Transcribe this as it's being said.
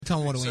tell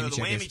them what a So whammy the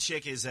chick whammy is.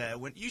 chick is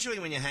usually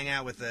when you hang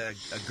out with a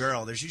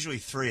girl, there's usually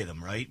three of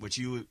them, right? Which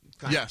you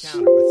kind Yes. of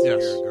counter with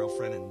Yes. your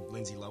girlfriend and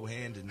Lindsay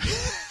Lohan and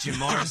Jim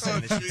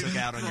Morrison that you took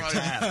out on your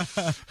tab.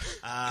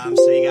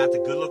 So you got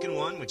the good-looking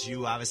one, which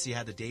you obviously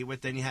had the date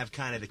with. Then you have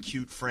kind of the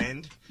cute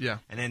friend. Yeah.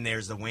 And then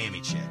there's the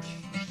whammy chick,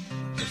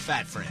 the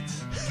fat friend.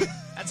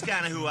 That's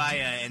kind of who I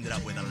ended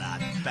up with a lot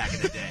back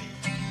in the day.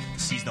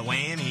 She's the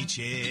whammy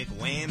chick,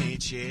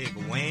 whammy chick,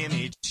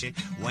 whammy chick,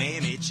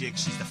 whammy chick.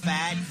 She's the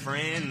fat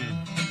friend.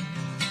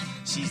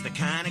 She's the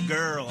kind of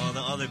girl all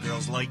the other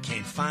girls like.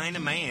 Can't find a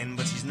man,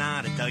 but she's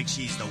not a dyke.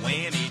 She's the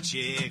whammy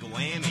chick,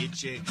 whammy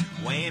chick,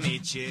 whammy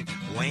chick,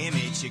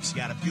 whammy chick. She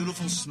got a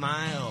beautiful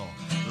smile,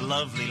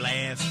 lovely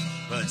laugh,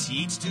 but she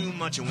eats too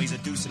much and weighs a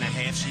deuce and a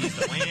half. She's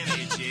the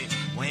whammy chick,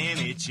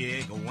 whammy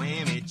chick,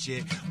 whammy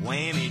chick,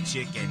 whammy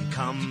chick. And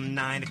come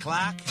 9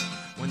 o'clock,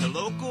 when the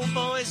local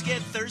boys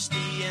get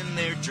thirsty and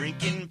they're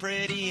drinking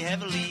pretty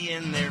heavily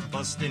and they're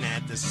busting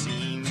at the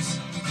seams.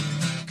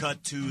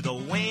 Cut to the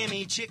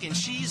whammy chick and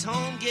she's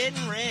home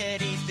getting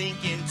ready,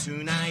 thinking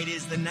tonight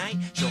is the night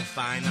she'll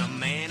find the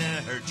man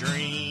of her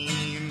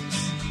dreams.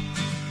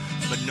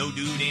 But no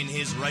dude in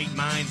his right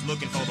mind's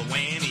looking for the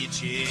whammy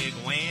chick,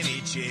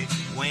 whammy chick,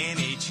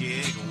 whammy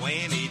chick,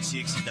 whammy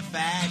chick. She's the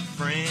fat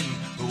friend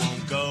who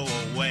won't go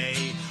away.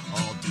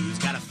 All dudes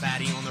got a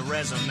fatty on the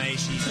resume.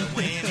 She's the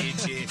whammy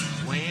chick,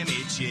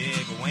 whammy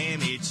chick,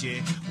 whammy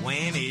chick,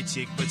 whammy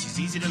chick. But she's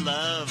easy to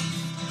love,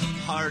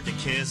 hard to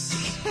kiss.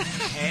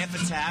 Half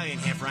Italian,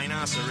 half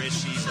rhinoceros.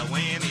 She's a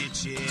whammy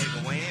chick,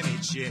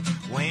 whammy chick,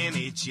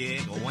 whammy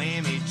chick,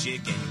 whammy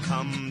chick. And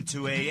come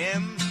 2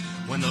 a.m.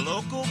 when the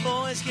local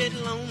boys get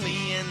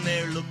lonely and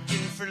they're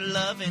looking for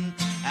loving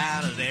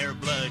out of their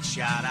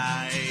bloodshot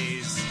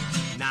eyes.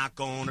 Knock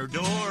on her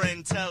door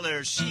and tell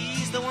her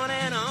she's the one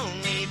and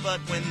only. But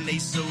when they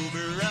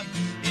sober up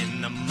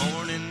in the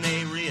morning,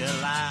 they realize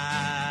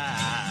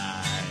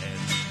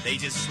they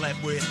just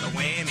slept with the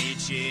whammy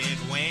chick,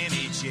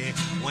 whammy chick,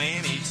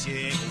 whammy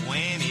chick,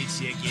 whammy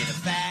chick. Yeah, the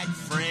fat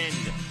friend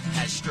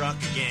has struck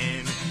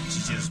again.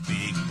 She's just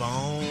big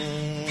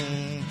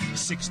bone,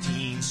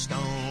 16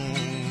 stone.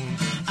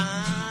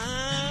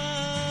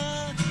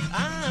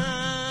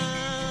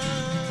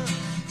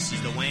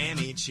 She's the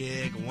whammy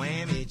chick,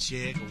 whammy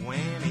chick,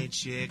 whammy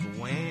chick,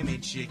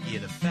 whammy chick. Yeah,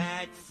 the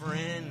fat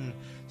friend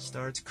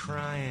starts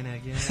crying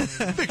again.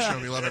 Big show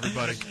me love,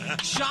 everybody.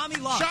 Show me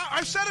love.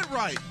 I said it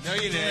right. No,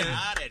 you didn't.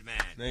 Got it, man.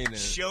 No, you didn't.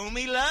 Show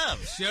me love.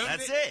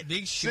 That's it.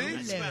 Big show me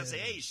That's what I love. say.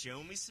 Hey,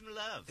 show me some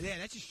love. Yeah,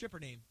 that's your stripper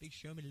name. Big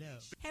show me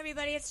love. Hey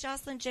everybody, it's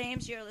Jocelyn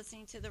James. You're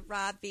listening to the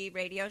Rob V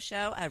Radio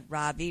Show at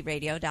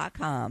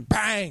robvradio.com.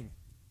 Bang!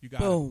 You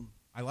got Boom.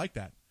 it. I like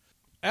that.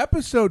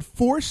 Episode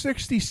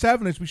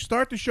 467 as we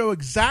start the show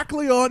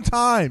exactly on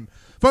time.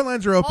 Phone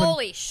lines are open.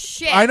 Holy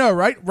shit. I know,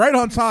 right? Right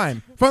on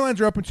time. Phone lines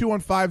are open,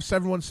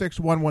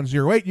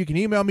 215-716-1108. You can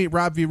email me at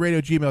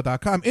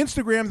robvradio@gmail.com.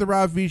 Instagram, The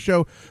Rob V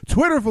Show.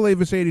 Twitter,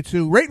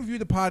 Valavus82. Rate and review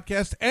the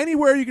podcast.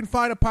 Anywhere you can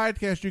find a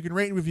podcast, you can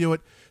rate and review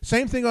it.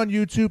 Same thing on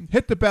YouTube.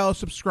 Hit the bell,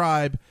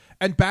 subscribe,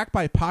 and backed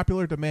by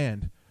popular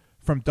demand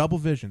from Double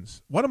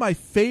Visions. One of my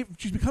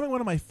she's becoming one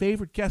of my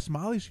favorite guests.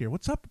 Molly's here.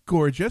 What's up,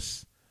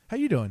 gorgeous? How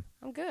you doing?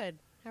 I'm good.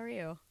 How are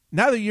you?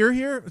 Now that you're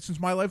here, since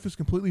my life is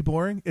completely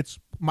boring, it's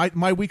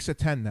my week's at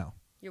 10 now.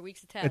 Your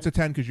week's a 10. It's a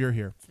 10 because you're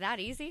here. It's that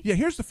easy? Yeah,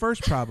 here's the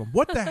first problem.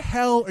 What the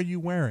hell are you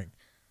wearing?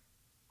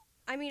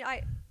 I mean,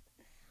 I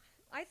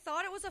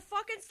thought it was a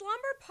fucking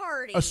slumber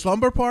party. A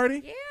slumber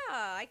party? Yeah,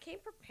 I came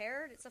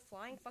prepared. It's a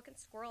flying fucking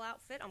squirrel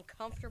outfit. I'm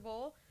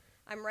comfortable.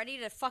 I'm ready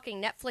to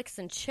fucking Netflix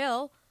and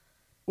chill.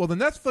 Well, the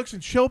Netflix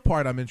and chill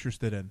part I'm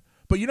interested in.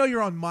 But you know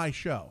you're on my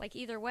show. Like,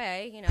 either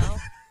way, you know.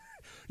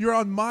 You're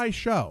on my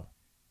show.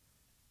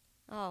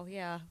 Oh,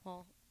 yeah,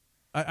 well.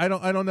 I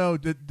don't know.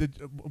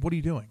 What are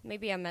you doing?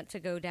 Maybe I'm meant to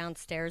go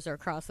downstairs or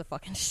across the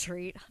fucking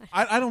street.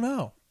 I don't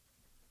know.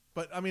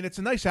 But, I mean, it's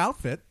a nice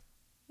outfit.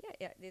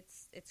 Yeah,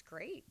 it's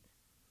great.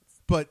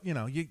 But, you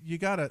know, you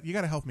gotta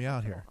help me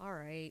out here. All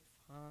right,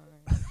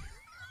 fine.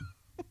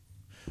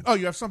 Oh,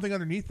 you have something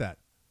underneath that.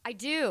 I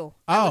do.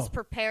 Oh. I was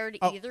prepared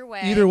either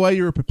way. Either way,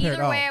 you were prepared.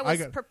 Either way, Oh, I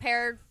was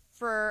prepared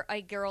for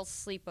a girl's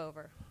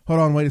sleepover.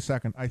 Hold on, wait a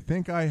second. I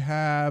think I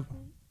have...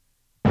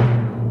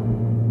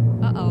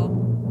 Uh-oh.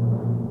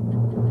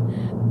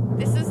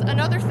 This is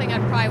another thing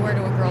I'd probably wear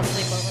to a girl's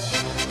sleepover.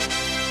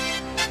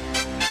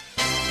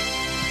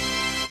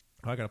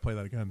 Oh, I gotta play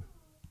that again.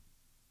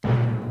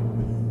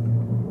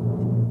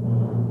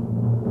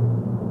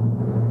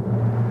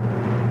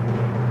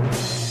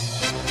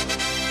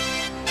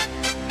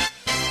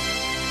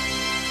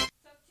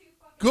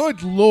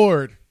 Good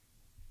Lord.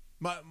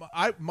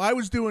 I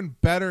was doing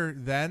better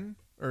then,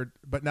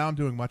 but now I'm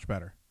doing much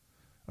better.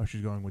 Oh,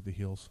 she's going with the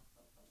heels.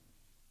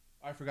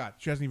 I forgot.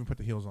 She hasn't even put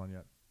the heels on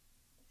yet.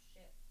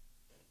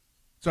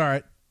 It's all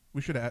right.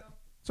 We should have.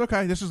 It's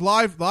okay. This is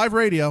live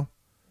radio.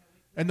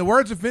 In the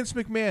words of Vince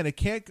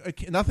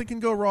McMahon, nothing can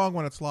go wrong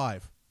when it's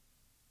live.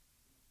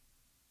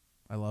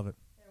 I love it.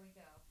 There we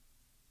go.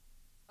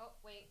 Oh,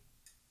 wait.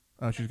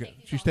 Oh,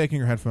 she's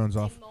taking her headphones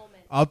off.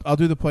 I'll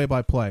do the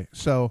play-by-play.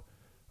 So,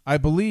 I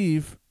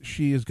believe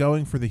she is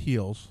going for the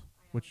heels,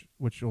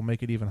 which will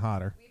make it even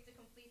hotter. We have to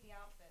complete the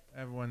outfit.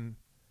 Everyone,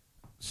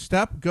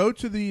 go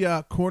to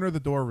the corner of the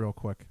door real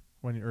quick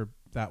or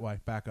that way,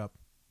 back up,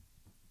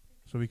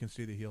 so we can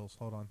see the heels.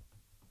 Hold on,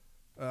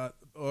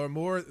 or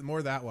more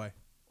that way.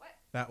 What?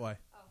 That way.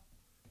 Oh.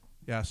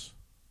 Yes.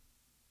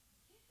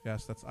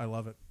 I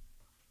love it.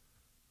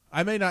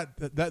 I may not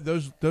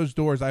those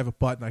doors. I have a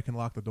button. I can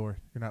lock the door.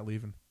 You're not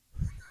leaving.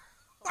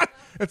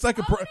 It's like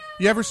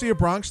You ever see a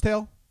Bronx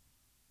Tale?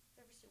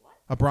 Ever see what?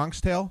 A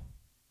Bronx Tale?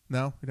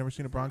 No, you never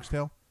seen a Bronx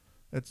Tale?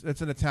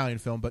 It's an Italian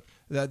film, but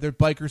their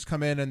bikers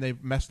come in and they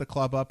mess the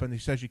club up, and he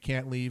says you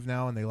can't leave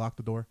now, and they lock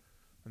the door,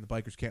 and the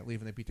bikers can't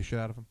leave, and they beat the shit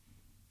out of them.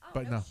 Oh,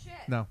 But no shit.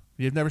 no,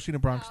 you've never seen a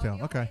Bronx No, Tale.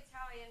 the Okay, only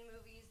Italian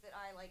movies that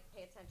I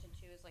pay attention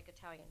to is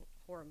Italian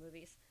horror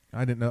movies.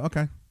 I didn't know.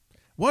 Okay,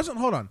 wasn't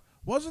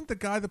the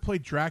guy that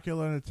played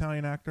Dracula an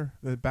Italian actor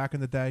back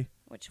in the day?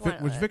 Which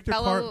one? Was Victor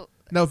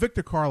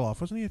Victor Karloff,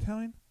 wasn't he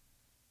Italian?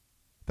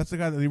 That's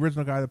the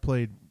original guy that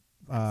played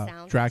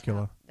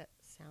Dracula. That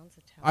sounds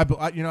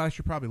Italian. I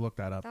should probably look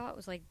that up. I thought it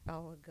was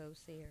Bela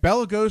Lugosi.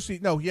 Bela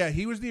Lugosi. No, yeah,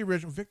 he was the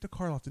original. Victor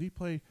Karloff. Did he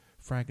play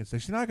Frankenstein?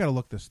 See, now I got to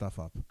look this stuff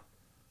up.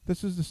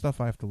 This is the stuff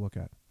I have to look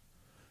at.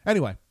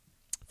 Anyway,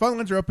 phone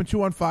lines are open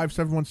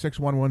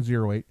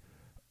 215-716-1108.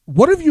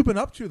 What have you been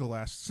up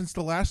to since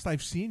the last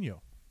I've seen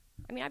you?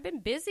 I mean, I've been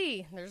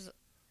busy. There's,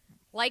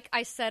 like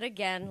I said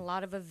again, a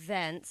lot of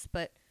events,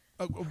 but.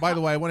 By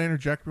the way, I want to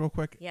interject real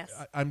quick. Yes.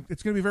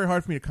 It's going to be very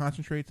hard for me to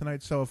concentrate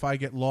tonight, so if I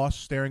get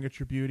lost staring at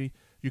your beauty,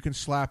 you can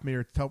slap me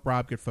or tell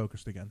Rob get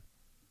focused again.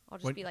 I'll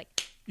just be like.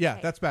 Yeah,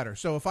 hey. that's better.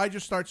 So if I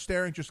just start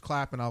staring, just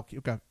clap and I'll keep.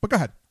 Okay, but go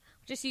ahead.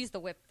 Just use the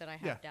whip that I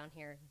have down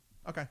here.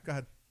 Okay, go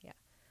ahead.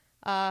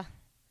 Yeah.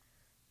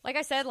 Like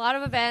I said, a lot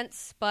of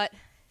events, but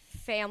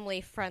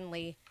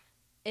family-friendly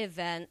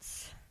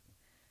events.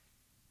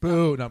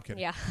 Boo. No, I'm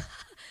kidding. Yeah.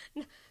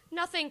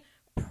 Nothing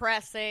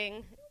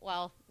pressing.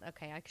 Well,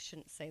 okay, I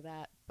shouldn't say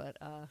that, but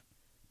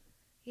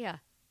yeah,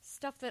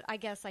 stuff that I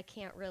guess I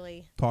can't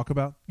really talk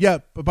about. Yeah,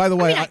 but by the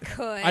way, I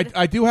could.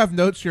 I do have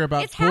notes here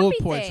about It's bullet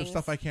happy points of things.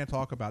 stuff I can't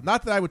talk about.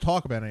 Not that I would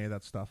talk about any of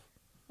that stuff.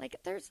 Like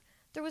there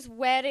was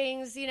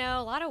weddings, a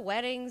lot of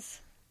weddings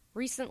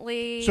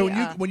recently. So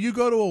when you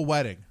go to a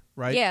wedding,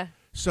 right? Yeah.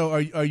 So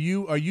are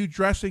you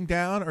dressing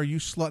down, or are you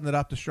slutting it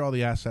up to show all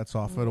the assets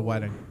off at a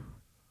wedding?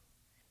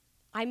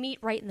 I meet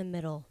right in the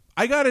middle.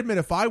 I gotta admit,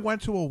 if I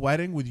went to a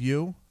wedding with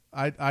you,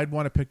 I'd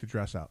want to pick the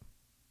dress out.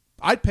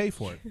 I'd pay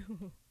for it.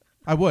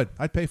 I would.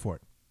 I'd pay for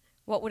it.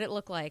 What would it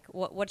look like?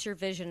 What's your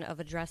vision of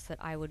a dress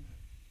that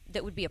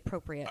would be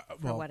appropriate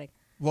for a wedding?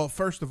 Well,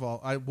 first of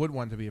all, I would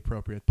want to be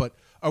appropriate. But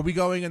are we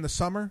going in the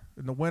summer,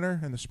 in the winter,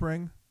 in the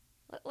spring?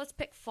 Let's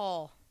pick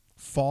fall.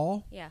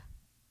 Fall? Yeah.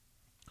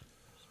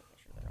 Make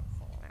sure they're not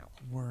falling out.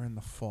 We're in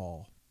the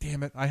fall.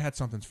 Damn it! I had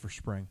something for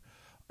spring.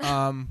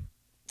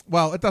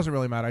 Well, it doesn't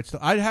really matter.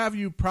 I'd have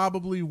you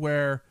probably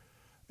wear,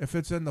 if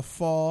it's in the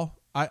fall.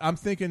 I'm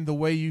thinking the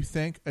way you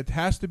think. It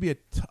has to be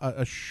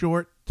a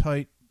short,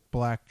 tight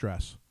black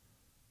dress,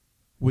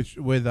 with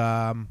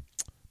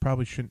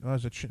probably shouldn't.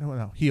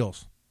 No,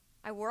 heels.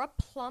 I wore a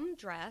plum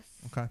dress.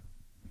 Okay.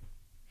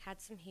 Had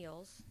some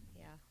heels.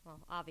 Yeah. Well,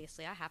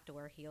 obviously, I have to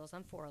wear heels.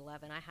 I'm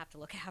 4'11". I have to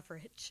look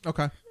average.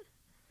 Okay.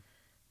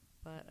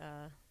 But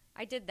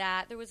I did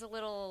that. There was a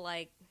little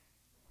I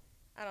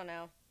don't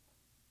know.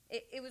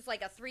 It was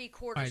like a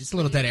 3/4. All right, just a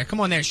little dead air. Come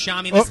on there,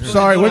 Shami. Oh,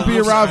 sorry. It wouldn't be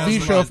a Rob That V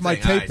was show one if my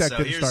thing. tape All right, deck so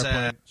didn't here's, start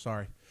playing.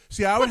 Sorry.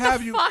 See, I would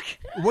have you. Fuck.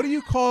 What do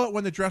you call it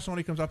when the dress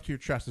only comes up to your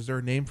chest? Is there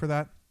a name for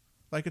that?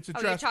 Like it's a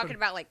Oh, dress. you're talking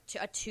but about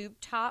a tube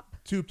top?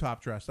 tube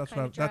top dress. That's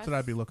kind what of that's what dress?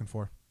 I'd be looking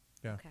for.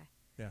 Yeah. Okay.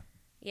 Yeah.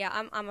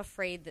 Yeah, I'm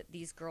afraid that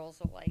these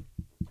girls will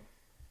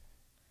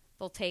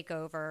they'll take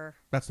over.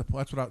 That's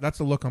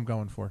the look I'm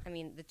going for. I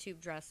mean, the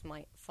tube dress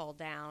might fall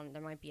down.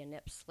 There might be a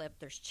nip slip.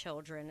 There's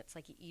children. It's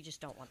like you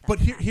just don't want that. But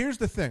to happen. here's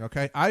the thing,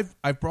 okay?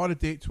 I've brought a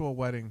date to a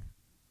wedding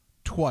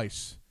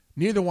twice.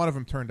 Neither one of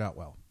them turned out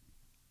well.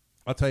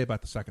 I'll tell you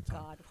about the second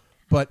time. God.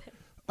 But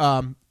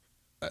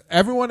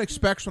everyone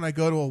expects when I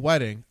go to a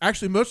wedding.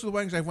 Actually, most of the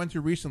weddings I went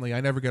to recently,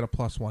 I never get a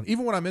 +1,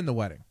 even when I'm in the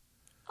wedding.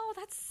 Oh,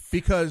 that's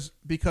Because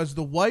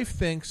the wife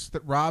thinks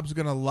that Rob's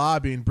going to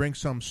lobby and bring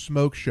some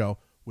smoke show,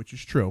 which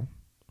is true.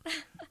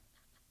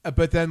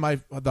 But then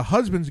the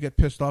husbands get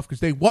pissed off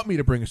because they want me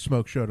to bring a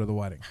smoke show to the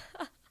wedding.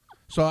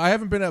 So I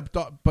haven't been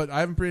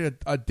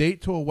a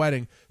date to a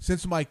wedding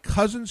since my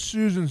cousin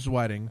Susan's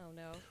wedding. Oh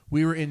no.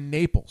 We were in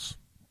Naples.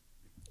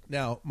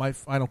 Now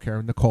I don't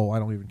care, Nicole. I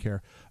don't even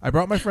care. I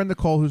brought my friend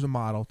Nicole, who's a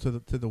model, to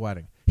the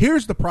wedding.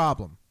 Here's the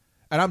problem,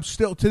 and I'm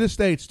still to this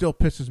day it still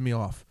pisses me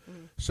off.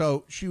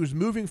 So she was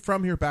moving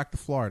from here back to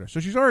Florida, so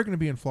she's already going to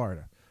be in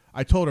Florida.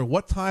 I told her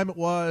what time it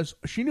was.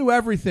 She knew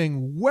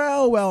everything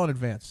well in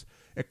advance.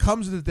 It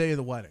comes to the day of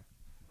the wedding.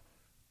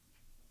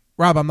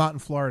 Rob, I'm not in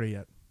Florida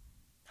yet.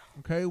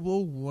 Okay,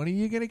 well, when are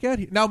you going to get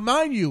here? Now,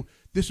 mind you,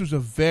 this was a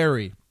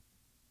very,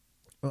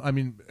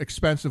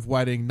 expensive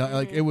wedding.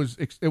 Like it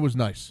was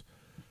nice.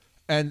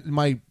 And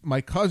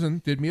my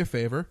cousin did me a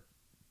favor,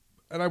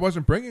 and I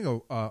wasn't bringing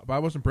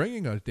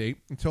a date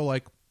until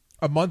like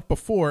a month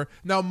before.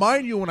 Now,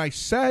 mind you, when I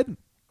said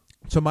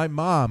to my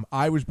mom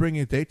I was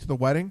bringing a date to the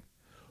wedding,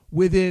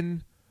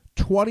 within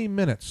 20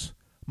 minutes,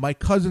 my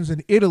cousins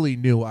in Italy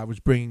knew I was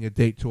bringing a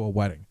date to a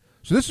wedding.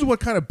 So this is what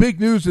kind of big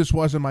news this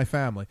was in my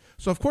family.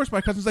 So, of course,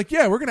 my cousin's like,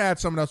 yeah, we're going to add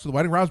someone else to the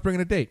wedding. Rob's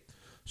bringing a date.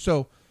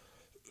 So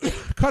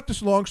cut the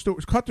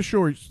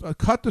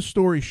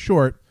story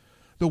short,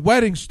 the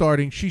wedding's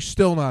starting. She's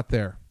still not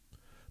there.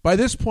 By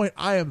this point,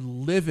 I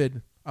am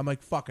livid. I'm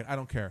like, fuck it. I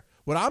don't care.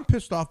 What I'm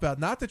pissed off about,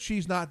 not that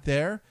she's not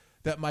there,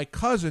 that my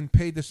cousin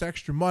paid this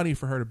extra money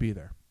for her to be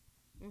there.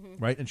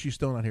 Mm-hmm. Right? And she's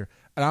still not here.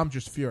 And I'm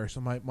just furious.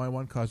 So my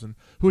one cousin,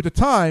 who at the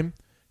time,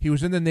 he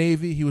was in the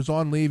Navy. He was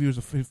on leave. He was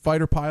a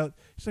fighter pilot.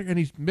 He's like, and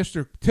he's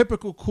Mr.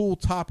 Typical cool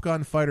Top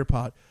Gun fighter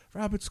pilot.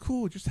 Rob, it's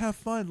cool. Just have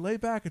fun. Lay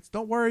back.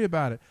 Don't worry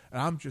about it.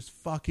 And I'm just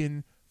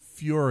fucking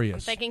furious.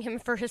 I'm thanking him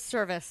for his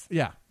service.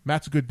 Yeah.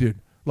 Matt's a good dude.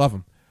 Love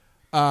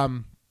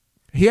him.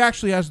 He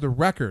actually has the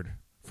record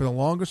for the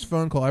longest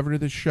phone call ever to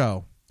this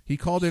show. He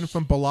called in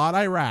from Balad,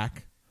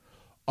 Iraq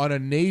on a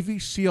Navy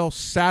SEAL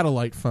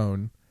satellite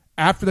phone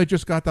after they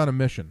just got done a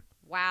mission.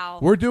 Wow.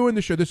 We're doing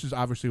the show. This is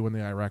obviously when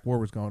the Iraq war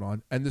was going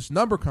on. And this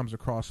number comes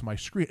across my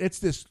screen. It's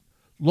this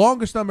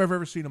longest number I've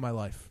ever seen in my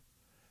life.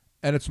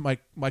 And it's my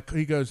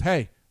he goes,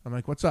 hey. I'm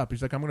like, what's up?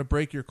 He's like, I'm going to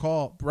break your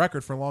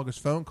record for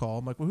longest phone call.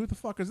 I'm like, well, who the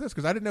fuck is this?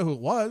 Because I didn't know who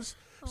it was.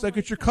 It's like,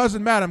 it's your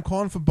cousin Matt. I'm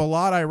calling from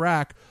Balad,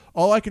 Iraq.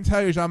 All I can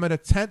tell you is I'm in a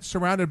tent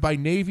surrounded by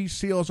Navy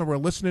SEALs and we're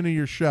listening to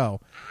your show.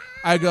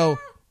 I go,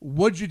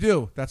 what'd you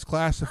do? That's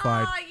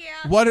classified. Oh,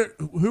 yeah.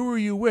 Who were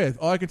you with?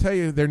 All I can tell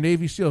you, they're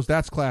Navy SEALs.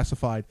 That's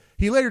classified.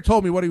 He later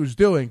told me what he was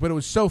doing, but it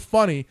was so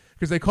funny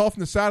because they called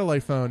from the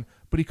satellite phone,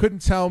 but he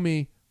couldn't tell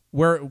me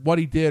what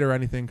he did or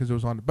anything because it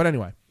was on. But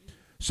anyway,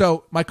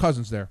 so my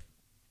cousin's there.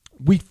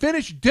 We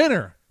finished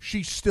dinner.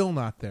 She's still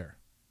not there.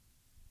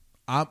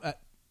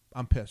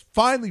 I'm pissed.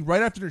 Finally,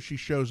 right after dinner, she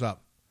shows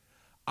up.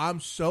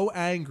 I'm so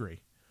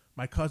angry.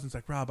 My cousin's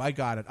like, Rob, I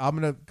got it. I'm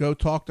going to go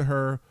talk to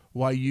her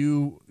while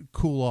you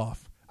cool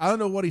off. I don't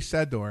know what he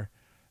said to her.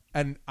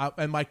 And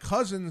my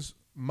cousin's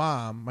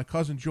mom, my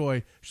cousin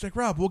Joy, she's like,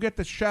 Rob, we'll get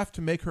the chef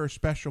to make her a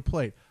special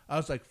plate. I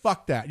was like,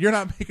 fuck that. You're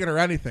not making her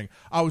anything.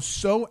 I was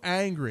so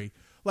angry.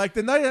 Like,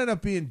 the night ended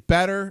up being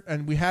better,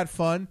 and we had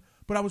fun,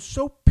 but I was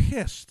so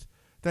pissed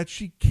that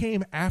she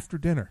came after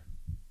dinner.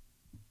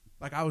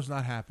 Like, I was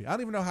not happy. I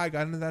don't even know how I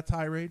got into that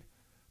tirade,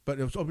 but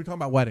we're talking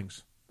about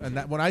weddings. And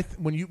that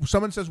when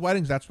someone says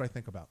weddings, that's what I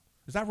think about.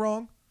 Is that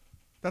wrong?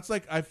 That's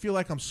like, I feel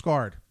like I'm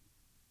scarred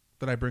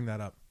that I bring that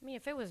up. I mean,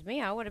 if it was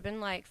me, I would have been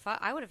like,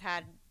 I would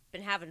have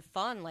been having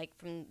fun like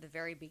from the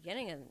very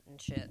beginning and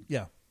shit.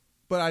 Yeah,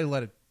 but I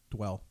let it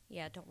dwell.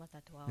 Yeah, don't let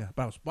that dwell. Yeah,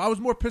 but I was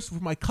more pissed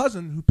with my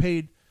cousin who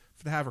paid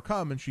to have her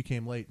come, and she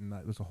came late, and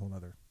that was a whole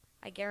other.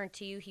 I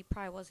guarantee you, he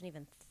probably wasn't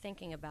even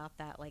thinking about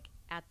that like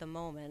at the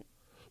moment.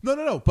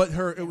 No. But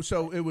it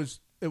was.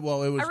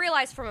 I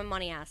realized from a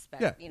money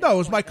aspect. Yeah. You know, No, it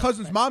was my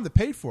cousin's mom that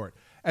paid for it,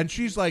 and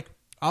she's like,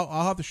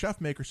 "I'll have the chef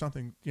make her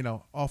something,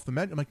 off the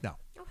menu." I'm like, "No,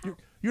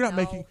 you're not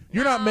making.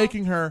 You're not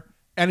making her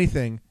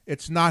anything.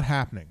 It's not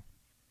happening,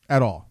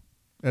 at all.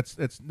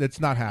 It's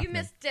not happening. You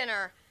missed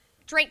dinner.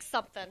 Drink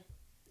something."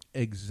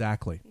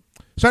 Exactly.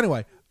 So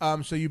anyway,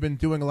 so you've been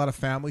doing a lot of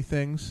family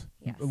things,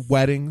 yes.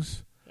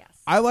 Weddings. Yes.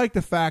 I like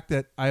the fact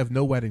that I have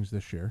no weddings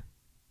this year,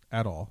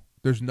 at all.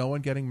 There's no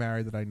one getting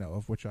married that I know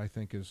of, which I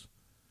think is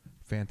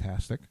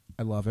fantastic.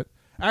 I love it.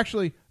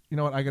 Actually, you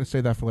know what? I got to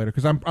say that for later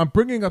because I'm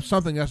bringing up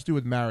something that has to do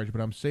with marriage, but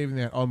I'm saving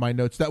that on my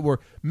notes that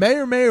may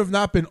or may have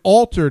not been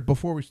altered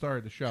before we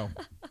started the show.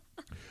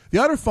 The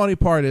other funny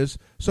part is,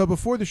 so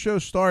before the show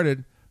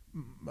started,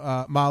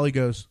 Molly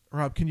goes,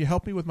 Rob, can you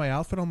help me with my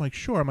outfit? I'm like,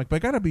 sure. I'm like, but I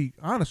got to be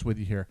honest with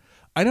you here.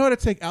 I know how to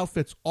take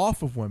outfits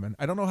off of women.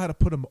 I don't know how to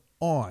put them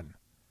on.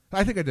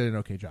 I think I did an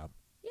okay job.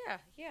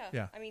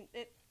 Yeah. I mean,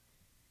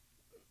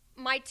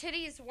 my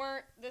titties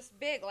weren't this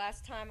big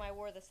last time I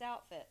wore this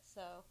outfit,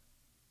 so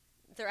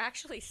they're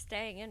actually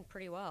staying in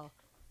pretty well.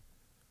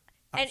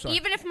 And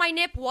even if my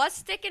nip was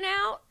sticking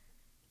out,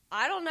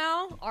 I don't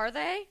know. Are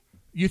they?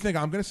 You think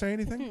I'm going to say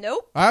anything?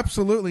 Nope.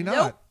 Absolutely not.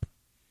 Nope.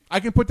 I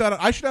can put that on.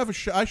 I should have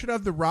I should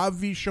have the Rob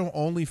V Show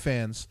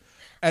OnlyFans,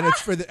 and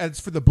it's for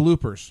the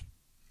bloopers.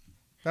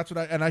 That's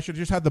what I should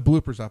just have the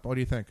bloopers up. What do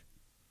you think?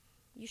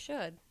 You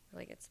should.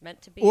 Like, it's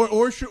meant to be.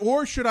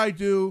 Or should I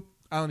do?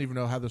 I don't even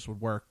know how this would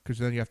work because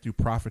then you have to do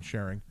profit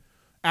sharing.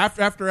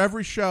 After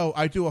every show,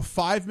 I do a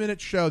 5-minute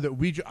show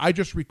that I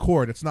just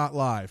record. It's not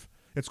live.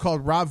 It's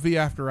called Rob V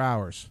After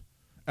Hours,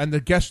 and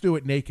the guests do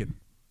it naked.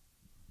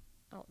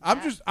 Oh,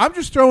 I'm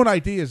just throwing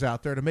ideas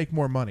out there to make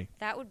more money.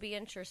 That would be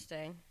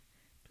interesting.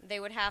 They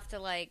would have to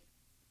like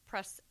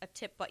press a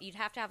tip, but you'd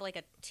have to have like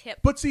a tip.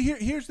 But see,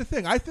 here's the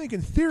thing. I think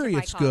in theory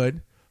it's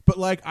good, but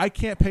like I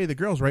can't pay the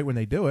girls right when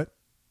they do it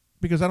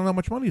because I don't know how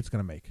much money it's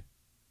going to make.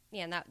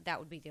 Yeah, and that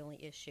would be the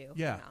only issue.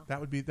 Yeah, that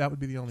would be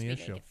the only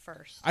issue.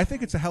 First, I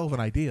think it's a hell of an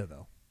idea,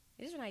 though.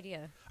 It is an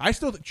idea.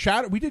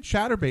 We did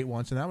Chatterbait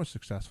once, and that was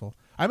successful.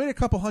 I made a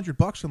couple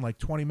 $100 in like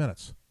 20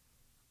 minutes.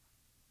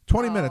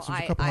 20 minutes was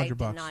a couple $100. I did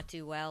not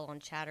do well on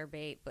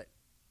Chatterbait, but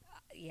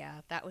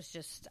yeah, that was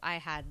just, I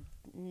had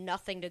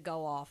nothing to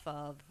go off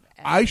of.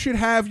 And I should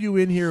have you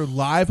in here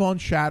live on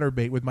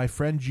Chatterbait with my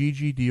friend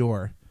Gigi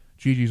Dior.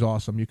 Gigi's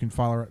awesome. You can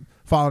follow her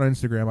on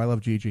Instagram. I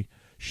love Gigi.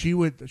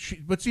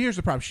 But see, here's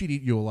the problem. She'd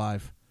eat you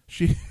alive.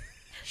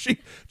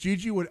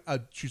 Gigi would.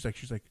 She's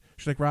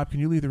like, Rob, can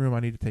you leave the room? I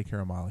need to take care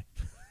of Molly.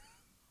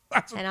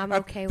 I'm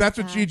okay with That's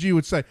that. what Gigi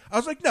would say. I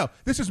was like, no,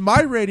 this is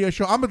my radio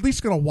show. I'm at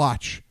least going to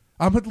watch.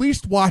 I'm at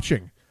least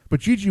watching. But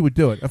Gigi would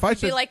do it. If I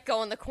said, be like,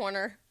 go in the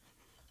corner.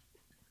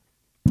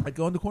 I'd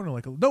go in the corner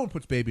like no one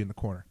puts baby in the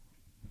corner.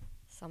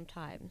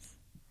 Sometimes.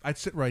 I'd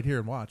sit right here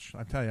and watch.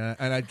 I tell you,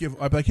 and I'd be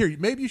like, here,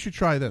 maybe you should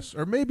try this,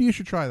 or maybe you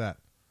should try that.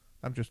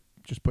 I'm just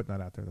putting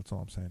that out there. That's all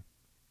I'm saying.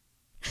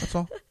 That's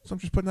all. So I'm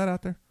just putting that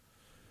out there.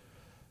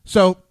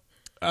 So,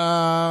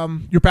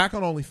 you're back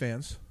on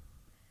OnlyFans.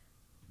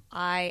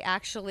 I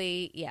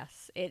actually,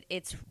 yes,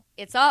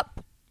 it's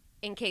up.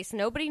 In case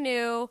nobody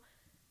knew.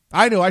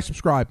 I knew. I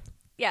subscribed.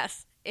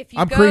 Yes. If you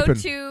I'm go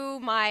creeping. to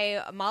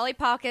my Molly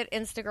Pocket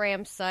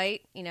Instagram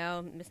site,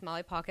 Miss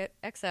Molly Pocket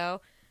XO,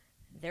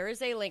 there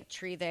is a link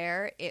tree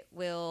there. It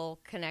will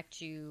connect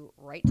you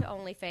right to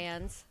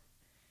OnlyFans.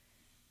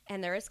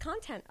 And there is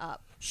content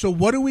up. So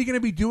what are we going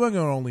to be doing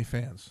on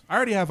OnlyFans? I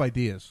already have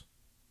ideas.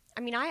 I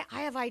mean, I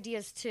have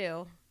ideas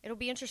too. It'll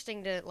be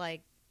interesting to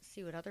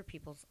see what other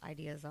people's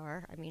ideas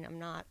are. I mean, I'm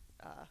not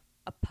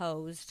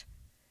opposed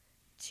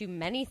to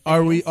many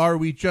things. Are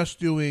we just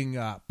doing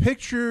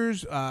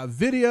pictures,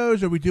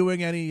 videos? Are we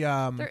doing any?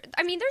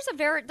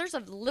 There's a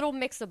little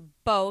mix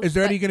of both. Is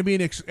there any going to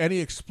be any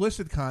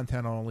explicit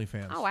content on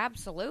OnlyFans? Oh,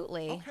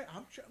 absolutely. Okay,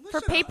 listen,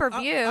 For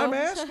pay-per-view. I'm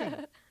asking.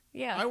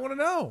 Yeah. I want to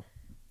know.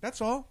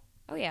 That's all.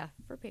 Oh yeah,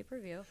 for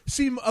pay-per-view.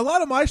 See, a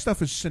lot of my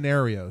stuff is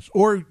scenarios,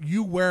 or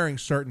you wearing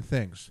certain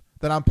things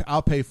that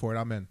I'll pay for it.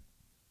 I'm in.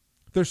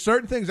 There's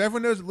certain things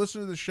everyone knows that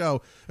listen to the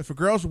show. If a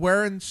girl's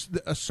wearing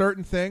a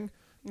certain thing.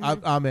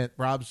 Mm-hmm. I'm in.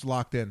 Rob's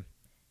locked in.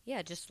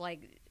 Yeah, just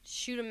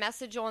shoot a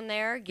message on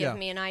there. Give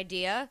me an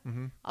idea.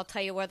 Mm-hmm. I'll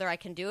tell you whether I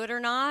can do it or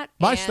not.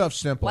 My stuff's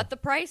simple. What the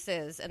price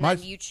is. And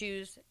then you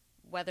choose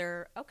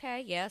whether,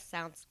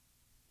 sounds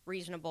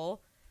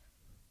reasonable.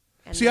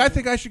 And I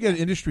think I should get an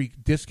industry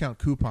discount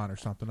coupon or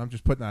something. I'm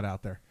just putting that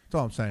out there. That's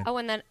all I'm saying. Oh,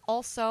 and then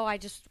also I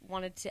just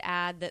wanted to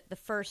add that the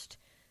first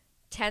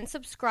 10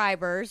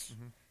 subscribers,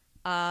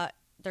 they're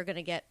going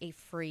to get a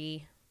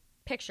free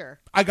picture.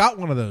 I got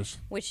one of those.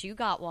 Which you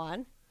got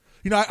one.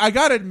 I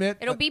got to admit.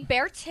 It'll be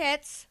bare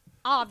tits,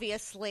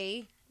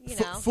 obviously.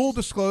 Full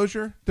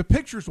disclosure, the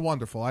picture's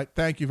wonderful.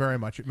 Thank you very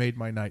much. It made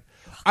my night.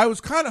 I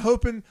was kind of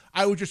hoping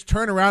I would just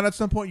turn around at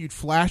some point. You'd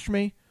flash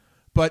me.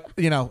 But,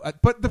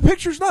 but the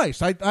picture's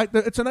nice.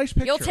 It's a nice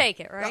picture. You'll take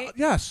it, right?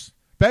 Yes.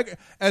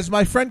 As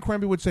my friend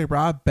Quimby would say,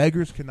 Rob,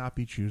 beggars cannot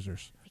be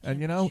choosers.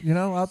 And,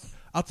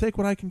 I'll take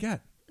what I can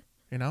get.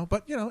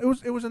 But,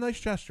 it was a nice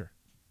gesture.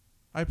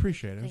 I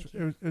appreciate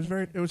it.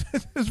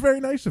 It was very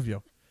nice of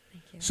you.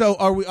 Thank you. So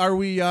are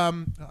we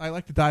I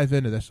like to dive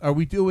into this. Are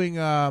we doing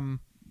are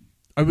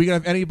we gonna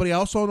have anybody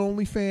else on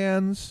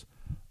OnlyFans?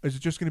 Is it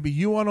just gonna be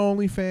you on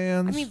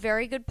OnlyFans? I mean,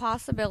 very good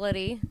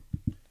possibility.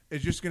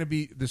 Is it just gonna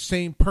be the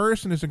same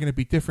person? Is it gonna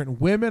be different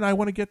women?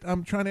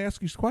 I'm trying to ask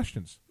these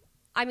questions.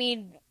 I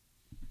mean,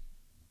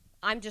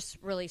 I'm just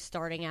really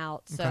starting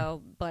out,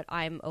 but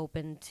I'm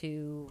open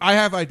to I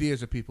have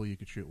ideas of people you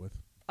could shoot with.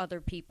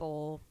 Other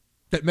people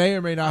that may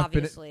or may not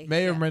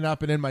or may not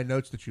been in my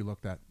notes that you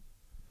looked at.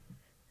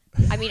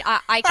 I mean,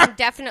 I can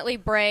definitely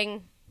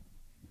bring.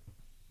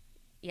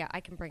 Yeah, I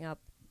can bring up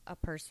a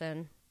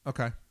person.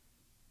 Okay.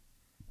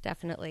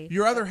 Definitely.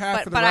 Your other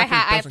half, but I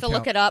have to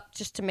look it up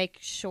just to make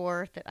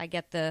sure that I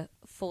get the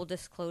full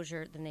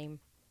disclosure, the name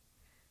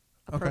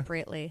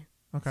appropriately.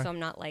 Okay. So I'm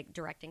not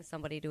directing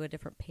somebody to a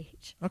different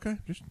page. Okay.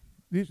 Just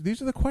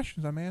these are the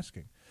questions I'm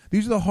asking.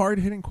 These are the hard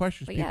hitting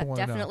questions but people want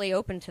to know. Definitely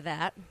open to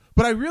that.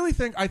 But I really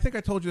think I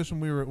told you this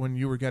when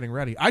you were getting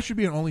ready. I should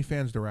be an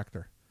OnlyFans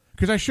director.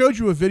 Because I showed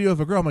you a video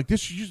of a girl. I'm like,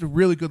 she's a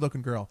really good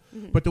looking girl.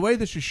 Mm-hmm. But the way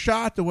this is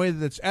shot, the way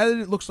that it's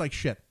edited, it looks like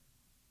shit.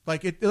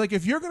 Like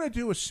if you're going to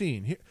do a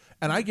scene,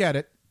 and I get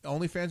it,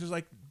 OnlyFans is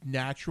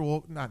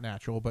not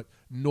natural, but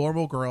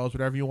normal girls,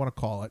 whatever you want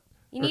to call it.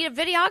 You need a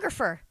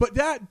videographer.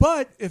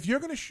 But if you're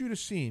going to shoot a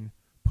scene,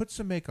 put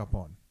some makeup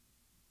on.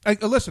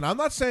 Listen, I'm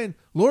not saying,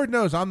 Lord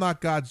knows I'm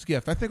not God's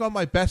gift. I think on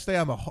my best day,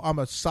 I'm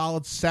a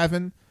solid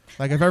 7.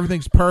 Like if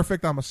everything's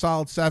perfect, I'm a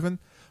solid 7.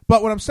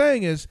 But what I'm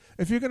saying is,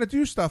 if you're going to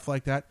do stuff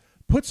like that,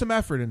 put some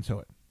effort into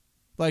it.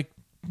 Like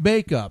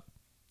makeup,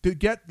 to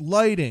get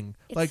lighting,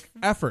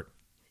 effort.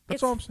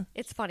 That's all I'm saying.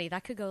 It's funny.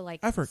 That could go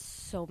effort.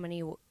 so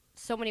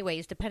many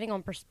ways, depending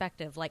on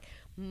perspective. Like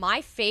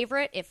my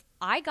favorite, if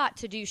I got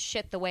to do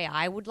shit the way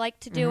I would like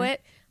to do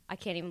it, I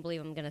can't even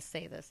believe I'm going to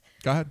say this.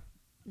 Go ahead.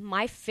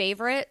 My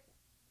favorite,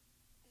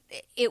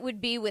 it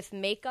would be with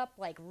makeup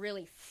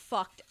really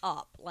fucked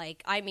up.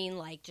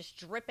 Just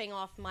dripping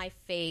off my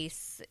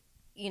face,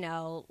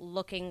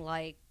 looking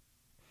like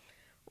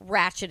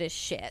ratchet as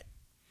shit.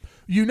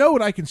 You know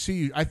what I can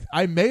see?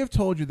 I may have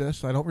told you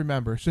this. I don't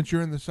remember. Since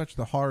you're in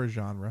the horror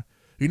genre,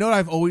 you know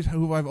what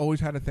who I've always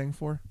had a thing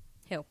for?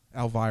 Who?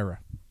 Elvira.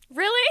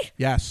 Really?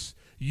 Yes.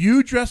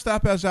 You dressed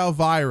up as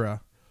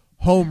Elvira,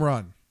 home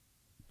run.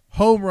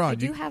 Home run. I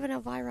do have an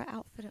Elvira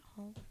outfit at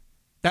home.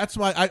 That's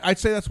I'd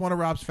say that's one of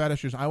Rob's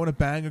fetishes. I want to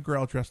bang a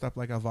girl dressed up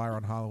like Elvira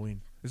on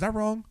Halloween. Is that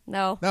wrong?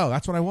 No. No,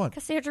 that's what I want.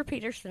 Cassandra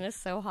Peterson is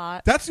so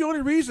hot. That's the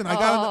only reason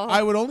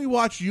I would only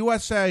watch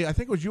USA. I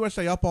think it was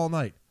USA Up All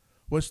Night.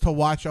 Was to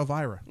watch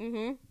Elvira.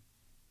 Mm-hmm.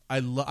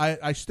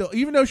 I still,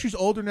 even though she's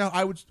older now,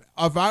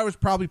 Elvira's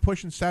probably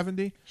pushing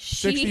 70, She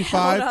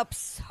 65. held up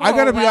so I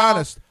gotta be well.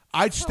 honest.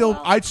 I'd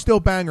still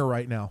bang her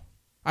right now.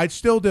 I'd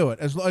still do it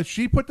as long as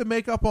she put the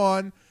makeup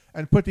on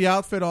and put the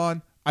outfit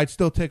on. I'd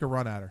still take a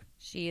run at her.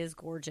 She is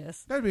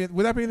gorgeous. Would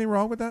that be anything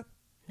wrong with that?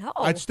 No.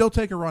 I'd still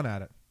take a run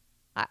at it.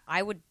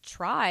 I would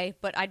try,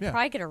 but I'd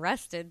probably get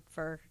arrested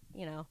for,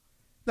 No,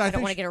 I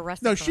don't want to get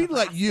arrested. No, for she'd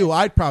let you.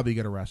 I'd probably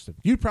get arrested.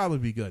 You'd probably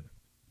be good.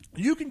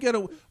 You can get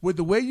with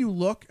the way you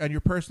look and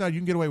your personality.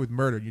 You can get away with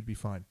murder. You'd be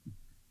fine.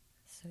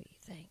 So you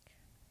think?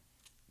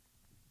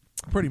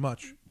 Pretty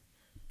much.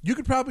 You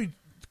could probably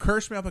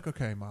curse me. I'm like,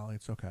 okay, Molly,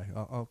 it's okay.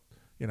 I'll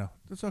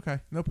it's okay.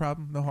 No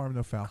problem. No harm.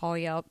 No foul. Call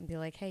you up and be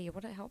like, hey, you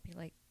want to help me,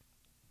 like,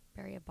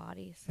 bury a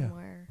body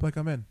somewhere? Like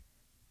I'm in.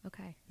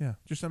 Okay. Yeah.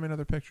 Just send me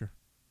another picture.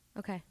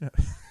 Okay. Yeah.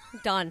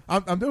 Done.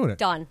 I'm doing it.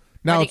 Done.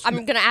 Now Ready. I'm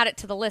going to add it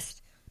to the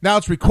list. Now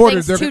it's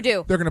recorded. Things They're to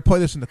do. going to play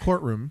this in the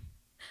courtroom.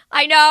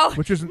 I know.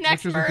 Which isn't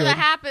Next good. murder that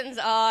happens.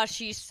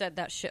 She said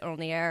that shit on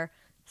the air.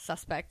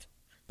 Suspect.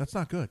 That's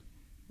not good.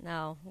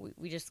 No,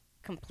 we just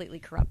completely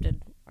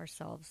corrupted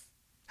ourselves.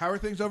 How are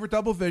things over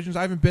Double Visions?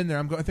 I haven't been there.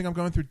 I think I'm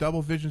going through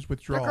Double Visions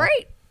withdrawal. They're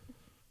great.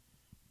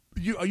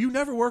 You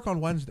never work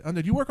on Wednesday.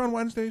 Do you work on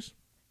Wednesdays?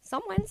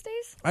 Some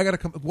Wednesdays. I gotta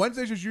come.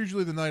 Wednesdays is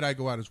usually the night I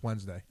go out. Is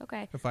Wednesday.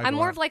 Okay. If I I'm go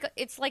more out. of like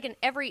it's like an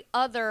every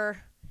other,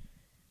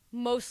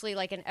 mostly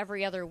like an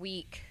every other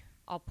week.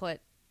 I'll put,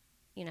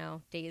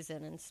 days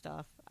in and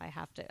stuff. I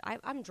have to.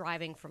 I'm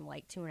driving from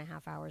like 2.5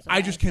 hours away.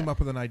 I just came up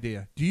with an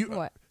idea.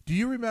 What? Do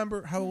you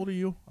remember how old are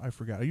you? I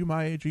forgot. Are you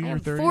my age? Are you I am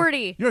 30?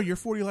 40. You're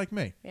 40 like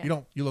me.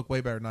 Yeah. You look way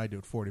better than I do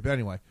at 40. But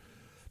anyway,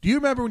 do you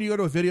remember when you go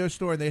to a video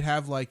store and they'd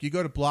have like you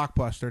go to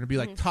Blockbuster and it'd be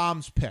like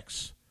Tom's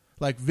Picks,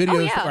 like videos, Oh,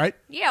 yeah. right?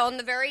 Yeah, on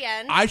the very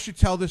end. I should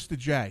tell this to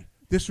Jay.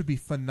 This would be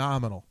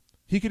phenomenal.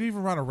 He could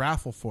even run a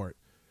raffle for it.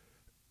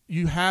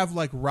 You have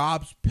like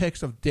Rob's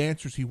picks of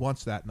dancers he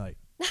wants that night.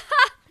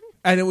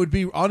 And it would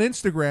be on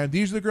Instagram.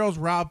 These are the girls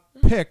Rob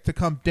picked to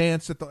come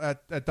dance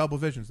at Double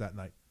Visions that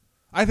night.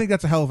 I think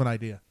that's a hell of an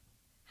idea.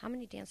 How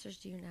many dancers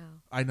do you know?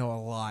 I know a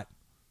lot.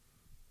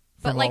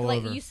 But from like all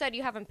over. you said,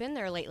 you haven't been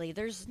there lately.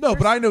 There's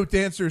but I know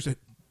dancers at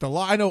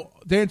I know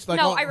dance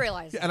like. No, I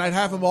realize. And I'd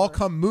have them all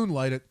come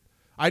moonlight at.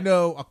 I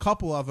know a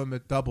couple of them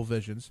at Double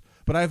Visions,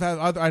 but I'd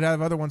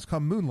have other ones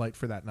come moonlight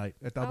for that night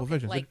at Double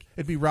Visions. Like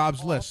It'd be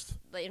Rob's list.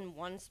 in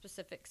one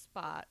specific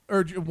spot.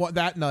 Or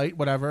that night,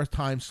 whatever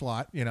time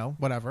slot,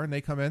 whatever, and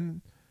they come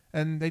in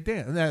and they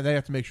dance. And they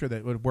have to make sure that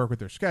it would work with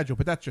their schedule,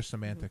 but that's just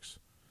semantics.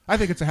 I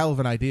think it's a hell of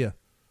an idea.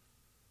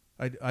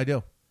 I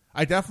do.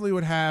 I definitely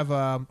would have.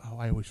 I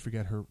always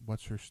forget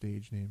what's her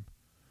stage name?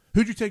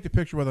 Who'd you take the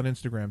picture with on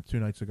Instagram 2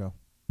 nights ago?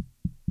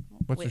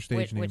 What's her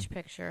stage name? Which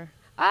picture?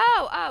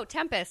 Oh,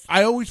 Tempest.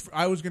 I was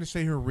going to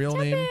say her real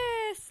name.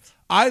 Tempest.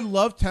 I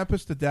love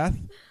Tempest to death.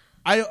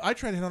 I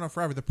try to hit on her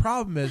forever. The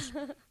problem is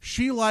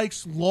she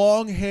likes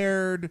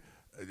long-haired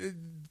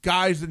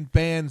guys in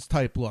bands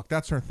type look.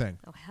 That's her thing.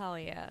 Oh, hell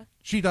yeah.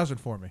 She does it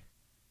for me.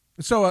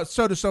 So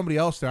does somebody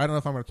else there. I don't know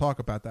if I'm going to talk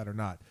about that or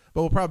not,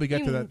 but we'll probably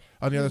get to that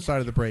on the other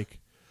side of the break.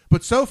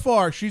 But so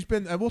far, she's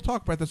been, and we'll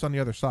talk about this on the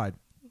other side.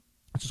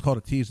 It's just called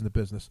a tease in the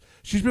business.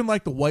 She's been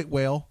like the white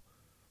whale.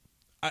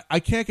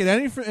 I can't get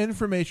any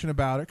information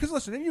about her. Because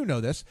listen, and you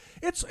know this,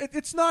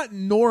 it's not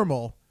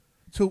normal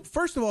to,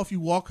 first of all, if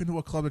you walk into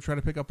a club to try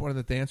to pick up one of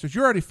the dancers,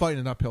 you're already fighting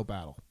an uphill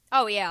battle.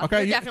 Oh, yeah.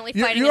 Okay? You're definitely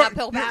fighting an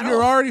uphill battle.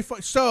 You're already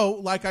so,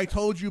 like I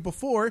told you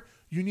before,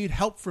 you need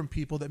help from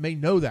people that may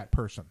know that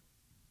person.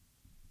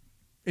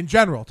 In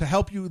general, to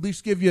help you, at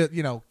least give you,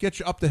 get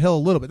you up the hill a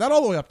little bit. Not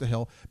all the way up the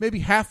hill, maybe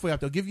halfway up.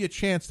 They'll give you a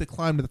chance to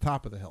climb to the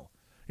top of the hill.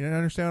 You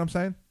understand what I'm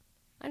saying?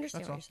 I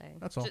understand what you're saying.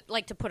 That's all. Just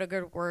like to put a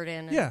good word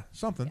in. Yeah,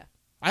 something. Yeah.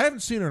 I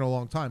haven't seen her in a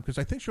long time because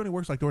I think she only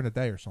works like during the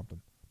day or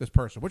something. This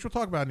person, which we'll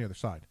talk about on the other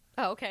side.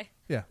 Oh, okay.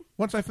 Yeah.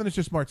 Once I finish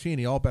this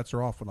martini, all bets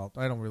are off.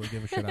 I don't really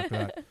give a shit after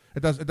that.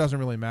 It doesn't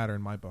really matter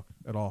in my book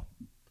at all.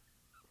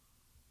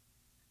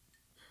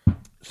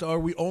 So are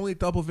we only at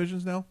Double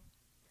Visions now?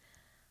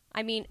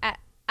 I mean,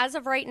 as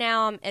of right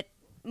now, I'm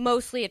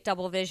mostly at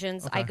Double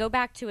Visions. Okay. I go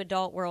back to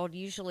Adult World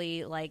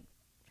usually like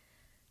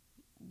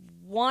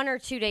 1 or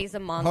 2 days a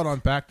month. Hold on,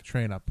 back the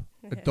train up.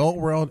 Adult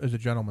World is a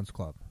gentleman's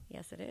club.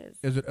 Yes, it is.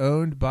 Is it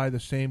owned by the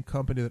same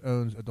company that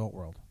owns Adult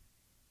World?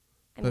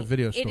 The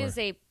video store. It is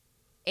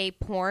a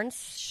porn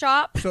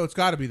shop So it's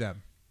got to be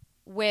them.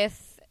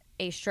 with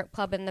a strip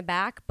club in the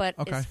back. But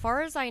Okay. as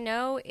far as I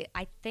know,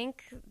 I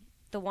think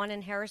the one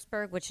in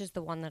Harrisburg, which is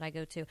the one that I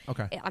go to,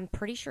 Okay. I'm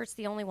pretty sure it's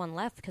the only one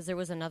left because there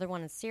was another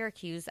one in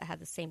Syracuse that had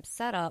the same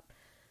setup.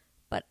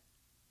 But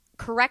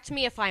correct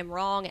me if I'm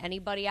wrong,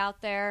 anybody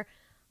out there.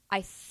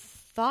 I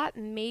thought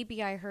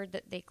maybe I heard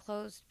that they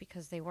closed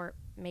because they weren't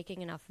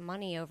making enough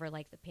money over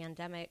like the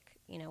pandemic,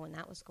 when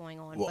that was going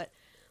on. Well,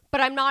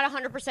 but I'm not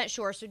 100%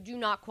 sure, so do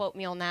not quote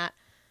me on that.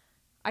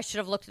 I should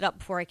have looked it up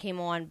before I came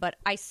on, but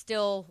I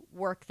still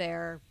work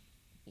there,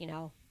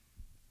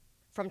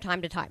 from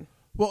time to time.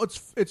 Well,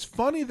 it's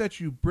funny that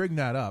you bring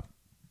that up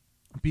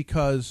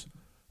because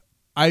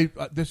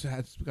this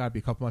has got to be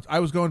a couple months. I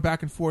was going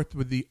back and forth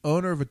with the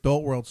owner of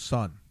Adult World's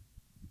son.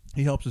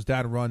 He helps his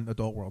dad run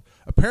Adult World.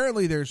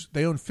 Apparently,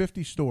 they own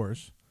 50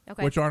 stores,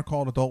 which aren't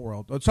called Adult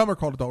World. Some are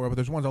called Adult World, but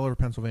there's ones all over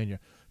Pennsylvania.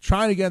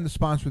 Trying to get them to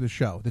sponsor the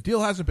show. The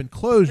deal hasn't been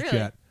closed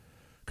yet.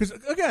 Because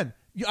again,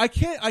 I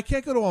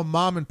can't go to a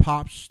mom and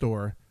pop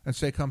store and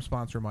say, "Come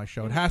sponsor my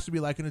show." It has to be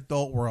like an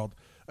Adult World,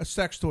 a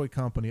sex toy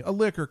company, a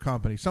liquor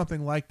company,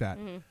 something like that.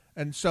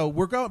 And so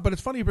we're going. But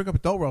it's funny you bring up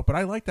Adult World, but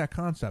I like that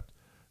concept.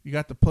 You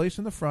got the place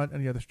in the front,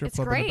 and you have the strip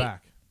club in the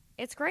back.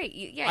 It's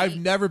great. I've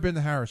never been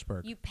to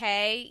Harrisburg. You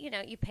pay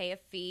a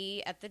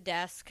fee at the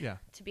desk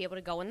to be able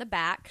to go in the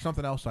back.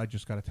 Something else I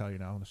just got to tell you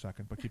now in a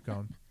second, but keep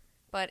going.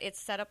 But it's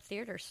set up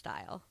theater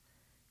style.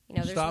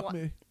 There's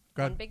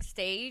one big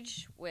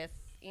stage with,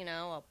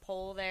 a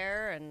pole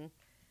there, and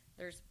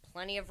there's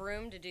plenty of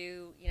room to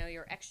do,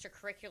 your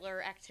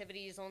extracurricular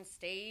activities on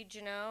stage,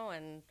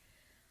 and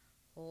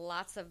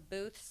lots of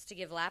booths to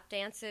give lap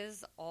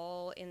dances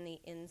all in the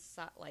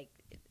inside. Like,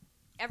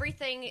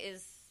 everything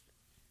is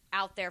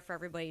out there for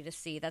everybody to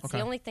see. That's the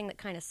only thing that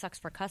kind of sucks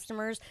for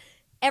customers.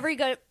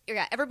 Everybody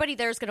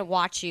there is going to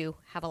watch you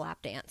have a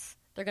lap dance.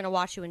 They're going to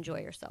watch you enjoy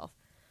yourself.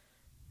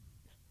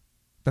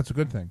 That's a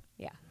good thing.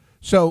 Yeah.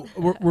 So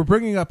we're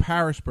bringing up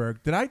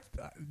Harrisburg. Did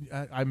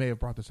I may have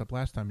brought this up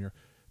last time here.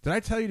 Did I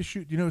tell you to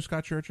shoot? Do you know who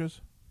Scott Church is?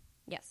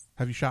 Yes.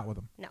 Have you shot with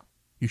him? No.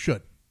 You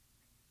should.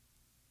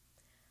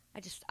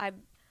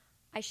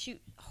 I shoot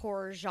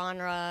horror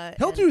genre.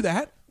 He'll do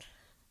that.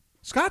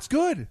 Scott's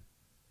good.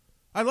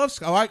 I love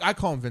Scott. I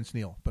call him Vince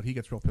Neil, but he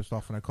gets real pissed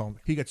off when I call him.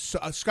 He gets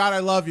Scott. I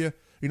love you.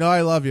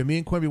 I love you. Me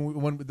and Quimby,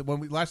 when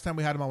we last time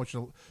we had him on, which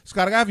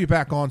Scott, I have you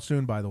back on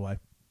soon, by the way.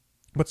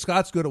 But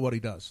Scott's good at what he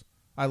does.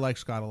 I like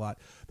Scott a lot.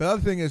 The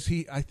other thing is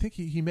I think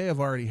he may have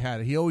already had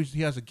it.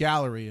 He has a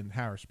gallery in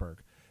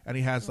Harrisburg, and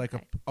he has like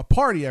a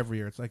party every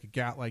year. It's like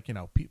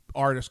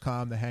artists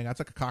come, they hang out. It's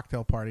like a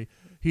cocktail party.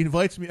 He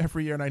invites me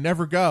every year, and I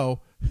never go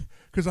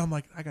because I'm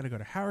like, I got to go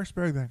to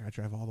Harrisburg, then I got to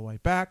drive all the way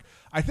back.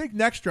 I think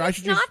next year I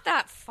should not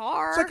that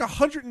far. It's like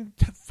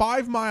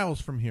 105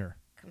 miles from here.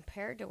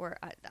 Compared to where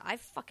I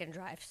fucking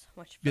drive so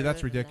much further. Yeah,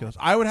 that's ridiculous.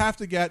 I would have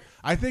to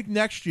I think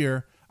next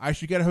year I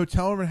should get a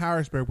hotel room in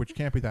Harrisburg, which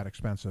can't be that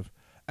expensive,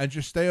 and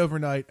just stay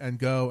overnight and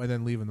go and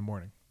then leave in the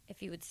morning.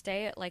 If you would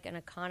stay at like an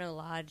Econo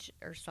Lodge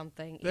or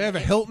something. They have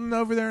a Hilton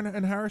over there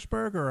in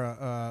Harrisburg, or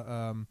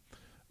a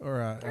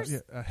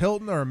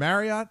Hilton or a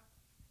Marriott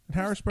in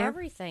Harrisburg.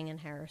 Everything in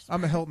Harrisburg.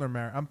 I'm a Hilton or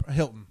Marriott. I'm a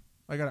Hilton.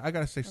 I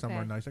gotta stay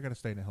somewhere nice. I gotta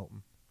stay in a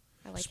Hilton.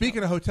 Like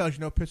Speaking of hotels,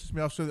 what pisses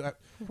me off? So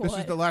this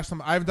is the last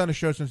time I haven't done a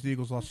show since the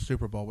Eagles lost the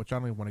Super Bowl, which I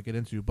don't even want to get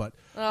into. But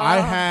I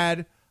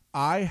had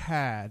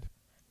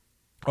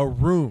a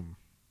room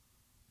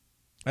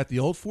at the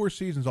old Four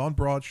Seasons on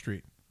Broad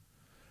Street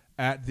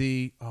at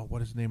the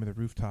what is the name of the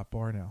rooftop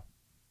bar now?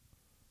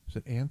 Is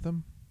it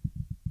Anthem?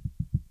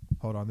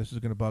 Hold on, this is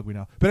going to bug me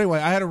now. But anyway,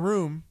 I had a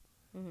room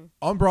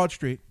on Broad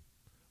Street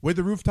with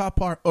the rooftop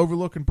bar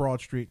overlooking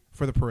Broad Street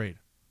for the parade.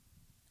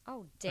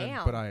 Oh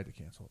damn! But I had to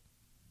cancel it.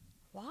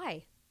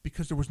 Why?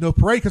 Because there was no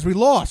parade because we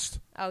lost.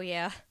 Oh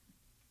yeah.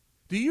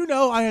 Do you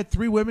know I had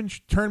 3 women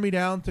turn me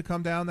down to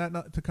come down that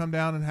night, to come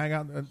down and hang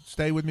out and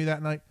stay with me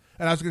that night,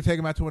 and I was going to take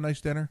them out to a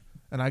nice dinner,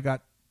 and I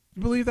got.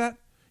 You believe that?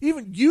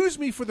 Even use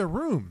me for the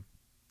room.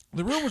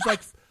 The room was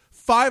like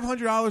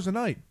 $500 a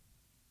night.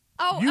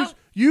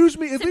 Use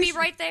me at to least be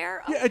right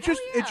there. Yeah, use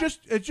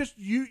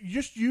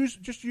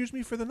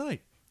me for the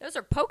night. Those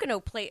are Pocono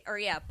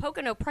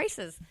Pocono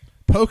prices.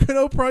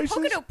 Pocono prices.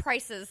 Pocono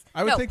prices.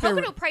 I would think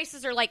Pocono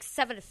prices are like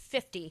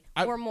 $750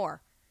 or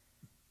more.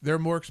 They're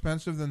more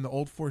expensive than the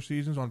old Four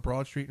Seasons on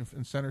Broad Street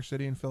in Center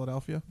City in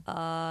Philadelphia.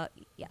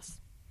 Yes.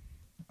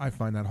 I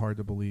find that hard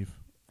to believe.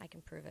 I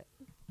can prove it.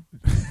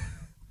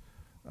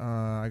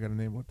 I got a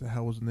name. What the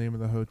hell was the name of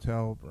the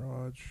hotel?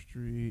 Broad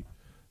Street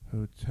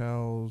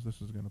Hotels.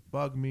 This is going to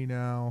bug me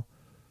now.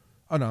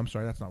 Oh, no, I'm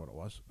sorry. That's not what it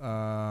was.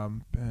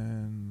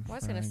 Ben I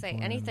was going to say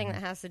anything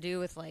that has to do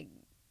with, like,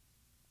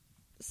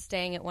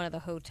 staying at one of the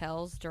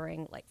hotels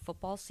during, like,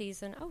 football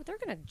season. Oh, they're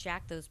going to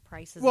jack those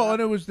prices up.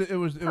 And it was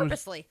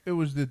purposely. It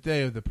was the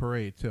day of the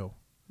parade, too.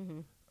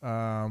 Mm-hmm.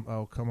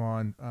 Come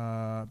on.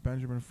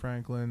 Benjamin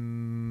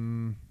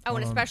Franklin. Oh,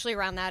 and especially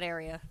around that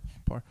area.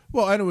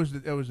 Well, and it was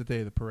the day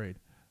of the parade.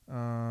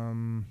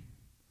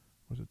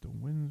 Was it the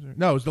Windsor?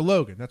 No, it was the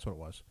Logan. That's what it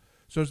was.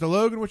 So it's the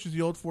Logan, which is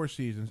the old Four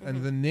Seasons,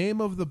 and the name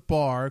of the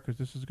bar, because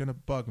this is going to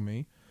bug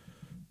me.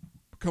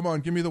 Come on,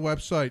 give me the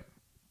website.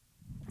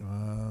 The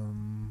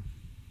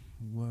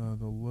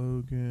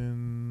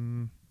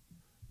Logan.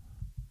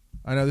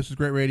 I know this is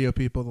great radio,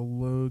 people. The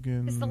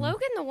Logan. Is the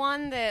Logan the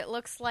one that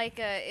looks like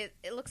it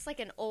looks like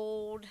an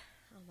old?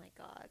 Oh my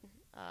god.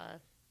 I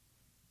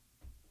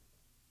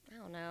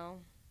don't know.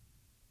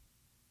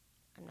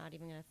 not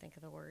even going to think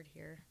of the word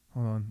here.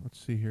 Hold on. Let's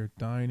see here.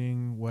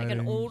 Dining, weddings. Like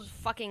an old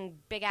fucking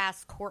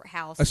big-ass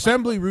courthouse.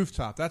 Assembly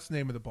Rooftop. That's the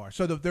name of the bar.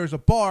 So there's a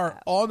bar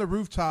on the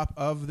rooftop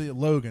of the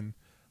Logan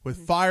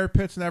with fire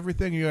pits and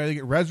everything. You got to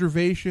get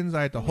reservations.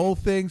 I had the whole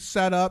thing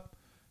set up,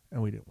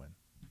 and we didn't win.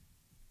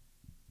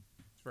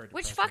 It's very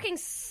Which depressing. fucking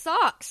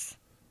sucks.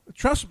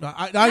 Trust me.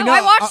 I No, know.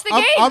 I watched the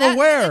game. I'm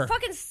aware. It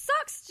fucking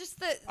sucks.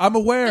 Just I'm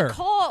aware. the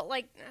call,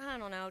 like, I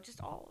don't know, just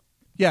all.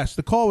 Yes,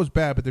 the call was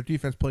bad, but their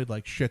defense played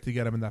like shit to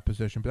get them in that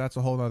position. But that's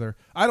a whole other.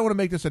 I don't want to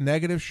make this a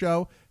negative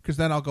show because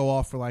then I'll go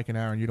off for like an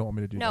hour, and you don't want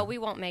me to do that. No, we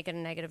won't make it a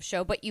negative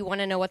show. But you want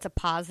to know what's a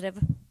positive?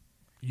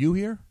 You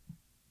here?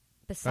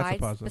 That's a Besides,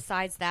 positive.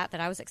 besides that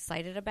I was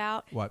excited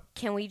about. What?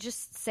 Can we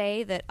just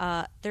say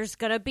that there's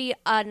gonna be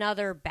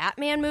another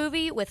Batman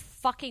movie with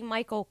fucking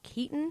Michael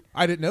Keaton?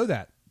 I didn't know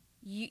that.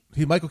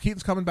 Michael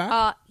Keaton's coming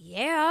back.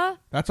 Yeah.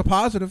 That's a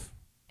positive.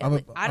 I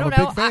I'm don't a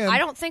know. big fan. I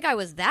don't think I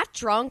was that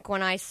drunk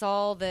when I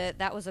saw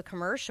that was a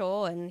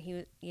commercial, and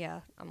he. Yeah,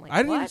 I'm like,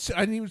 I didn't what?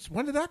 even.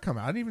 When did that come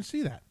out? I didn't even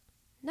see that.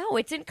 No,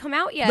 it didn't come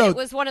out yet. No. It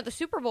was one of the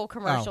Super Bowl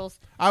commercials.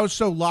 Oh. I was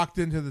so locked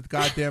into the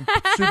goddamn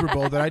Super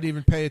Bowl that I didn't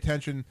even pay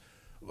attention.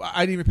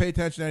 I didn't even pay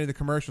attention to any of the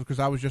commercials because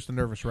I was just a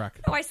nervous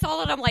wreck. So I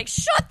saw it. I'm like,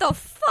 shut the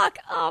fuck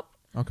up.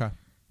 Okay.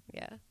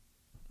 Yeah.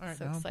 All right,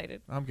 So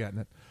excited. I'm getting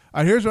it.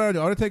 All right, here's what I do.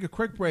 I want to take a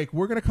quick break.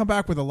 We're going to come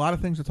back with a lot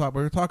of things to talk.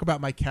 We're going to talk about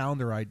my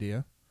calendar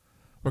idea.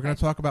 We're going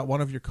to talk about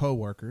one of your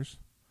coworkers.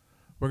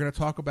 We're going to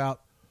talk about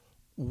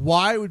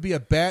why it would be a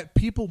bad.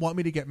 People want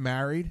me to get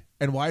married,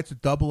 and why it's a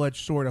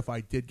double-edged sword if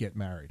I did get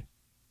married.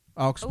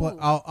 I'll explain.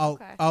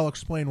 I'll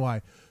explain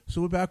why.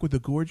 So we're back with the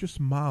gorgeous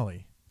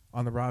Molly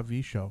on the Rob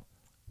V Show,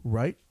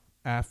 right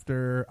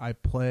after I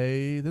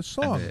play this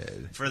song.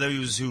 For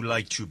those who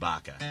like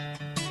Chewbacca.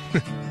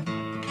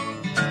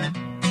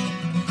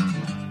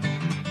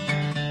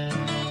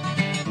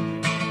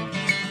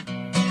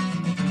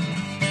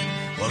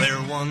 Well,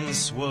 there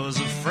once was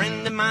a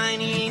friend of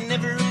mine, he ain't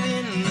never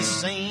been the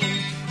same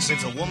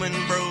since a woman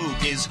broke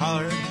his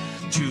heart.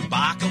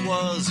 Chewbacca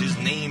was his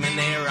name, and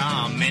there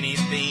are many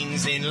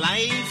things in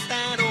life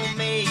that'll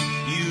make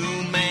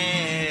you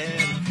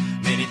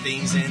mad. Many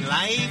things in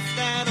life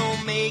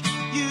that'll make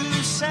you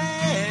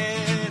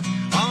sad.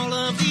 All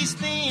of these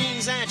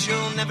things that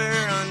you'll never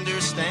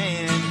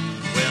understand.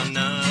 Well,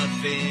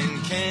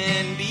 nothing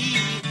can be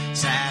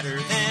sadder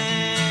than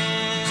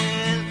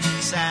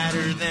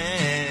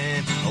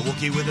a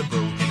Wookiee with a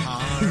broken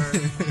heart.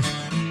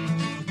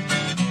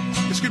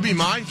 This could be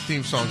my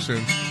theme song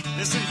soon.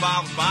 This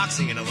involves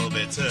boxing in a little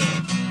bit, too.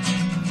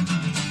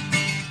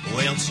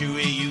 Well,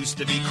 Chewie used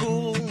to be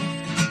cool.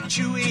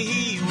 Chewie,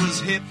 he was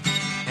hip.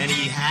 And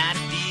he had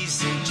a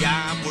decent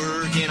job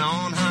working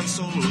on Han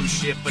Solo's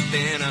ship. But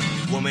then a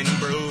woman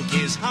broke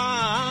his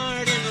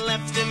heart and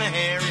left him a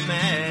hairy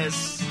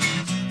mess,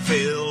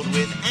 filled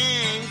with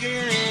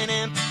anger and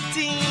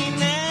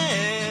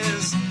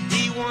emptiness.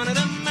 He wanted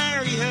to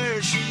marry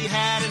her, she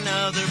had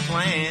another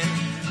plan.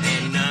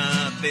 And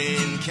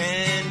nothing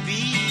can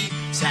be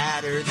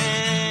sadder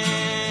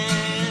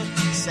than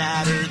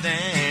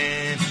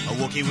a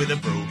Wookiee with a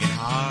broken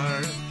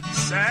heart.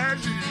 Sad.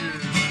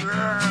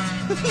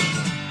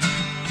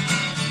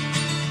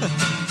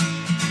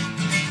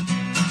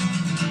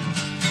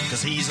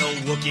 Cause he's a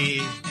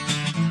Wookiee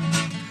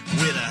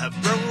with a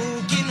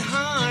broken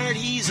heart.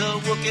 He's a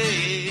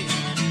Wookiee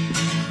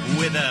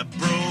with a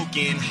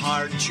broken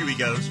heart. And Chewie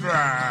goes,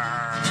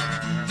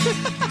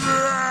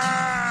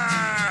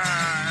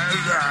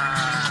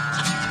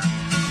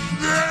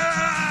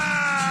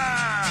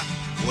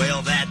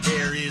 well, that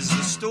there is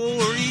the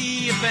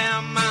story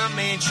about my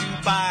man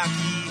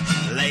Chewbacca.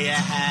 Leia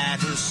had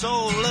her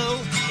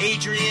Solo,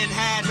 Adrian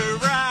had her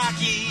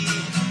Rocky.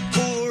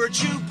 Poor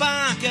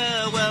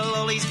Chewbacca, well,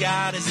 all he's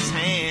got is his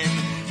hand.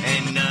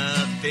 And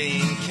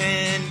nothing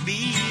can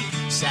be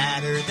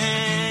sadder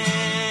than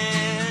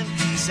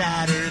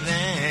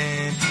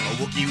a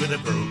Wookiee with a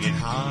broken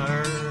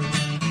heart.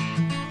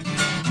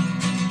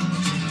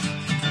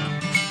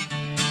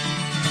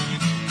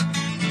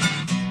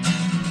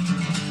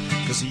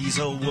 Cause he's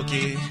a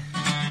Wookiee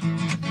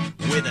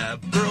with a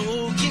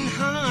broken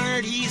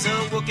heart. He's a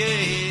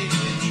Wookiee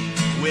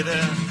with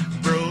a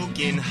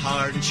broken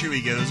heart. And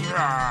Chewie goes,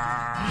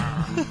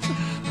 rah,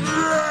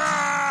 rah.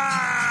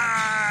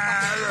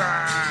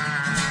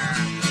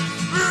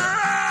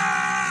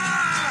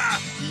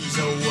 He's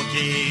a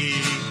Wookiee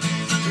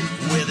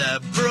with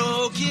a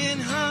broken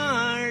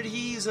heart.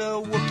 He's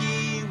a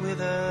Wookiee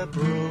with a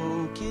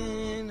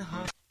broken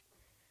heart.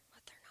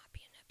 Let there not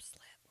be a nip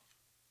slip.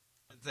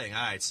 Thing.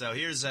 All right, so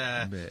here's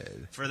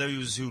for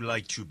those who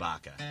like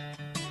Chewbacca.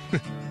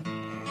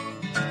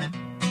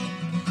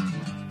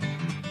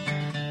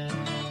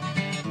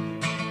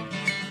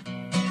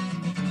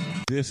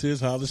 This is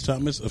Hollis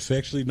Thomas,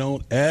 affectionately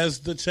known as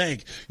The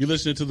Tank. You're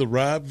listening to The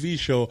Rob V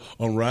Show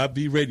on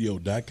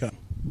RobVRadio.com.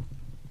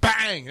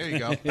 Bang! There you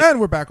go. And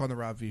we're back on the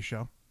Rob V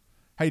Show.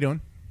 How you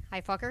doing? Hi,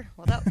 fucker.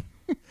 What's up?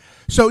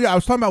 So, yeah, I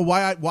was talking about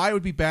why it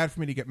would be bad for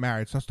me to get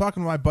married. So I was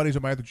talking to my buddies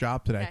at my other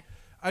job today. Okay.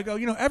 I go,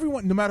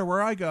 everyone, no matter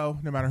where I go,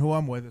 no matter who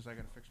I'm with, is I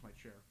got to fix my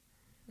chair.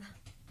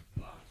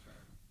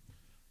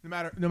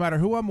 no matter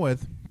who I'm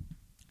with,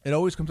 it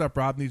always comes up.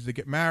 Rob needs to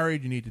get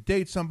married. You need to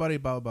date somebody.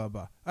 Blah blah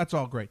blah. That's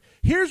all great.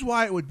 Here's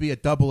why it would be a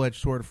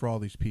double-edged sword for all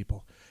these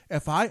people.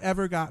 If I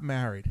ever got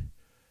married,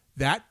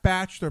 that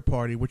bachelor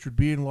party, which would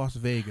be in Las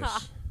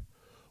Vegas,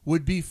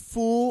 would be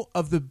full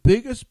of the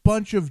biggest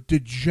bunch of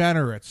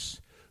degenerates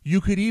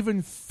you could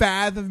even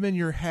fathom in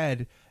your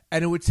head,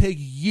 and it would take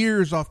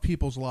years off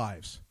people's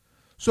lives.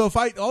 So if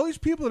all these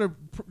people that are,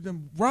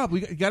 Rob,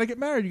 you got to get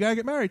married. You got to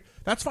get married.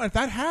 That's fine. If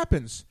that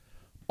happens,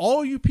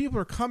 all you people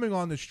are coming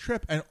on this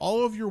trip, and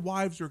all of your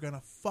wives are going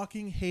to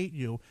fucking hate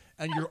you,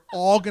 and you're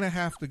all going to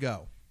have to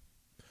go.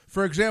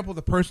 For example,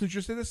 the person who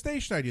just did the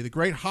station idea, the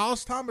great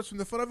Hollis Thomas from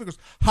the Philadelphia goes,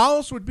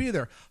 Hollis would be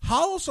there.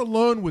 Hollis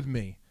alone with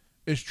me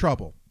is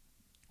trouble.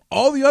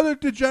 All the other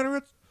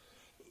degenerates,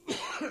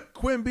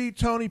 Quimby,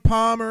 Tony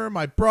Palmer,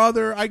 my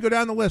brother, I go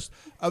down the list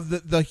of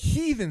the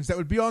heathens that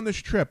would be on this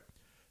trip.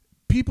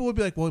 People would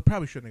be like, well, he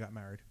probably shouldn't have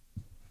got married.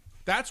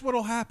 That's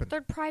what'll happen.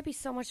 There'd probably be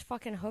so much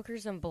fucking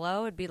hookers and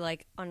blow. It'd be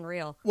like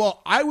unreal.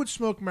 Well, I would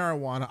smoke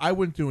marijuana. I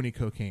wouldn't do any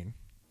cocaine.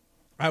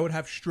 I would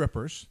have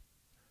strippers,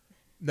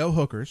 no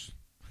hookers.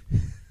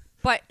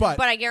 But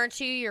I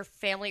guarantee you, your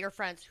family or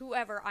friends,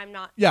 whoever, I'm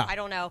not. Yeah, I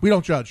don't know. We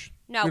don't judge.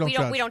 No, we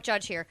don't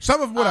judge here.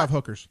 Some of them would have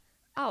hookers.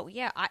 Oh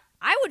yeah,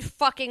 I would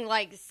fucking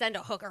like send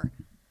a hooker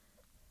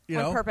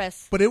on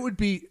purpose. But it would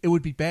be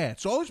bad.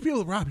 So all these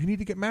people, Rob, you need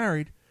to get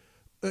married.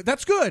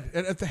 That's good.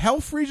 And if the hell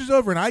freezes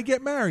over and I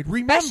get married,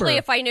 remember. Especially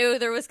if I knew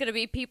there was going to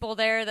be people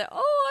there that, I'm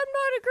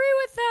not agree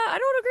with that. I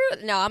don't agree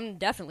with. No, I'm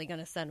definitely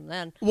going to send them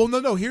then. Well,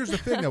 no. Here's the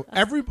thing though.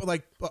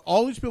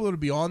 All these people that would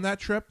be on that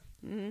trip,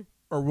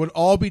 or would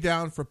all be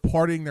down for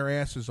partying their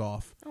asses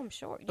off. Oh, I'm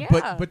sure.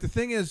 Yeah. But the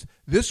thing is,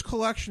 this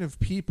collection of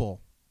people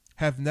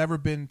have never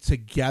been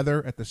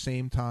together at the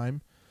same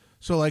time.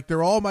 So, like,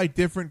 they're all my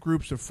different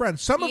groups of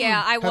friends. Some of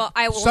them, I will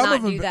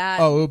not do that.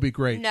 Oh, it would be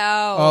great.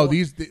 No.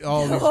 These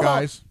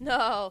guys.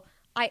 No,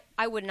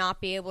 I would not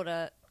be able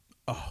to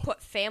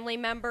put family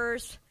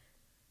members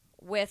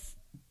with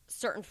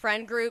certain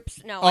friend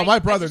groups. No. My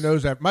brother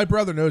knows that. My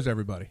brother knows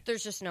everybody.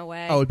 There's just no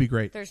way. Oh, it'd be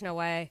great. There's no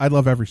way. I'd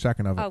love every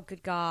second of it. Oh,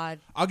 good God.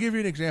 I'll give you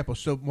an example.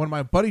 So, when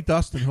my buddy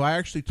Dustin, who I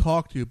actually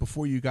talked to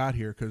before you got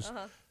here, because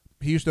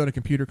he used to own a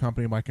computer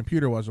company, and my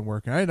computer wasn't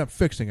working. I ended up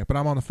fixing it, but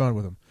I'm on the phone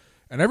with him.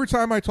 And every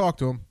time I talk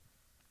to him,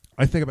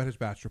 I think about his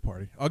bachelor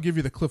party. I'll give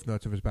you the cliff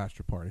notes of his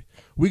bachelor party.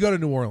 We go to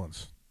New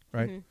Orleans,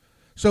 right? Mm-hmm.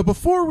 So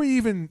before we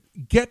even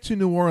get to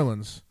New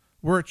Orleans,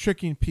 we're at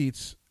Chicken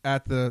Pete's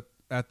at the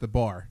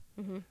bar.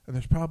 Mm-hmm. And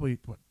there's probably,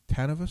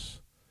 10 of us?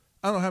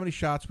 I don't know how many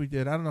shots we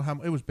did. I don't know how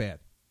it was bad.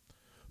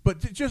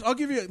 But I'll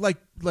give you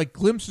like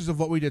glimpses of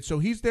what we did. So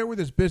he's there with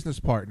his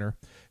business partner.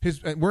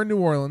 We're in New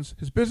Orleans.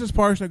 His business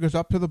partner goes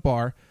up to the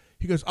bar.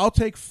 He goes, I'll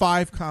take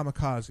 5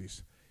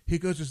 kamikazes. He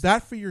goes, is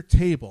that for your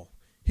table?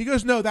 He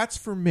goes, no, that's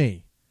for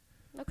me.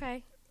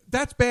 Okay.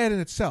 That's bad in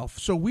itself.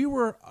 So we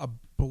were a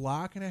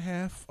block and a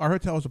half. Our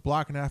hotel was a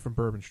block and a half from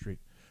Bourbon Street.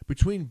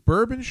 Between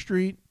Bourbon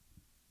Street,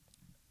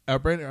 our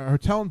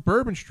hotel and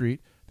Bourbon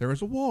Street, there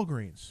was a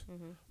Walgreens.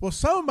 Mm-hmm. Well,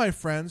 some of my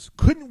friends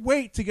couldn't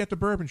wait to get to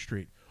Bourbon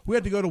Street. We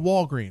had to go to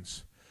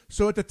Walgreens.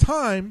 So at the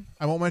time,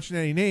 I won't mention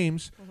any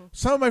names,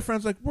 some of my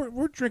friends like,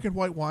 we're drinking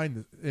white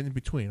wine in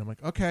between. I'm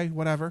like, okay,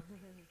 whatever.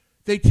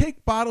 They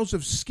take bottles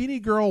of Skinny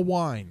Girl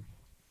wine.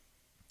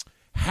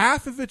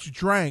 Half of it's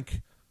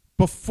drank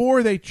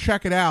before they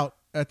check it out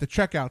at the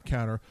checkout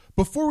counter,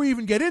 before we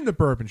even get into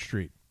Bourbon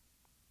Street.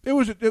 It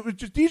was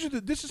just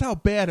this is how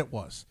bad it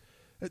was.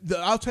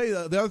 I'll tell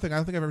you the other thing. I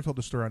don't think I've ever told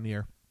this story on the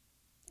air.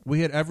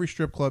 We had every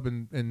strip club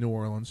in New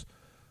Orleans.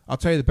 I'll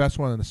tell you the best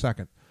one in a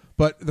second.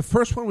 But the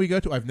first one we go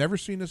to, I've never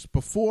seen this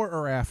before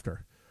or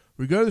after.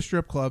 We go to the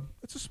strip club.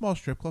 It's a small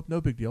strip club, no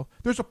big deal.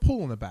 There's a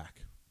pool in the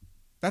back.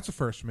 That's a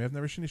first for me. I've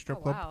never seen a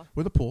strip club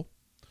with a pool.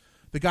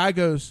 The guy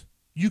goes,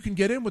 you can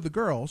get in with the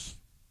girls.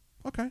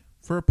 Okay,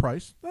 for a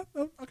price.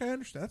 Okay, I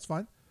understand. That's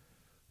fine.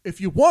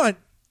 If you want,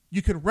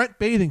 you can rent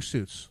bathing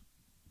suits.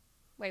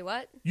 Wait,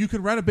 what? You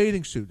can rent a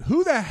bathing suit.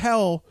 Who the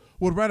hell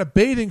would rent a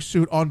bathing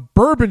suit on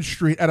Bourbon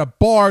Street at a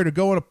bar to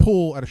go in a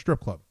pool at a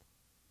strip club?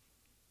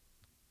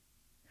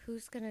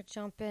 Who's going to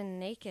jump in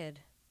naked?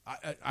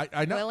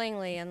 I know.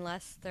 Willingly,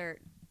 unless they're...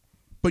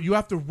 But you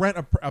have to rent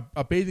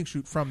a bathing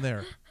suit from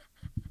there.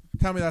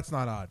 Tell me that's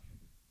not odd.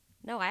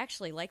 No, I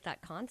actually like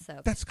that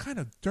concept. That's kind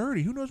of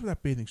dirty. Who knows where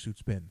that bathing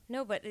suit's been?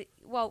 No, but,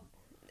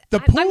 the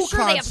pool I'm sure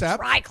concept, they have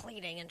dry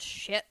cleaning and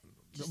shit.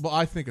 Well,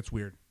 I think it's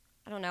weird.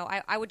 I don't know.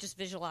 I would just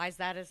visualize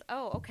that as,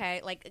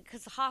 okay. Like,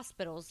 because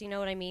hospitals, you know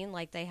what I mean?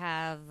 Like, they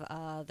have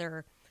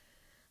their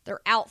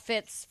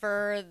outfits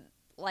for,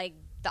 like,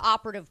 the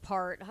operative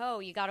part. Oh,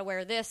 you got to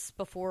wear this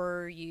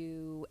before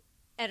you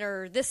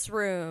enter this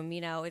room.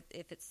 You know,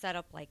 if it's set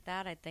up like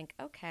that, I think,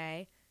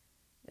 okay,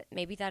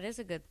 maybe that is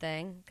a good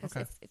thing. Because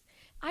if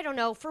I don't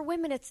know. For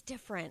women, it's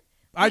different.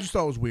 I just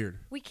thought it was weird.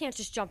 We can't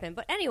just jump in.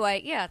 But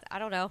anyway, yeah, I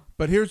don't know.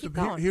 But here's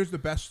the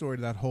best story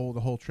to the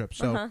whole trip.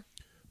 So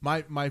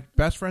my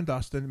best friend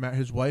Dustin met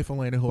his wife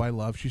Elena, who I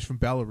love. She's from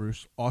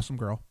Belarus. Awesome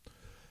girl.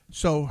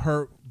 So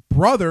her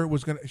brother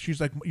was she's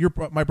like,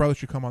 my brother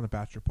should come on the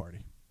bachelor party.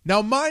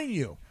 Now, mind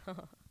you,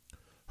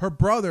 Her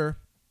brother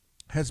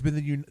has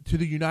been to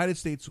the United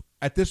States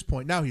at this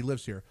point. Now he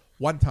lives here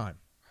one time,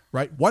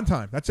 right? One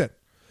time. That's it.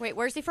 Wait,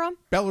 where's he from?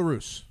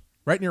 Belarus,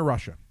 right near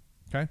Russia.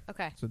 Okay.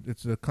 Okay. So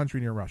it's a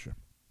country near Russia.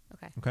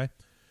 Okay. Okay.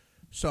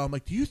 So I'm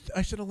like,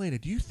 I said, Elena,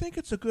 do you think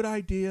it's a good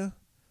idea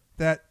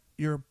that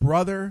your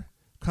brother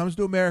comes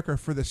to America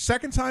for the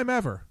second time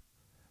ever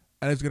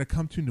and is going to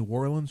come to New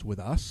Orleans with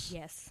us?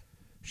 Yes.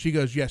 She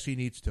goes, yes, he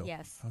needs to.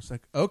 Yes. I was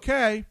like,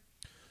 okay.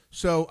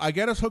 So I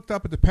get us hooked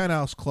up at the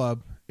Penthouse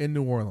Club in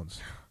New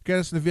Orleans. Get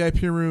us in the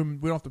VIP room.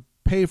 We don't have to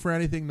pay for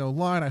anything, no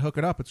line. I hook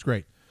it up. It's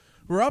great.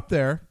 We're up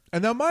there.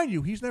 And now, mind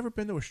you, he's never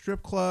been to a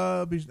strip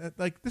club. He's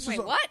like, this Wait,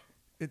 is what?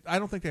 I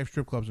don't think they have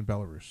strip clubs in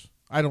Belarus.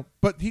 I don't,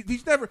 but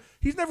he's never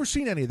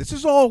seen any of this. This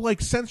is all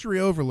like sensory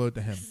overload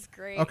to him. This is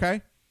great.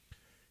 Okay.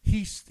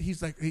 He's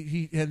like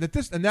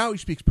and now he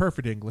speaks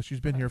perfect English. He's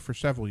been here for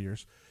several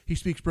years. He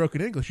speaks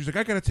broken English. He's like,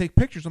 I got to take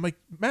pictures. I'm like,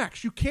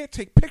 Max, you can't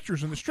take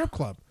pictures in the strip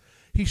club.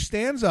 He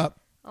stands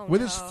up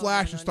with his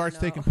flash and starts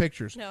taking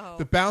pictures. No.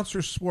 The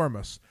bouncers swarm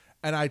us.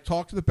 And I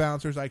talked to the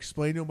bouncers. I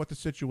explained to him what the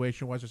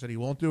situation was. I said he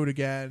won't do it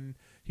again.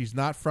 He's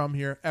not from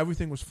here.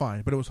 Everything was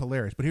fine, but it was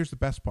hilarious. But here's the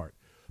best part.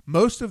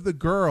 Most of the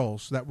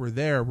girls that were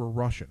there were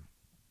Russian.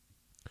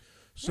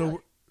 So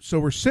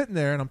we're sitting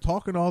there, and I'm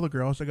talking to all the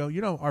girls. I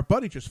go, our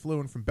buddy just flew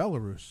in from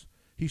Belarus.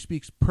 He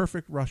speaks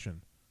perfect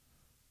Russian.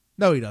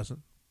 No, he doesn't.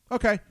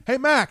 Okay. Hey,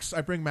 Max.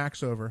 I bring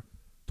Max over.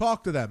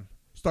 Talk to them.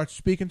 Start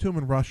speaking to him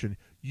in Russian.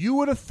 You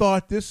would have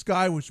thought this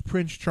guy was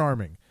Prince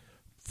Charming.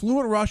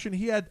 Fluent Russian.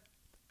 He had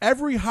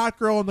every hot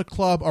girl in the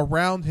club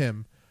around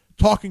him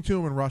talking to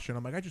him in Russian.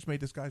 I'm like, I just made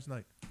this guy's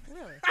night.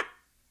 Really?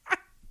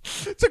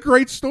 It's a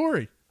great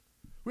story.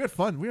 We had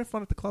fun. We had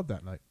fun at the club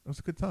that night. It was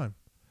a good time.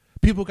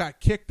 People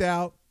got kicked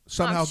out.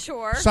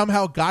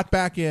 Somehow got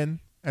back in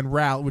and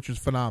rallied, which is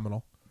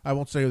phenomenal. I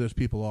won't say who those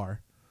people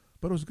are,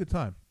 but it was a good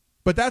time.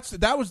 But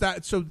that was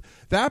that. So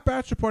that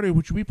bachelor party,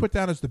 which we put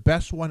down as the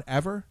best one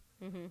ever,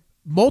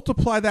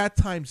 multiply that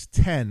times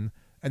 10,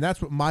 and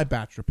that's what my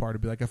bachelor party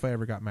would be like if I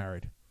ever got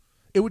married.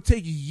 It would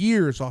take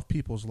years off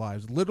people's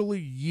lives, literally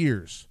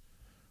years,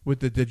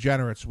 with the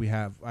degenerates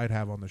I'd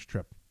have on this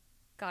trip.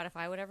 God, if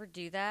I would ever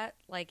do that,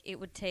 like, it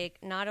would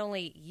take not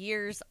only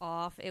years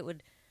off, it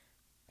would...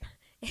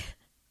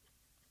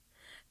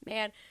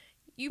 Man,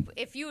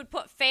 if you would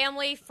put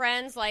family,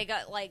 friends,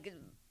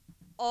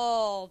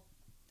 all...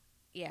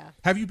 Yeah.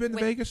 Have you been to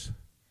Vegas?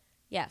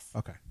 Yes.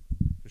 Okay.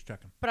 Just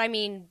checking. But, I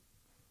mean,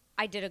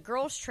 I did a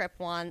girls' trip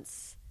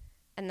once,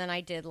 and then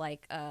I did,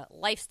 like, a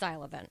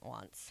lifestyle event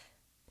once.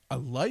 A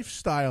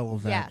lifestyle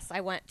event? Yes,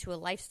 I went to a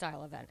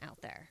lifestyle event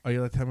out there. Are you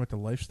allowed to tell me what the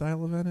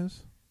lifestyle event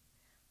is?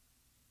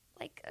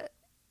 Like,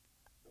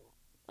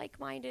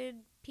 like-minded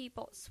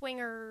people,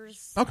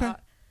 swingers. Okay.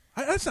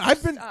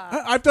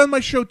 I've done my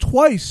show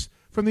twice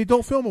from the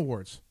Adult Film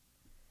Awards.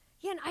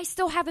 Yeah, and I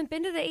still haven't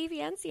been to the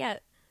AVNs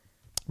yet.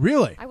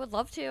 Really? I would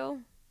love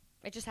to.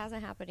 It just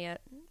hasn't happened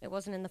yet. It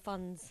wasn't in the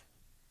funds.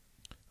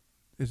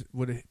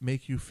 Would it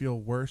make you feel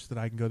worse that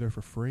I can go there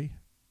for free?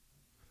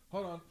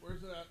 Hold on.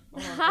 Where's it at?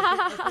 Hold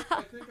on.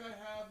 I think I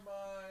have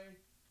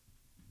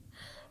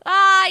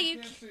my... You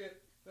can't see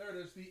it. There it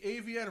is. The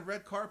AVN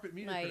red carpet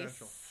media nice.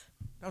 credential.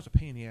 That was a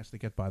pain in the ass to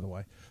get, by the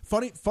way.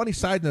 Funny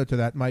side note to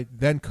that, my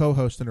then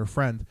co-host and her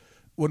friend,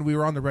 when we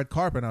were on the red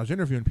carpet and I was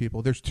interviewing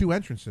people, there's two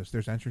entrances.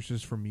 There's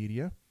entrances for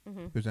media.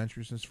 Mm-hmm. There's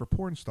entrances for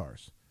porn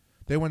stars.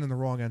 They went in the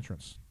wrong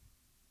entrance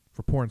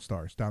for porn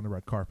stars down the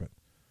red carpet.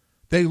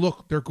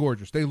 They're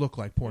gorgeous. They look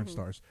like porn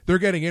stars. They're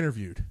getting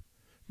interviewed.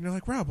 And they're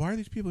like, Rob, why are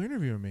these people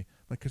interviewing me?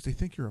 Like, because they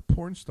think you're a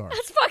porn star.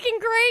 That's fucking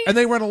great. And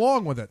they went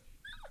along with it.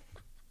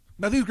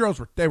 Now, these girls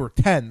were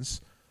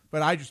 10s.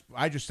 But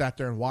I just sat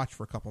there and watched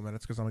for a couple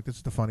minutes because I'm like, this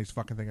is the funniest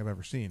fucking thing I've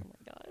ever seen. Oh,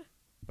 my God.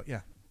 But,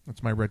 yeah,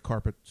 that's my red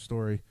carpet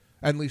story.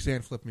 And Lisa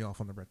Ann flipped me off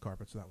on the red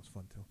carpet, so that was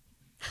fun, too.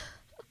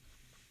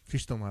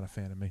 She's still not a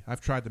fan of me. I've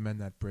tried to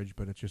mend that bridge,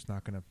 but it's just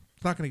not going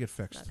to get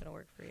fixed. Not going to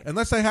work for you.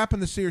 Unless I happen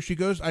to see her. She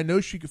goes, I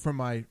know she, from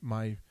my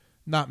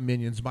not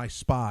minions, my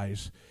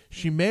spies,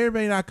 she may or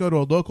may not go to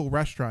a local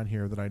restaurant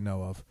here that I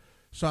know of.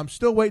 So I'm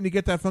still waiting to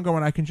get that phone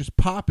going. I can just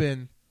pop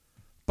in,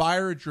 buy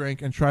her a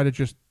drink, and try to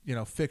just,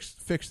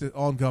 fix the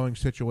ongoing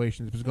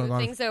situation that's going on.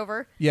 Things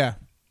over. Yeah.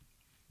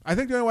 I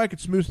think the only way I could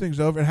smooth things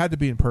over, it had to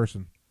be in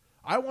person.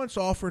 I once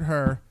offered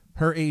her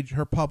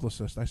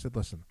publicist. I said,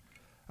 listen,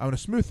 I'm going to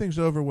smooth things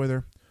over with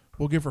her.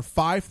 We'll give her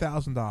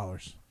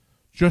 $5,000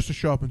 just to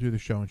show up and do the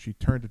show, and she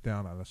turned it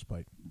down out of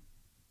spite.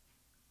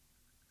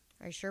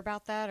 Are you sure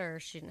about that, or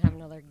she didn't have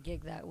another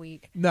gig that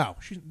week? No.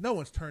 No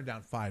one's turned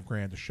down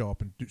 $5,000 to show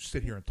up and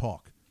sit here and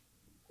talk.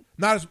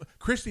 Not as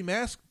Christy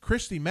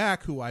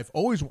Mack, who I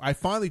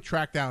finally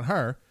tracked down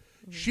her.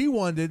 Mm-hmm. She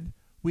wanted,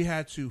 we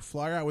had to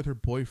fly her out with her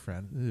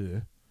boyfriend.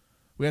 Ugh.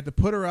 We had to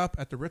put her up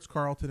at the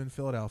Ritz-Carlton in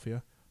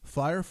Philadelphia,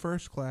 fly her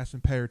first class,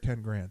 and pay her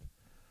 $10,000.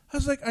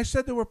 I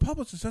said to her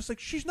publicist, I was like,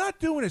 she's not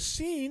doing a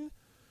scene.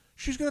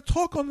 She's going to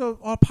talk on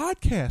a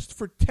podcast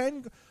for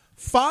 10.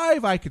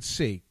 5 I could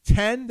see.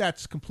 10,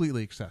 that's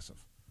completely excessive.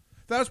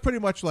 That was pretty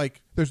much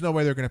like, there's no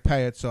way they're going to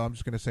pay it, so I'm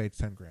just going to say it's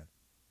 $10,000.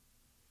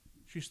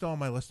 She's still on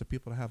my list of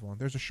people to have on.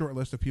 There's a short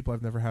list of people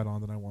I've never had on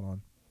that I want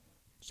on.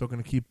 So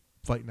going to keep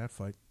fighting that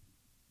fight.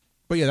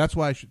 But yeah, that's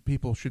why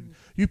people shouldn't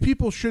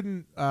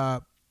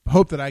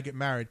hope that I get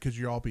married because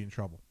you'll all be in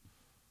trouble.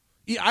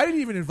 I didn't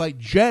even invite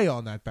Jay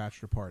on that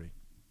bachelor party.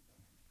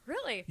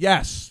 Really?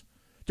 Yes.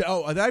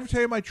 Oh, did I ever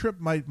tell you my trip,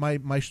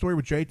 my story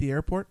with Jay at the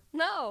airport?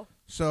 No.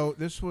 So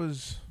this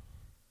was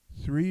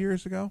 3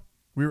 years ago.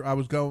 We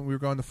were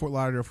going to Fort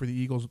Lauderdale for the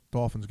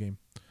Eagles-Dolphins game.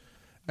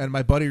 And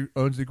my buddy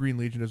owns the Green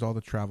Legion, does all the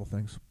travel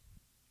things.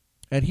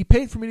 And he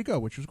paid for me to go,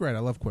 which was great. I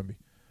love Quimby.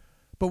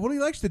 But what he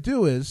likes to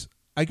do is,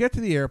 I get to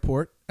the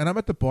airport, and I'm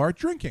at the bar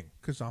drinking,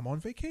 because I'm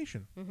on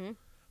vacation. Mm-hmm.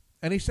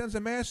 And he sends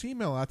a mass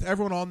email out to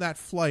everyone on that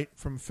flight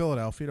from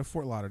Philadelphia to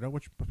Fort Lauderdale,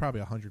 which was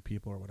probably 100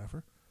 people or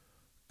whatever.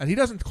 And he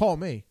doesn't call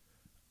me.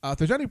 If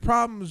there's any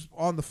problems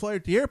on the flight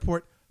at the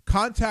airport,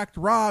 contact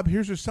Rob.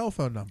 Here's his cell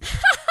phone number.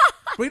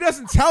 But he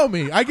doesn't tell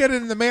me. I get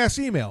it in the mass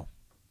email.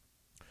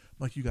 I'm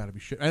like, you got to be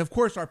shit. And, of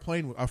course, our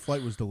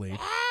flight was delayed. No.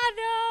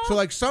 So,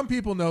 like, some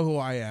people know who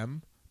I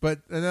am, and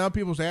now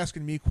people's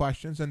asking me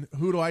questions, and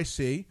who do I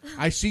see?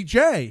 I see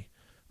Jay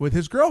with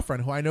his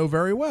girlfriend, who I know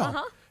very well.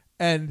 Uh-huh.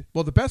 And,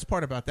 well, the best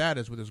part about that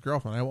is with his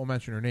girlfriend, I won't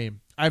mention her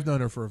name. I've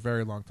known her for a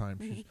very long time.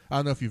 I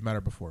don't know if you've met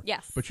her before.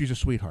 Yes. But she's a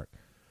sweetheart.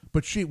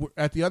 But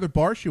at the other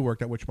bar she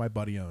worked at, which my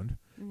buddy owned,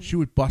 she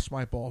would bust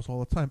my balls all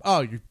the time.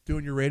 Oh, you're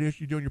doing your radio,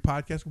 you're doing your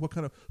podcast?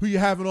 Who you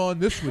having on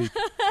this week?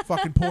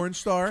 Fucking porn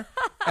star.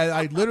 And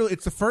I literally,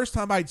 it's the first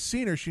time I'd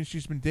seen her since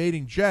she's been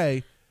dating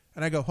Jay.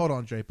 And I go, hold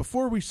on, Jay,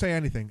 before we say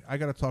anything, I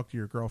got to talk to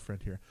your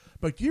girlfriend here.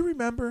 But do you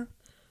remember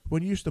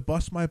when you used to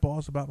bust my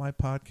balls about my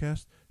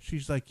podcast?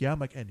 She's like, yeah. I'm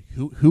like, and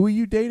who are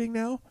you dating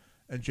now?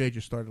 And Jay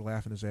just started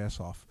laughing his ass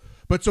off.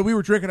 But so we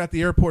were drinking at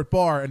the airport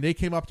bar, and they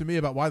came up to me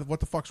about what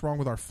the fuck's wrong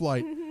with our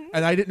flight.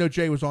 And I didn't know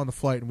Jay was on the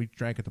flight, and we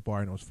drank at the bar,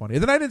 and it was funny.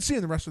 And then I didn't see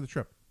him the rest of the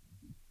trip.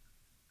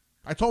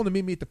 I told him to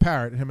meet me at the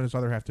Parrot, and him and his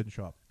other half didn't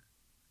show up.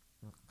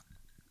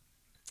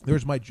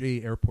 There's my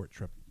Jay airport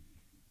trip.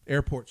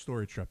 Airport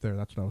story trip there.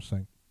 That's what I was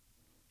saying.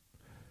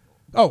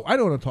 Oh, I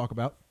know what I'm talking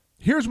about.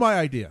 Here's my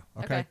idea,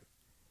 okay?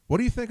 What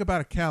do you think about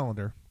a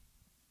calendar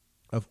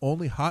of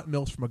only hot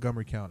MILFs from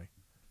Montgomery County?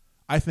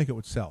 I think it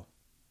would sell.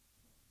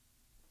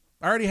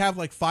 I already have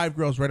like 5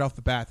 girls right off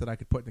the bat that I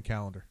could put in the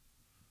calendar.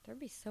 There'd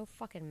be so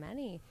fucking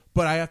many.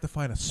 But I have to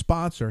find a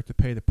sponsor to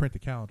pay to print the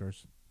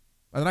calendars.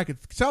 And then I could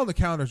sell the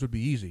calendars would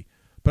be easy.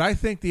 But I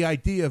think the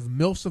idea of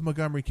MILFs of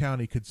Montgomery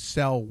County could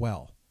sell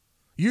well.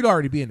 You'd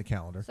already be in the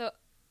calendar. So,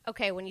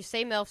 okay, when you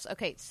say MILFs,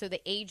 okay, so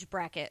the age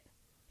bracket.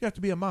 You have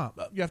to be a mom.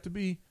 You have to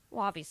be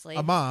obviously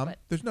a mom. But,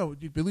 there's no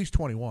at least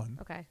 21.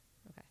 Okay.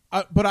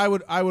 But I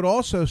would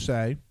also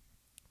say,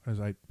 as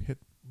I hit,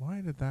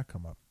 why did that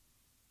come up?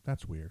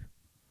 That's weird.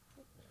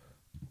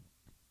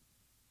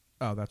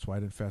 Oh, that's why I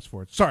didn't fast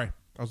forward. Sorry,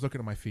 I was looking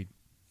at my feed.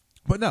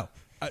 But no,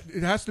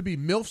 it has to be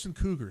MILFs and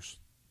Cougars.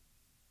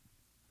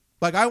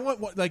 Like I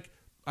want do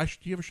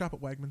you ever shop at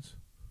Wegmans?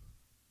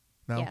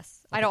 No.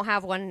 Yes, okay. I don't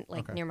have one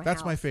near my house.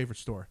 That's my favorite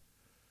store.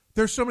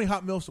 There's so many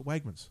hot MILFs at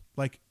Wegmans.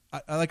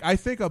 I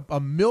think a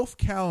MILF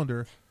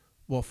calendar.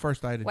 Well,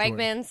 first I'd enjoy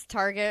Wegmans,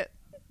 Target.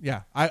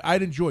 Yeah,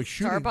 I'd enjoy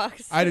shooting.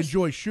 Starbucks. I'd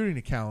enjoy shooting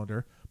the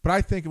calendar, but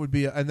I think it would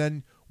be, and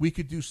then we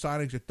could do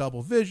signings at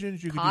Double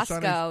Visions. You could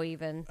Costco do signings,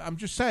 even. I'm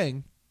just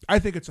saying. I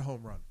think it's a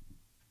home run.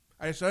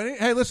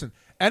 Hey, listen,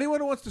 anyone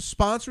who wants to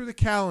sponsor the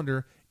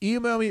calendar,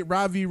 email me at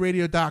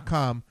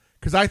robvradio.com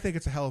because I think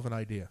it's a hell of an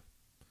idea.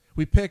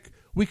 We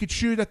could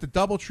shoot at the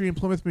Doubletree in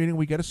Plymouth Meeting.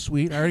 We get a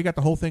suite. I already got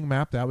the whole thing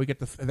mapped out. We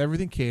get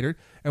everything catered,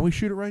 and we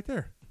shoot it right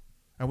there,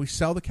 and we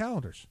sell the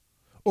calendars.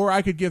 Or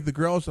I could give the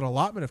girls an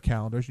allotment of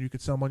calendars, and you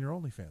could sell them on your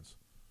OnlyFans.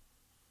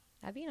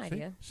 That'd be an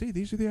idea. See,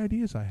 these are the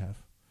ideas I have.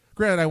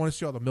 Granted, I want to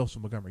see all the MILFs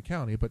in Montgomery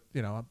County, but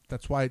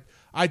that's why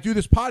I do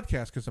this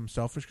podcast because I'm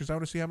selfish. Because I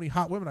want to see how many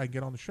hot women I can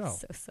get on the show.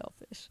 So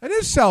selfish. It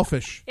is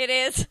selfish. It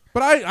is.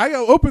 But I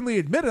openly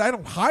admit it. I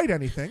don't hide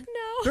anything.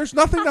 No. There's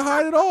nothing to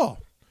hide at all.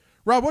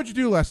 Rob, what'd you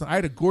do last night? I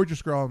had a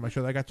gorgeous girl on my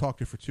show that I got to talk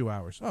to for 2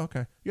 hours. Oh,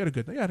 okay. You had a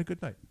good night. Yeah, I had a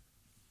good night.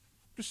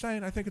 Just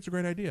saying, I think it's a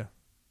great idea.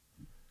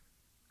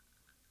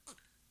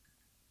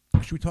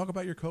 Should we talk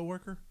about your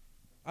coworker?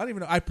 I don't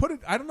even know. I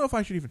don't know if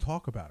I should even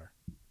talk about her.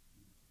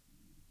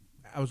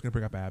 I was going to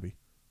bring up Abby.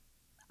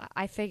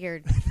 I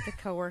figured the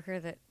coworker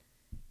that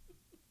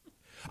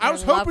I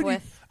was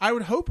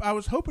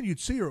hoping you'd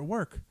see her at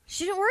work.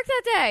 She didn't work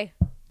that day.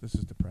 This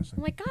is depressing.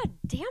 I'm like, God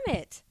damn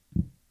it.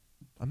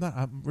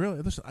 I'm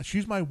really, listen,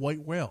 she's my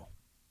white whale.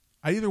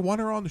 I either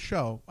want her on the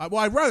show.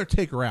 I'd rather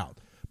take her out.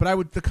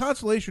 But the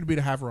consolation would be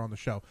to have her on the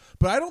show.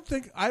 But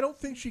I don't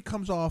think she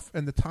comes off,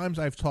 and the times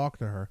I've talked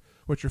to her,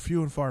 which are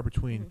few and far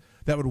between,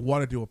 that would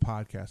want to do a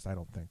podcast. I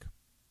don't think.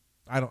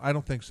 I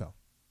don't think so.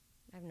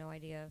 I have no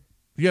idea.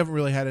 You never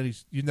really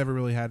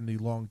had any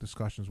long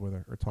discussions with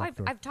her or talked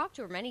to her. I've talked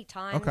to her many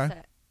times. Okay.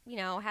 That,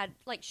 had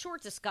like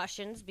short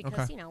discussions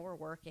because we're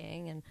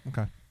working and.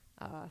 Okay.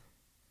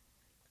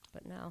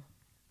 But no.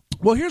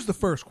 Well, here's the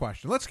first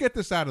question. Let's get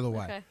this out of the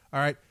way. Okay. All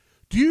right.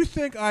 Do you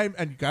think and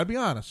you got to be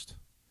honest,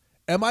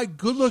 am I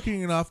good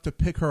looking enough to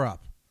pick her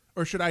up?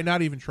 Or should I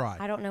not even try?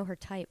 I don't know her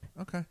type.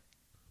 Okay.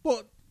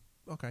 Well,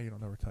 okay, you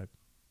don't know her type.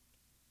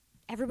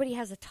 Everybody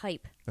has a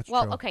type. That's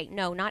well, true. okay,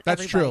 no, not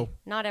That's everybody. true.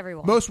 Not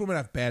everyone. Most women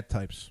have bad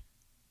types.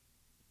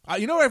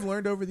 You know what I've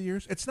learned over the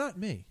years? It's not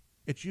me.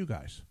 It's you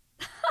guys.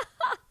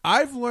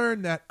 I've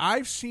learned that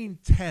I've seen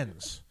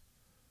 10s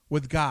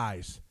with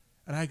guys,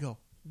 and I go,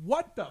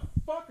 what the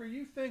fuck are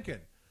you thinking?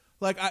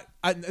 Like,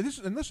 and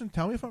listen,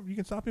 tell me you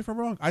can stop me if I'm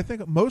wrong. I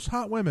think most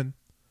hot women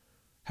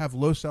have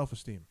low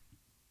self-esteem.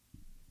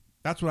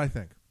 That's what I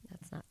think.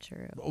 That's not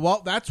true.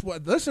 Well,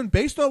 listen,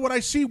 based on what I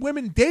see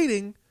women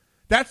dating,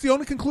 that's the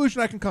only conclusion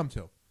I can come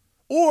to.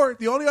 Or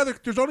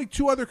there's only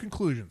 2 other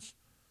conclusions.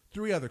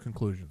 3 other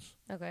conclusions.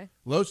 Okay.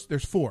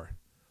 There's 4.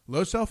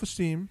 Low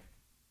self-esteem.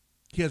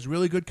 He has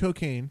really good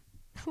cocaine.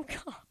 Oh,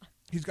 God.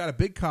 He's got a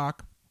big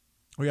cock.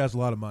 Or he has a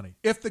lot of money.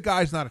 If the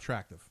guy's not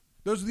attractive.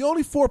 Those are the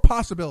only 4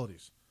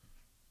 possibilities.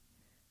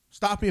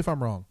 Stop me if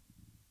I'm wrong.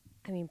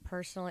 I mean,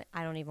 personally,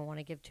 I don't even want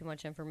to give too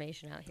much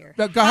information out here.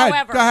 No, go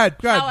ahead.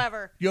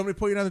 However. You want me to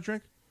pour you another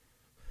drink?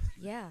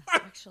 Yeah,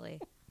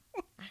 actually.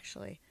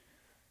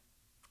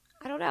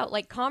 I don't know.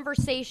 Like,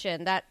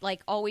 conversation, that,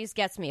 like, always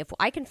gets me. If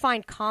I can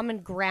find common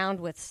ground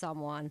with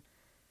someone.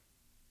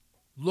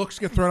 Looks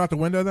get thrown out the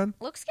window then?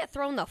 Looks get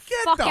thrown the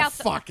Get fuck the out.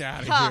 fuck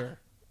out of here.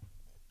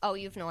 Oh,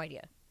 you have no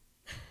idea.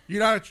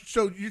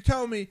 So you're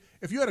telling me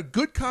if you had a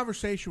good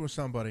conversation with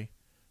somebody,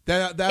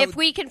 if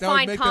we can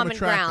find common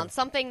ground, attractive.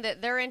 something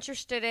that they're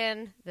interested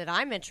in, that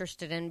I'm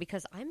interested in,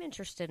 because I'm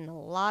interested in a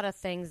lot of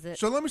things that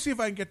So let me see if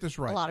I can get this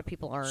right. a lot of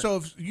people aren't. So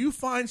if you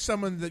find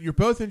someone that you're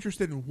both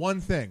interested in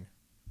one thing,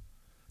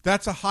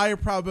 that's a higher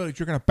probability that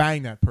you're going to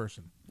bang that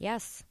person.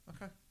 Yes.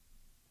 Okay.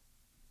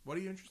 What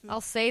are you interested in?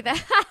 I'll say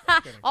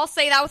that. I'll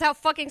say that without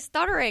fucking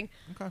stuttering.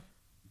 Okay.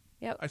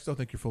 Yep. I still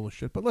think you're full of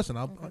shit, but listen,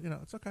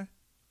 it's okay.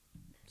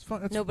 It's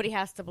fun. Nobody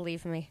has to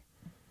believe me.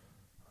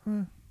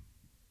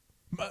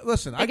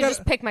 Listen, I can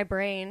just pick my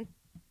brain.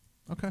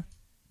 Okay.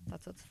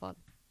 That's what's fun.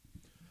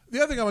 The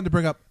other thing I wanted to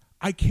bring up,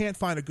 I can't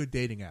find a good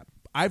dating app.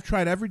 I've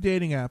tried every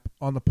dating app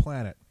on the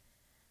planet,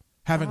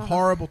 having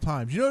horrible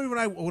times. You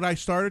know when I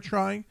started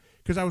trying?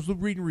 Because I was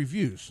reading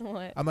reviews.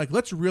 What? I'm like,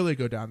 let's really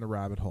go down the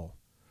rabbit hole.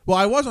 Well,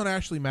 I was on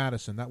Ashley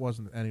Madison. That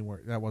wasn't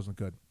anywhere. That wasn't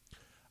good.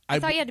 I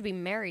thought you had to be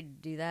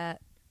married to do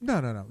that.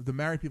 No. The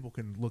married people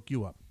can look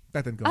you up.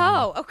 That didn't go.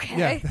 Oh, okay.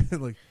 Yeah.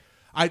 Like,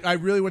 I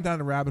really went down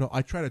the rabbit hole.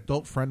 I tried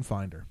Adult Friend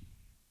Finder.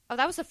 Oh,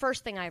 that was the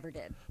first thing I ever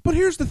did. But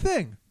here's the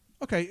thing.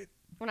 Okay.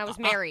 When I was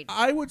married.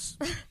 I would.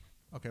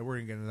 Okay, we're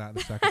gonna get into that in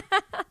a second.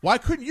 Why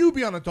couldn't you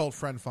be on Adult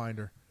Friend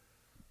Finder?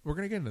 We're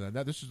gonna get into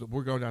that.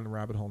 We're going down the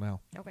rabbit hole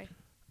now. Okay.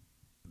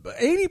 But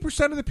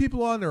 80% of the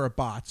people on there are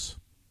bots,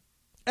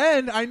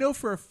 and I know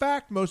for a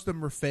fact most of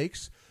them are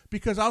fakes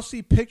because I'll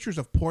see pictures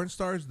of porn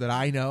stars that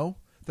I know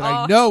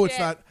it's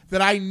not.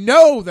 That I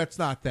know that's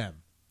not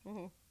them.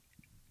 Mm-hmm.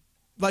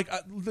 Like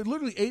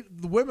literally,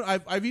 the women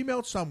I've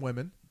emailed some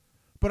women,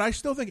 but I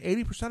still think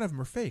 80% of them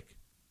are fake.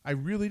 I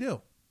really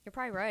do. You're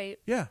probably right.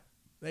 Yeah,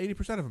 80%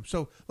 of them.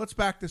 So let's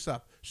back this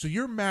up. So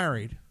you're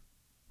married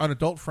on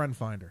Adult Friend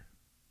Finder.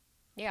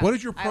 Yeah. What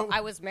is your I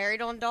was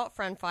married on Adult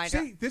Friend Finder.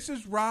 See, this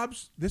is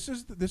Rob's. This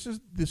is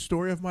the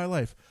story of my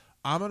life.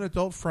 I'm an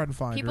Adult Friend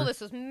Finder. People, this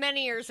was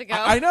many years ago.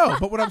 I know,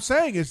 but what I'm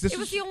saying is it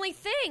was the only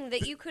thing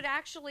that you could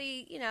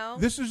actually,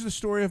 This is the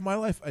story of my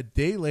life. A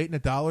day late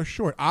and $1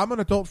 short. I'm an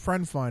Adult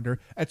Friend Finder.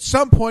 At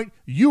some point,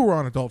 you were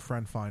on Adult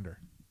Friend Finder.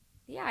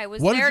 Yeah, I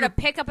was there to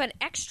pick up an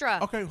extra.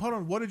 Okay, hold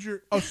on. What did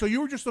your... Oh, so you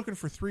were just looking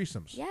for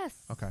threesomes. Yes.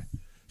 Okay.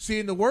 See,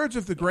 in the words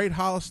of the great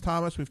Hollis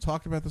Thomas, we've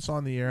talked about this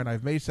on the air, and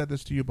I've said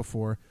this to you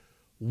before,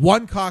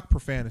 one cock per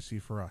fantasy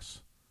for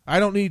us. I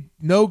don't need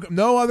no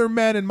other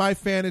men in my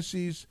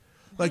fantasies.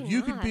 Like,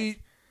 you could be...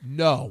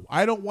 No,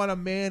 I don't want a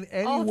man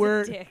anywhere.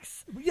 All the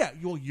dicks. Yeah,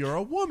 you're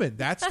a woman.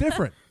 That's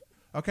different.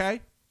 Okay?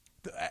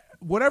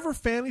 Whatever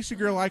fantasy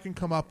girl I can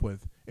come up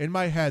with in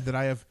my head that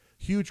I have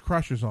huge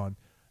crushes on,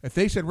 if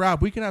they said,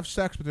 Rob, we can have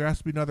sex, but there has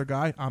to be another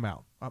guy, I'm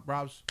out.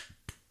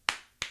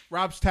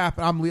 Rob's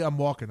tapping. I'm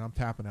walking. I'm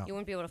tapping out. You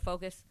wouldn't be able to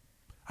focus?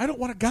 I don't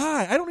want a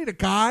guy. I don't need a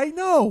guy.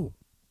 No.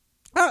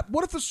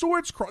 What if the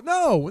swords cross?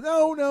 No.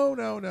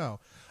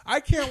 I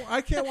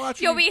can't watch.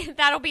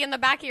 That'll be in the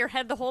back of your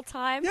head the whole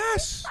time.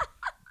 Yes.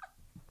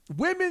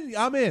 Women,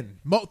 I'm in.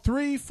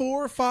 3,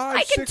 4, 5,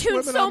 I can 6 tune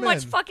women, so I'm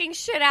much in. fucking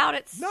shit out.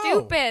 It's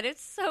stupid.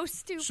 It's so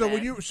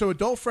stupid. So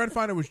Adult Friend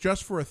Finder was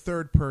just for a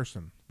third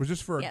person. Was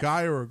this for a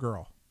guy or a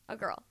girl? A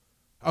girl.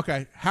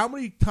 Okay. How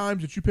many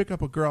times did you pick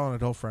up a girl on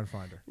Adult Friend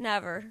Finder?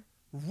 Never.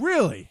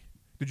 Really?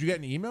 Did you get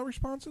any email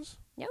responses?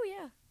 Oh,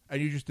 yeah.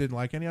 And you just didn't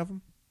like any of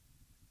them?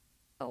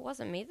 Oh, it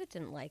wasn't me that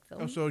didn't like them.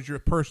 Oh, so it was your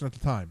person at the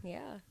time?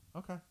 Yeah.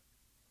 Okay.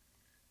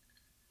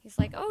 He's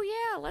like, oh,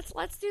 yeah,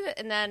 let's do that.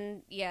 And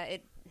then,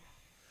 it...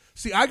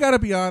 See, I got to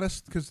be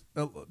honest, because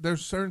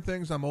there's certain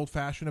things I'm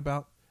old-fashioned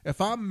about.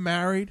 If I'm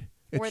married,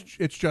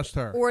 it's just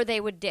her. Or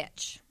they would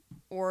ditch.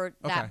 Or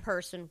that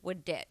person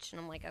would ditch. And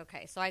I'm like,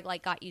 okay. So I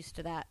got used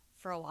to that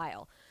for a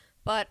while.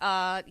 But,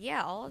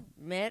 I'll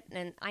admit,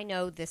 and I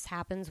know this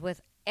happens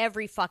with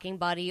every fucking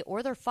buddy,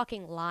 or they're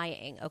fucking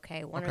lying,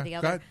 okay? One or the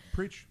other. Go ahead.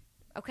 Preach.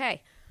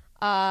 Okay.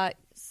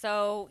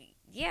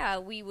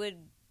 We would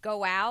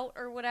go out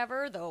or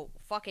whatever, though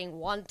fucking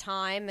one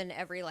time in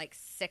every like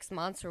 6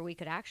 months where we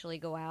could actually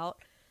go out,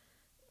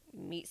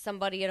 meet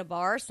somebody at a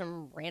bar,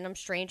 some random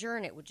stranger,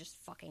 and it would just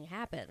fucking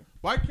happen.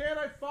 Why can't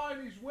I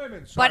find these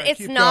women? Sorry, but it's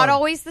keep not going.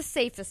 always the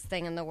safest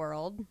thing in the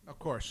world. Of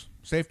course.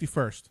 Safety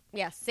first.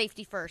 Yeah,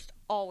 safety first,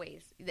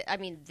 always. I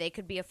mean, they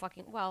could be a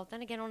fucking... Well,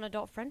 then again, on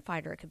Adult Friend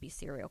Finder, it could be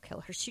serial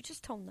killers. You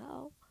just don't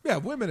know. Yeah,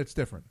 women, it's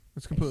different.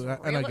 It's completely...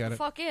 And I get the it.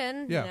 fuck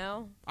in, Yeah. you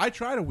know? I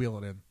try to wheel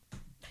it in.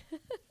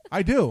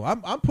 I do.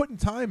 I'm putting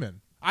time in.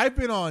 I've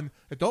been on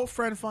Adult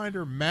Friend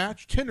Finder,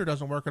 Match. Tinder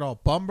doesn't work at all.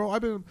 Bumble.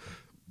 I've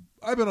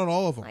been on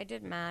all of them. I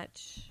did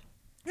Match.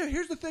 Yeah,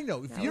 here's the thing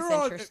though. That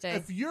was interesting.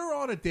 If you're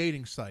on a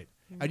dating site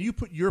and you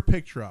put your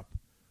picture up,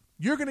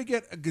 you're going to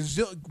get a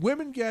gazillion.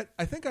 Women get.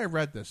 I think I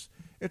read this.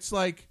 It's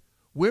like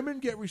women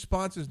get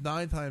responses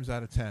 9 times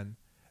out of 10,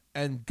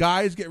 and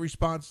guys get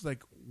responses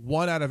like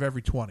 1 out of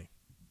every 20.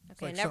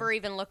 Okay, like never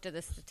even looked at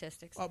the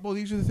statistics. Well,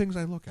 these are the things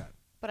I look at.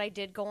 But I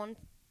did go on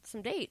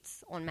some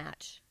dates on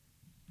Match.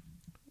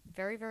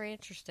 Very, very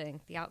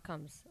interesting, the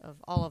outcomes of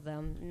all of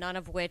them, none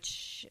of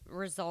which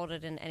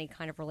resulted in any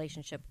kind of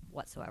relationship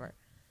whatsoever.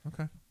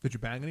 Okay. Did you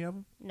bang any of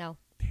them? No.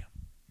 Damn.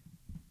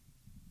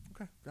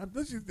 Okay.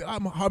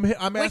 I'm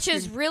Which asking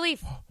is really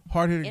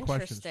hard-hitting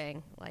questions.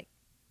 interesting. Like,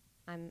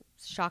 I'm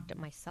shocked at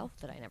myself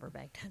that I never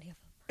banged any of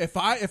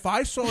them. If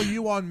I saw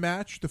you on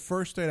Match the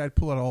first date, I'd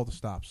pull out all the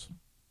stops.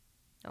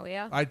 Oh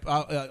yeah.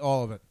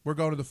 All of it. We're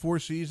going to the Four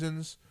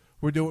Seasons.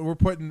 I'm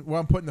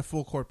putting the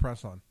full court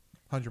press on.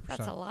 100%.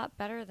 That's a lot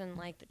better than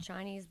like the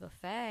Chinese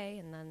buffet,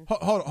 and then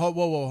Hold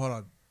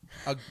on.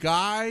 A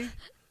guy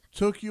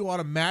took you on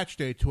a match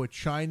date to a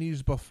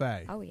Chinese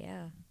buffet. oh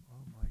yeah.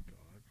 Oh my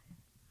god!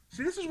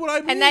 See, this is what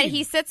I mean. And then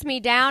he sits me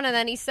down, and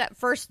then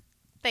first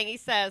thing he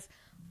says,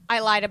 "I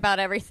lied about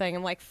everything."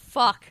 I'm like,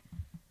 "Fuck."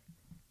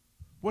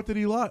 What did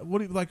he lie? What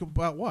did he like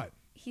about what?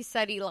 He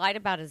said he lied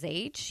about his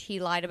age. He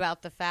lied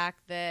about the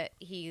fact that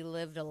he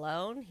lived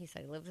alone. He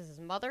said he lived with his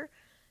mother.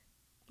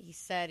 He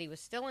said he was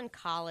still in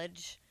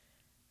college.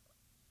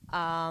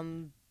 Oh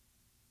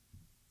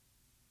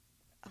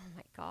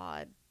my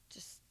god!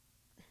 Just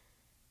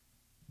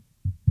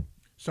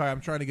Sorry,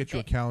 I'm trying to get you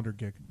a calendar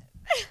gig.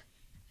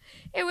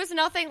 it was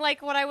nothing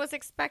like what I was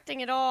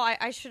expecting at all.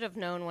 I should have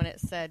known when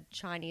it said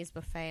Chinese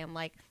buffet. I'm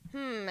like,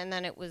 and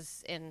then it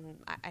was in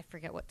I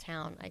forget what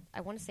town. I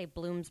want to say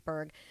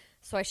Bloomsburg.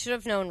 So I should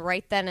have known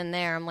right then and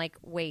there. I'm like,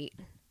 wait,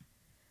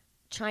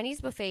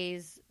 Chinese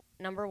buffets,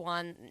 number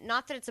one.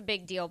 Not that it's a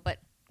big deal, but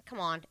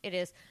come on, it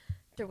is.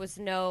 There was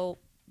no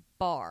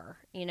bar,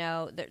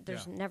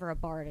 there's never a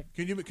bar to...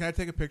 Can I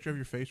take a picture of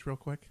your face real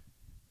quick?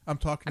 I'm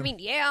talking... I mean,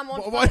 yeah, I'm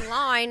on fucking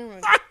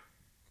line.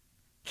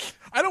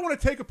 I don't want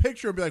to take a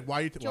picture and be like, why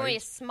are you... Do you want me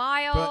to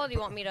smile? Do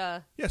you want me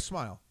to... Yeah,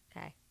 smile.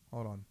 Okay.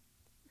 Hold on.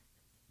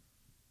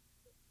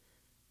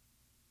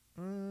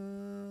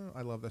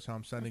 I love this, how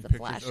I'm sending The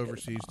pictures flash goes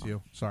overseas off. to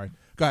you. Sorry.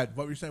 Go ahead.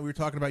 What were you saying? We were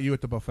talking about you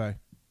at the buffet.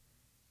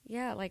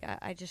 Yeah, like,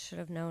 I just should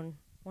have known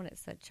when it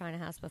said China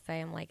House Buffet.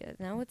 I'm like,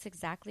 no, it's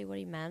exactly what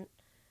he meant.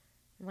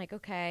 I'm like,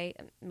 okay,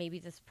 maybe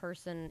this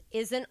person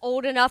isn't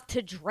old enough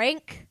to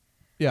drink.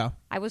 Yeah.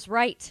 I was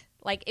right.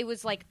 Like, it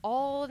was like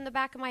all in the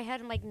back of my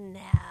head. I'm like, no,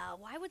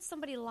 why would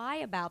somebody lie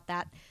about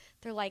that?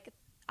 They're like,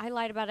 I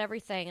lied about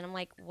everything. And I'm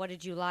like, what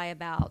did you lie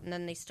about? And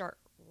then they start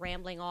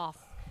rambling off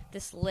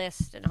this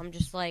list. And I'm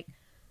just like,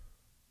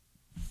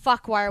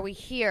 fuck, why are we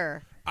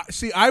here?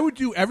 See, I would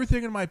do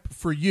everything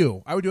for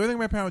you. I would do everything in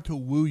my power to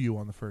woo you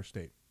on the first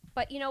date.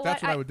 But you know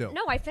That's what I would do.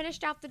 No, I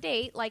finished out the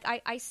date. Like,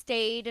 I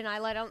stayed and I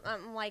let him.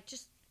 I'm like,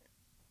 just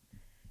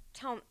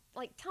tell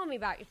me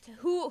about you.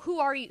 Who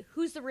are you?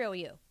 Who's the real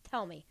you?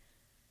 Tell me.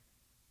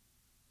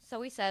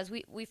 So he says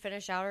we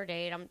finish out our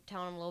date. I'm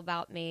telling him a little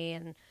about me,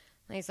 and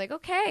he's like,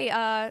 okay,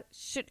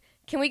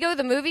 can we go to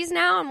the movies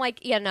now? I'm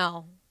like, yeah,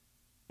 no,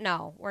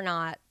 we're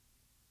not.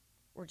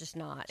 We're just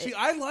not. See,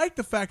 I like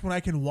the fact when I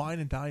can wine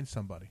and dine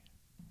somebody.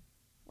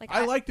 Like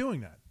I like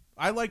doing that.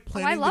 I like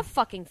planning. I love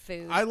fucking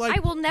food. I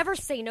will never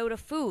say no to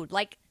food.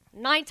 Like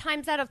 9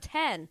 times out of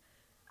 10,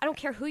 I don't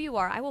care who you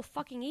are. I will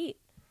fucking eat.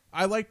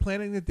 I like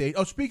planning the date.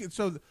 Oh,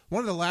 so one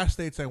of the last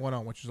dates I went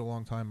on, which is a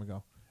long time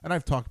ago, and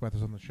I've talked about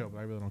this on the show, but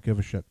I really don't give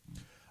a shit.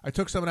 I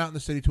took someone out in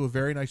the city to a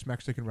very nice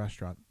Mexican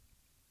restaurant.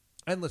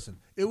 And listen,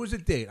 it was a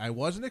date. I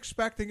wasn't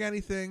expecting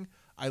anything.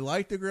 I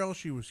liked the girl.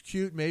 She was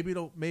cute. Maybe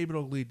it'll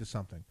lead to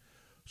something.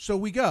 So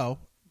we go,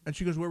 and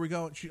she goes, where are we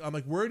going? I'm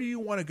like, where do you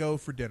want to go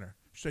for dinner?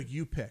 She's like,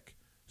 you pick.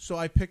 So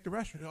I picked the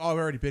restaurant. Oh, I've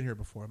already been here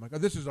before. I'm like, oh,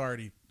 this is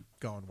already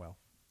going well.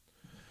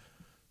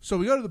 So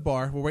we go to the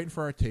bar. We're waiting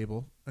for our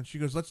table. And she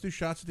goes, let's do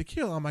shots of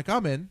tequila. I'm like,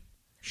 I'm in.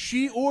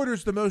 She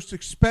orders the most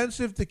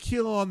expensive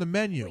tequila on the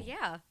menu. Well,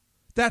 yeah.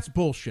 That's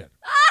bullshit.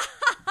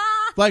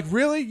 Like,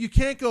 really? You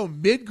can't go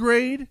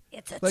mid-grade?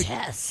 It's a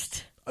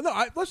test.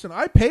 No, listen,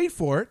 I paid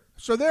for it.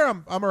 So there,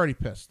 I'm already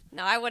pissed.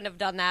 No, I wouldn't have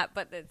done that,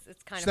 but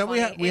it's kind of So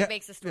funny. it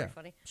makes the story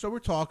funny. So we're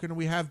talking, and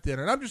we have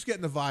dinner. And I'm just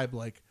getting the vibe,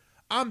 like,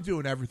 I'm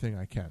doing everything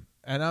I can.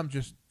 And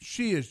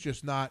she is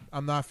just not,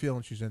 I'm not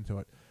feeling she's into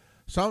it.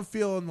 So I'm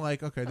feeling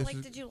like, okay, But this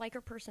is. did you like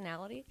her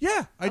personality?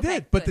 Yeah, I Okay,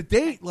 did. But good. the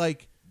date,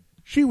 like,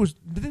 she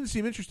didn't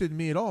seem interested in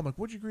me at all. I'm like,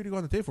 what'd you agree to go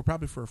on the date for?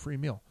 Probably for a free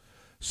meal.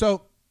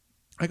 So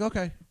I go,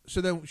 okay.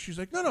 So then she's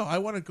like, no, I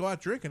want to go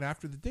out drinking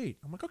after the date.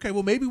 I'm like, okay,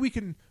 well, maybe we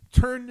can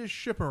turn this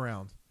ship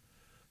around.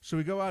 So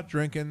we go out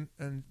drinking,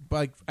 and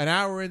like an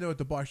hour into it at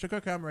the bar, she's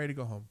like, okay, I'm ready to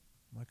go home.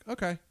 I'm like,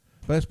 okay.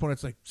 By this point,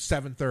 it's like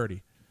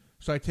 7:30.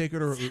 So I take her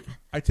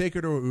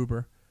to an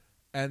Uber.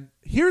 And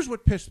here's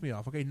what pissed me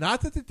off. Okay,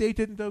 not that the date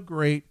didn't go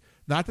great,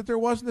 not that there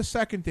wasn't a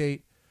second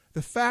date.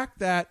 The fact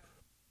that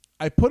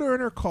I put her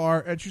in her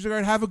car, and she's like, all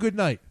right, have a good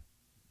night.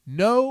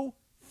 No,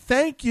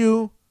 thank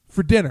you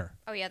for dinner.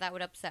 Oh yeah, that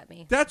would upset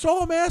me. That's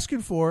all I'm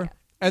asking for. Yeah.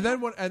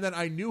 And then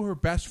I knew her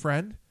best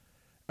friend,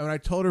 and when I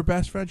told her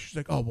best friend, she's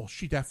like, "Oh well,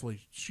 she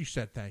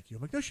said thank you."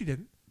 I'm like, "No, she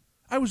didn't.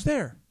 I was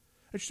there."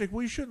 And she's like,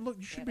 "Well, you shouldn't look.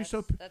 You shouldn't be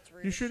so. That's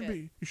rude You as shouldn't shit.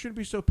 be. You shouldn't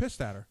be so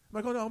pissed at her." I'm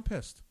like, "Oh no, I'm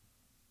pissed.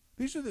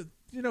 These are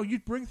you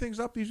bring things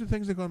up. These are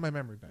things that go in my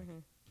memory bank.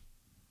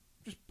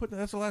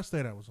 That's the last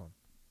date I was on.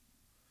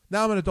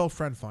 Now I'm an adult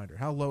friend finder.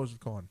 How low is it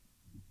going?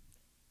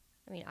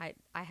 I mean,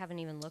 I haven't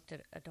even looked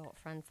at Adult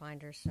Friend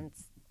Finder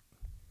since.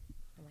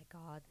 Oh my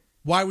God.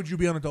 Why would you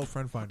be on Adult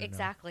Friend Finder?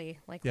 Exactly.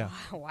 Like, Yeah.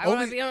 why would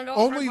I be on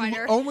Adult Friend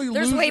Finder?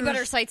 There's way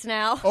better sites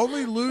now.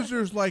 Only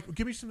losers like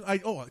give me some.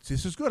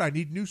 This is good. I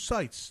need new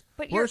sites.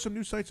 Where are some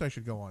new sites I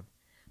should go on?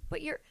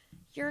 But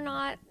you're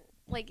not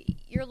like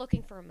you're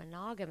looking for a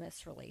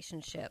monogamous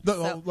relationship.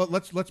 No,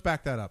 let's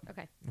back that up.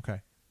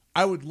 Okay.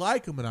 I would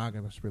like a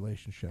monogamous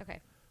relationship.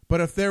 Okay.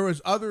 But if there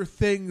was other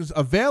things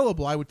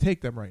available, I would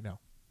take them right now.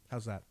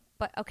 How's that?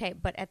 But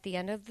at the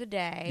end of the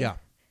day, Yeah.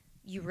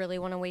 You really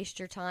want to waste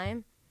your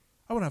time?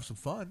 I want to have some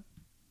fun.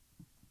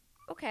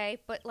 Okay,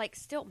 but like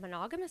still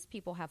monogamous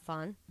people have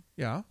fun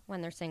Yeah.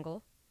 when they're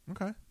single.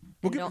 Okay.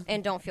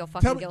 And don't feel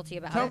fucking guilty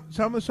about it.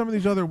 Tell me some of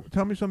these other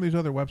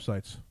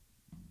websites.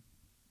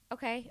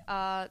 Okay.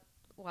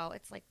 Well,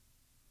 it's like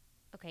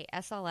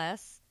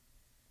SLS.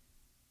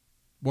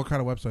 What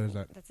kind of website is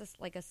that? That's just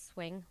like a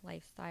swing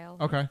lifestyle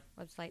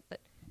website,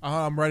 but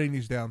I'm writing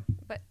these down.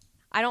 But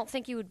I don't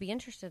think you would be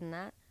interested in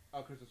that.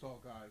 Oh, because it's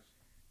all guys.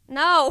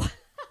 No.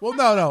 Well,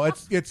 no,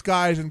 it's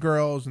guys and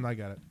girls, and I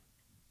get it.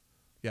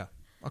 Yeah.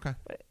 Okay.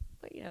 But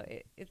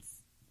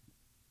it's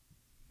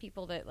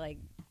people that like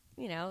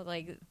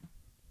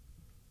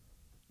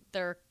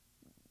they're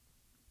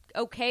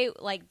okay,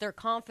 like they're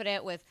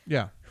confident with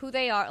who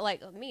they are.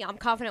 Like me, I'm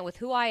confident with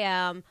who I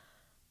am,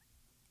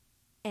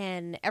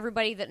 and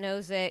everybody that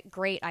knows it,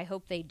 great. I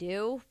hope they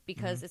do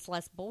because it's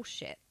less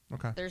bullshit.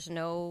 Okay. There's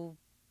no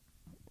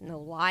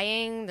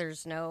lying.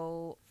 There's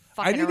no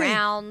fucking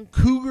around. A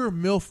Cougar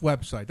MILF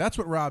website. That's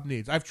what Rob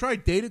needs. I've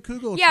tried Data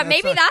Cougar. Yeah,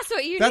 maybe that's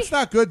what you need. That's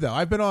not good though.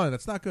 I've been on it.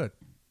 That's not good.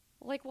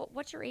 Like,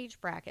 what's your age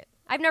bracket?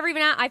 I've never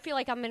even. I feel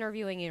like I'm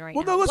interviewing you right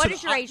now. No, listen, what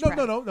is your age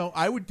bracket? No.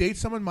 I would date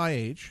someone my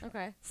age.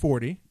 Okay.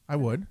 40. I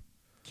would.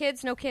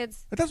 Kids? No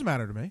kids? It doesn't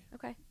matter to me.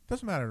 Okay.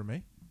 Doesn't matter to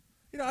me.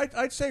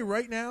 I'd say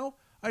right now,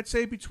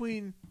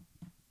 between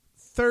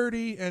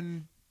 30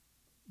 and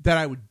that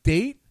I would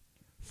date,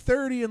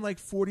 30 and like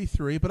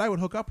 43, but I would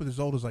hook up with as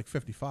old as like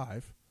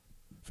 55,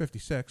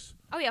 56.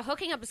 Oh yeah,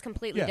 hooking up is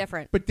completely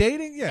different. But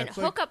dating, and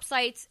hookup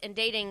sites and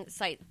dating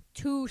sites,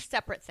 two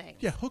separate things.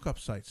 Yeah, hookup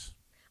sites.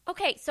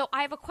 Okay, so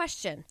I have a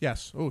question.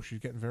 Yes. Oh, she's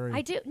getting very...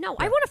 I do. No,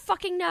 I want to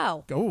fucking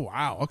know. Oh,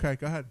 wow. Okay,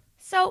 go ahead.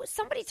 So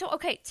somebody told...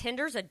 Okay,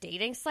 Tinder's a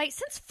dating site.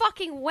 Since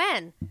fucking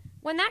when?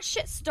 When that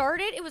shit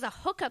started, it was a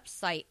hookup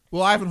site.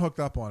 Well, I haven't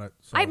hooked up on it.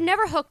 So. I've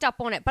never hooked up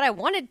on it, but I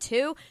wanted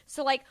to.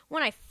 So, like,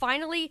 when I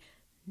finally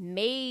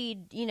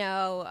made,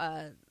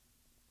 an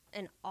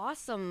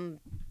awesome...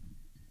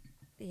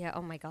 Yeah,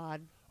 oh my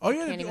God.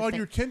 On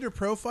your Tinder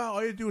profile,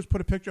 all you do is put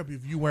a picture up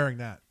of you wearing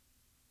that.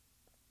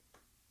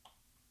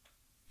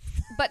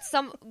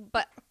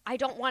 But I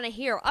don't want to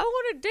hear, I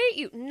want to date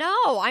you.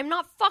 No, I'm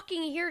not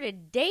fucking here to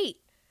date.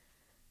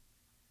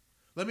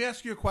 Let me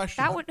ask you a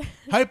question. That would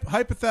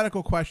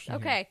hypothetical question.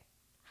 Okay. Here.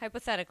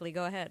 Hypothetically,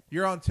 go ahead.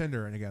 You're on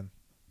Tinder and again.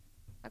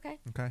 Okay.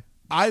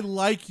 I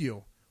like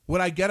you.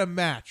 Would I get a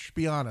match?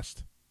 Be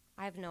honest.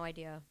 I have no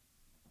idea.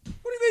 What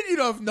do you mean you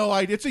don't have no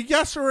idea? It's a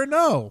yes or a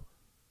no.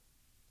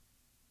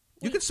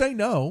 You can say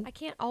no. I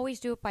can't always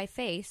do it by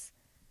face.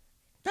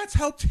 That's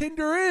how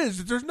Tinder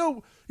is. There's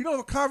no,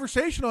 a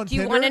conversation on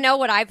Tinder. Do you want to know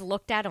what I've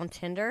looked at on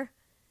Tinder?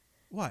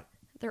 What?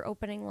 Their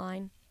opening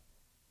line.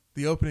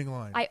 The opening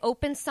line. I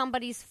opened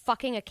somebody's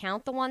fucking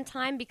account the one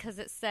time because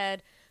it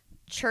said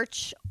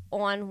church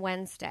on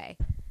Wednesday.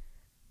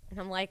 And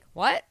I'm like,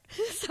 what?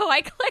 So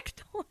I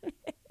clicked on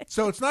it.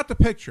 So it's not the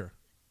picture.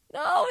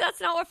 No,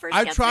 that's not what first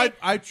I gets tried. me.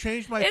 I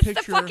changed my it's picture.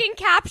 It's the fucking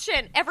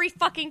caption every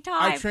fucking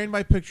time. I changed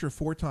my picture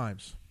 4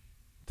 times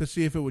to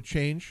see if it would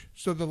change.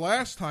 So the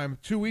last time,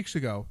 2 weeks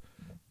ago,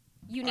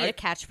 you need a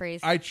catchphrase.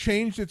 I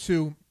changed it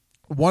to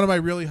one of my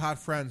really hot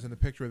friends in the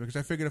picture because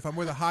I figured if I'm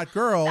with a hot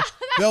girl,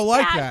 they'll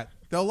like that.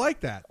 They'll like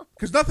that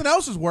because nothing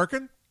else is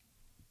working.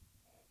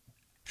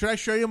 Should I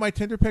show you my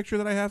Tinder picture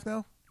that I have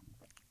now?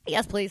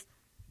 Yes, please.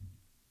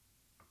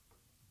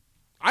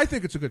 I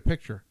think it's a good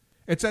picture.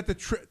 It's at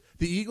the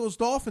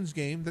Eagles-Dolphins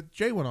game that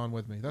Jay went on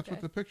with me. That's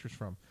what the picture's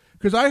from.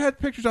 Because I had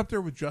pictures up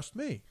there with just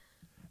me.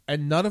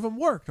 and none of them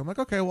worked. I'm like,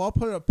 okay, well, I'll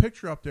put a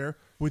picture up there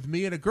with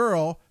me and a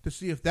girl to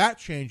see if that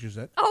changes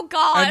it. Oh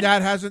God!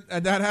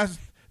 And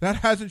that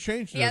hasn't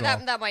changed. Yeah, it at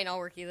all. that might not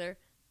work either.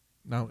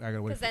 No, I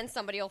gotta wait. Because then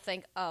somebody will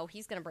think, oh,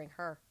 he's gonna bring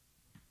her.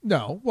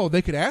 No, well,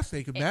 they could ask.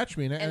 They could match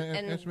me and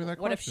ask me that what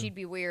question. if she'd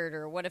be weird,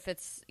 or what if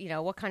it's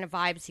what kind of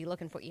vibes is he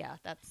looking for? Yeah,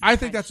 that's. I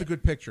think that's a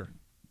good picture.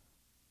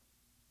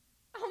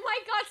 Oh my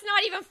God! It's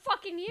not even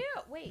fucking you.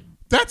 Wait.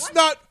 That's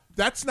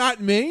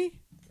not me.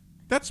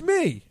 That's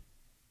me.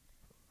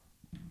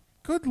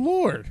 Good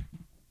Lord.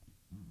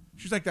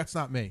 She's like, that's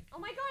not me. Oh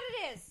my God!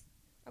 It is.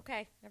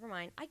 Okay, never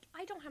mind.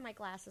 I don't have my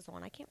glasses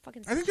on. I can't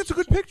fucking. I think that's a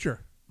good shit.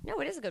 picture. No,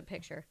 it is a good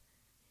picture.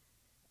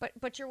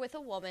 But you're with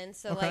a woman,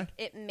 so Okay. like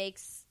it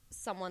makes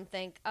someone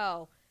think,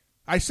 oh,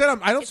 I said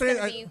I don't it's say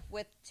gonna it. be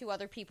with two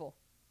other people.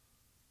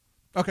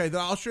 Okay, then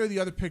I'll show you the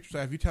other pictures I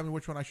have. You tell me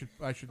which one I should.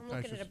 I'm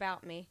looking at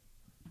about me.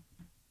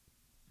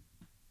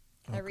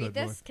 Can I read good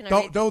this? Lord. Can I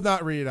don't read? don't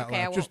not read it out Okay,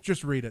 I loud. won't.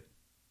 Just read it.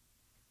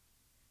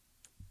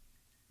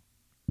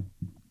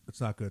 It's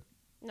not good.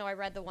 No, I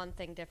read the one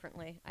thing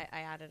differently. I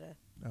added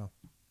a. Oh.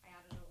 I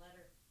added a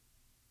letter.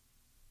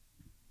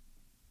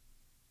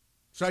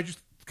 So I just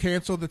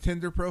canceled the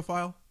Tinder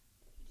profile.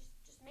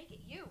 Just make it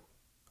you.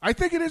 I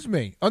think it is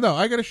me. Oh no,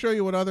 I got to show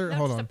you what other. No,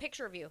 Hold just on. a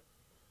picture of you.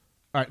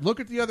 All right, look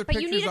at the other But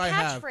you pictures need a I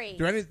have.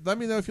 catchphrase. Let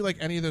me know if you like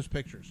any of those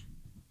pictures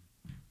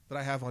that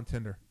I have on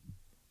Tinder.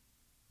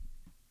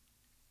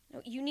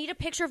 No, you need a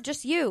picture of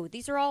just you.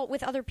 These are all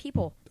with other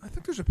people. I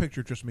think there's a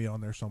picture of just me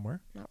on there somewhere.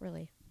 Not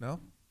really. No,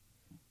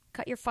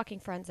 Cut your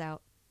fucking friends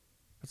out.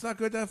 it's not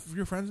good to have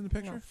your friends in the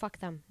picture. No, fuck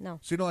them. No.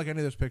 So you don't like any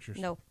of those pictures?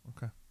 No.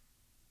 Okay.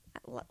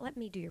 Let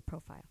me do your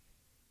profile.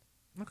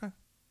 Okay.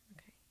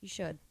 Okay. You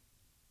should.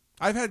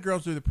 I've had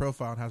girls do the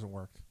profile and it hasn't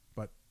worked,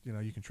 but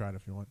you can try it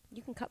if you want.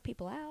 You can cut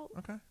people out.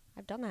 Okay.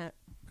 I've done that.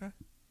 Okay.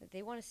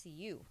 They want to see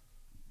you.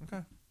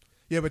 Okay.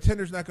 Yeah, but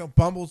Tinder's not going.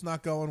 Bumble's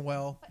not going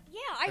well. But yeah,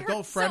 I heard.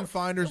 Adult friend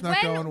finder's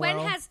not going well.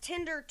 When has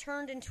Tinder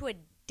turned into a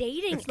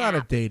dating app? It's not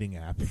a dating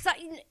app.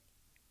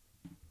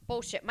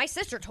 Bullshit. My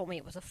sister told me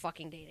it was a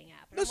fucking dating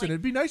app. And I'm Listen, like,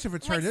 it'd be nice if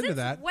it turned into since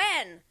that.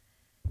 When?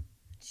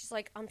 She's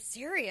like, I'm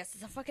serious.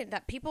 It's a fucking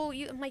that people.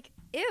 I'm like,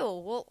 ew.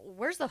 Well,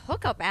 where's the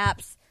hookup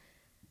apps?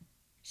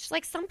 She's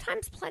like,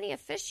 sometimes Plenty of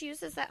Fish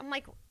uses that. I'm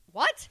like,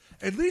 what?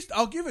 At least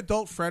I'll give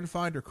Adult Friend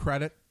Finder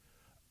credit.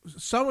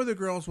 Some of the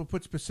girls will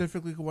put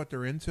specifically what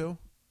they're into.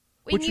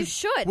 And you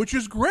should. Which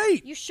is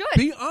great. You should.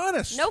 Be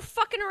honest. No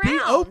fucking Be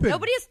around. open.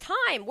 Nobody has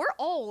time. We're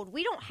old.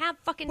 We don't have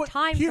fucking But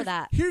time for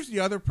that. Here's the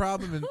other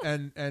problem,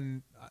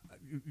 and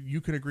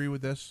you can agree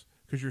with this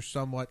because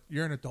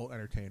you're an adult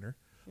entertainer.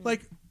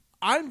 Like,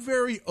 I'm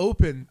very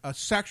open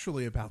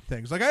sexually about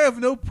things. Like, I have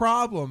no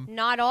problem.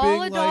 Not all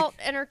being adult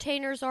like,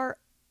 entertainers are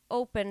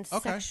open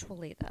Okay.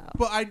 sexually, though.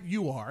 But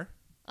you are.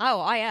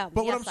 Oh, I am.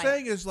 But what Yes, I'm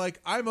saying is, like,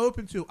 I'm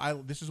open to.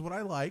 This is what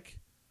I like.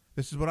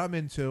 This is what I'm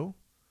into,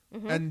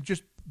 and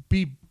just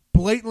be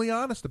blatantly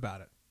honest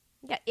about it.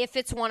 Yeah, if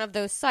it's one of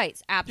those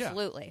sites,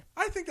 absolutely.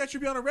 I think that should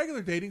be on a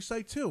regular dating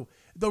site too.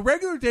 The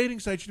regular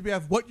dating site should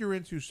have what you're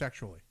into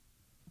sexually,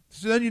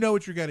 so then you know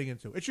what you're getting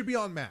into. It should be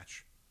on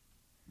Match.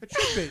 It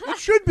should be. It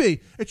should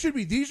be. It should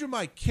be. These are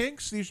my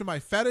kinks. These are my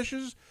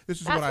fetishes. This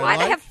is That's what I why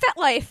like. they have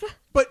FetLife.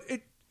 But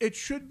it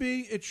should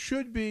be. It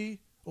should be.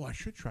 Oh, I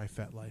should try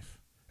FetLife.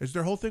 Is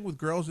there a whole thing with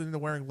girls into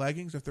wearing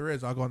leggings? If there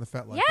is, I'll go on the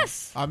FetLife.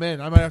 Yes. I'm in.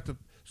 I might have to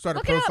start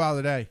Look a it up. profile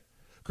today.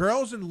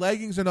 Girls in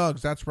leggings and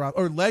Uggs. That's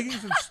or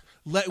leggings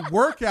and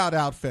workout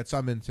outfits.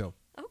 I'm into.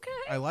 Okay.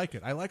 I like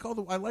it. I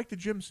like the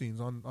gym scenes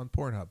on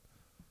Pornhub.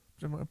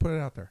 I'm gonna put it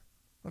out there.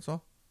 That's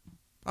all.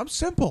 I'm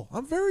simple.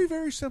 I'm very,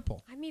 very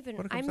simple. I'm even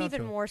when it comes down to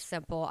it. more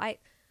simple.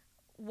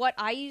 What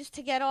I used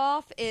to get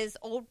off is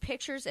old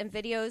pictures and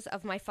videos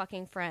of my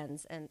fucking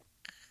friends, and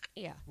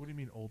yeah, What do you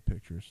mean old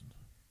pictures?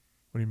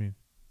 What do you mean?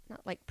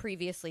 not like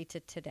previously to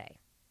today.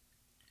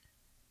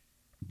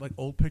 Like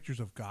old pictures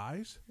of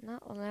guys?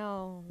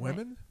 No.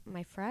 Women?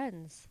 My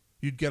friends.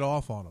 You'd get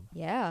off on them.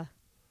 Yeah.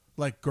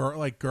 Like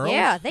girls?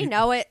 Yeah, they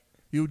know it.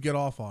 You would get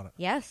off on it.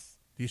 Yes.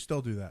 Do you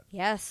still do that?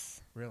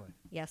 Yes. Really?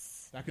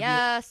 Yes. That could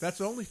Yes. That's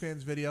the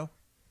OnlyFans video.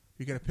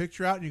 You get a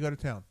picture out and you go to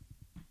town.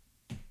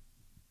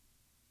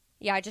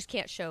 Yeah, I just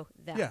can't show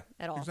that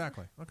at all.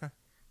 Exactly. Okay.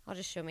 I'll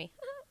just show me.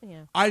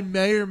 Yeah. I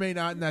may or may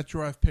not in that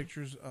drawer have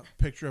a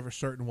picture of a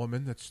certain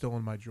woman that's still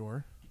in my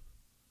drawer.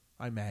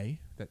 I may.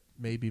 That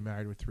may be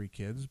married with 3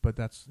 kids, but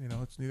that's,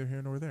 it's neither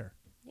here nor there.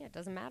 Yeah, it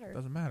doesn't matter. It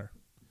doesn't matter.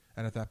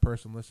 And if that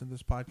person listened to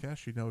this podcast,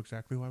 she'd know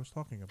exactly who I was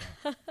talking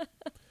about.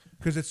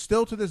 Because it's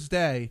still to this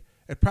day,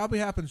 it probably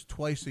happens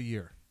twice a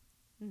year.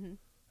 Mm-hmm.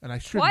 And I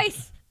should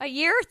Twice a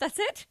year? That's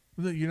it?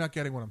 You're not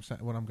getting what I'm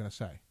saying. What I'm going to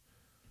say.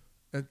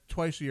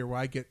 Twice a year, where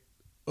I get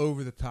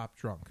over the top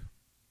drunk,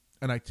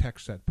 and I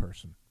text that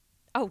person.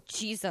 Oh,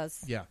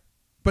 Jesus. Yeah,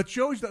 but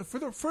she always does,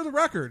 for the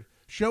record,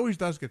 she always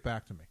does get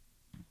back to me.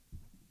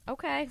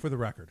 Okay. For the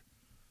record,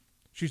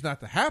 she's not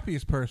the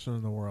happiest person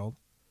in the world,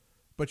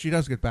 but she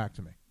does get back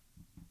to me.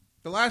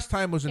 The last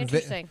time was in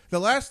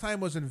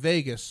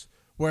Vegas,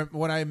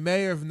 when I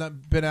may have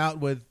not been out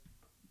with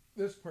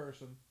this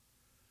person,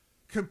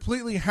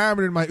 completely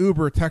hammered in my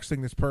Uber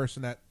texting this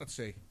person at, let's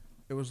see,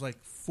 it was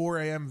like 4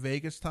 a.m.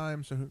 Vegas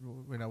time, so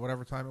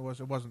whatever time it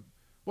wasn't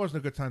a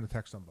good time to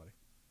text somebody.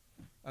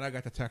 And I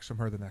got to text from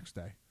her the next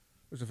day.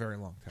 It was a very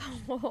long text.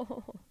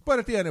 But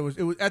at the end, it was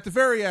at the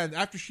very end,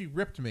 after she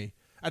ripped me,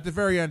 at the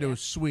very end, it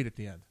was sweet at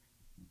the end.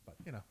 But,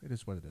 it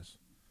is what it is.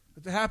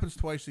 It happens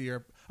twice a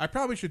year. I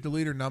probably should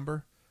delete her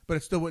number, but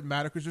it still wouldn't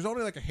matter because there's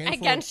only like a handful.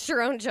 Against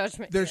your own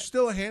judgment. There's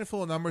still a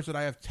handful of numbers that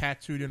I have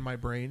tattooed in my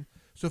brain.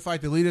 So if I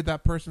deleted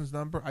that person's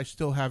number, I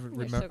still have it.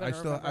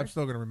 I'm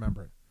still going to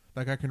remember it.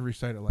 Like I can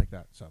recite it like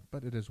that. So,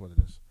 but it is what it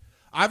is.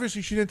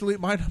 Obviously, she didn't delete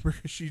my number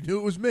because she knew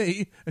it was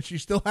me, and she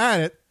still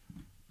had it.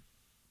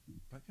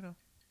 But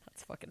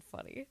that's fucking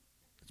funny.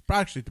 It's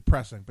actually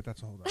depressing, but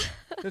that's a whole other.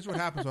 This is what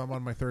happens when I'm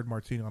on my third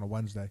martini on a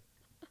Wednesday.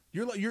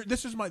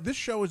 This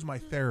show is my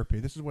therapy.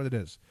 This is what it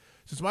is.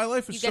 Since my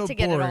life is so boring, you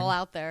get to get it all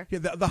out there. Yeah,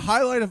 the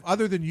highlight of,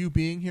 other than you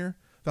being here,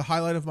 the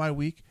highlight of my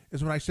week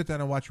is when I sit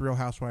down and watch Real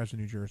Housewives of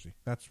New Jersey.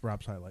 That's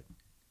Rob's highlight.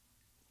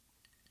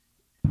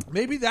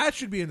 Maybe that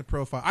should be in the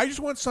profile. I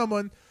just want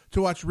someone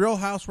to watch Real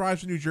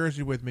Housewives of New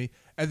Jersey with me,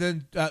 and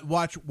then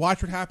watch what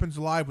happens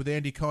live with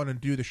Andy Cohen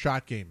and do the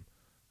shot game.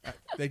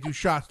 They do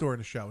shots during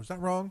the show. Is that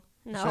wrong?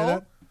 No. Say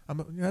that?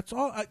 That's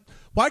all.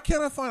 Why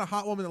can't I find a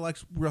hot woman that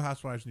likes Real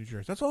Housewives of New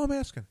Jersey? That's all I'm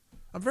asking.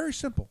 I'm very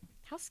simple.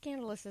 How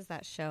scandalous is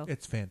that show?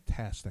 It's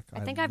fantastic. I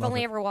think I've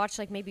only ever watched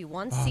like maybe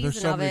one season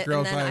there's so of many it,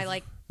 girls and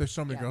then there's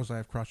so many girls I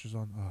have crushes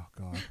on. Oh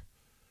God,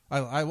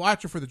 I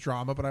watch her for the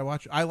drama, but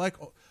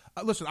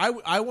listen,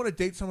 I want to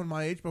date someone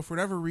my age, but for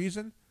whatever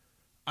reason,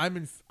 I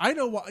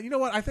know why. You know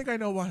what? I think I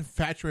know why I'm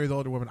infatuated with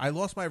older women. I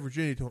lost my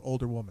virginity to an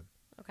older woman.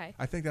 Okay.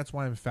 I think that's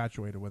why I'm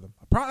infatuated with them.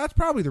 That's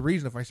probably the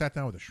reason if I sat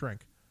down with a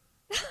shrink.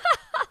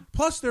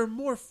 Plus, they're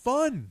more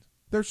fun.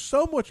 They're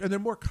so much, and they're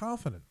more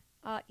confident.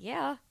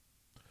 Yeah.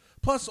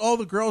 Plus, all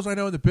the girls I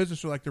know in the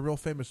business are like the real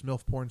famous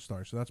MILF porn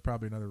stars. So that's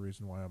probably another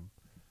reason why I'm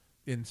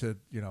into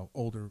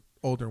older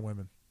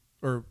women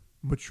or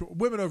mature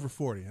women over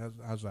 40.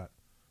 How's that?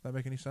 Does that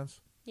make any sense?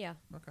 Yeah.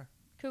 Okay.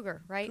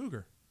 Cougar, right?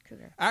 Cougar.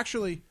 Cougar.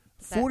 Actually,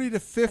 40 to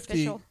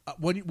 50.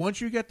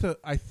 Once you get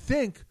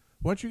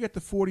to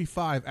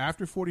 45,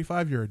 after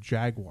 45, you're a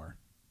jaguar.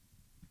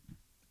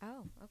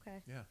 Oh,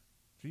 okay. Yeah.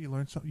 Gee, you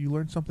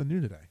learned something new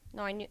today.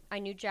 No, I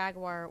knew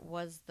jaguar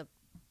was the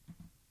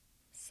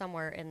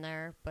somewhere in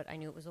there, but I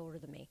knew it was older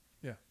than me.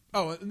 Yeah.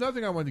 Oh, another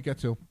thing I wanted to get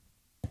to.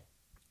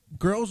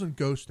 Girls and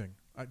ghosting.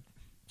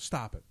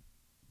 Stop it.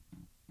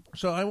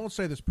 So I won't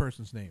say this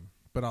person's name,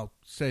 but I'll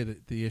say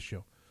the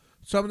issue.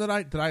 Someone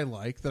that I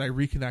like, that I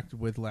reconnected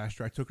with last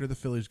year. I took her to the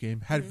Phillies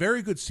game. Had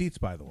very good seats,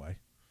 by the way.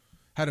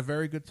 Had a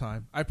very good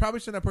time. I probably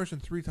seen that person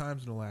 3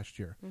 times in the last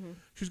year. Mm-hmm.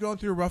 She's going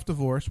through a rough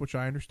divorce, which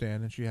I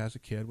understand, and she has a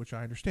kid, which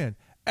I understand.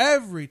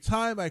 Every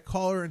time I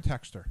call her and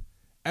text her,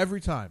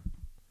 every time,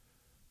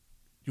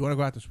 you want to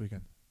go out this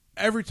weekend?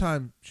 Every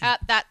time.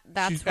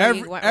 That's where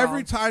you went wrong.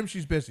 Every time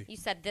she's busy. You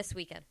said this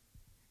weekend.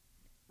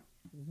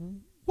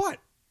 What?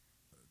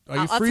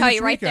 I'll tell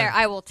you right there.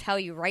 I will tell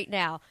you right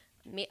now.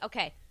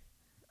 Okay.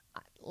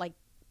 Like,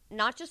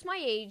 not just my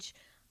age.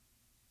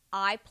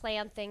 I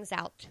plan things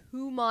out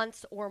 2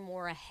 months or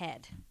more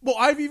ahead. Well,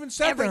 I've even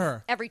said to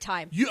her. Every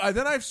time.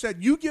 Then I've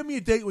said, you give me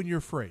a date when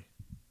you're free.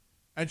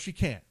 And she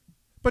can't.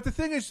 But the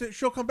thing is that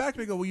she'll come back to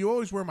me and go, well, you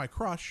always were my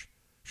crush.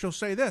 She'll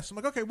say this. I'm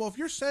like, okay, well,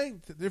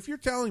 if you're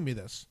telling me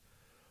this,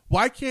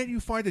 why can't you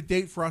find a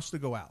date for us to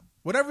go out?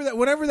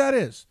 Whatever that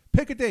is,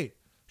 pick a date.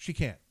 She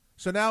can't.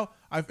 So now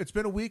it's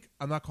been a week.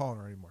 I'm not calling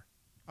her anymore.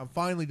 I'm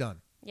finally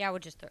done. Yeah, I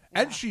would just.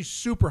 And she's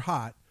super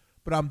hot,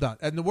 but I'm done.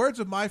 And the words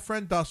of my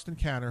friend Dustin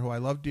Canner, who I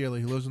love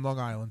dearly, who lives in Long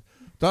Island,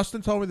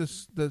 Dustin told me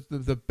this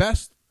the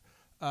best.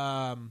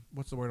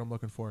 What's the word I'm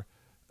looking for?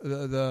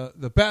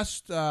 The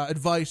best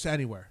advice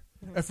anywhere.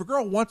 Mm-hmm. If a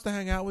girl wants to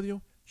hang out with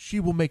you,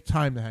 she will make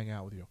time to hang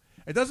out with you.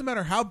 It doesn't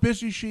matter how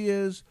busy she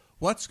is,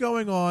 what's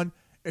going on.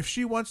 If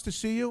she wants to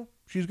see you,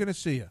 she's going to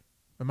see you.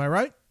 Am I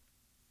right?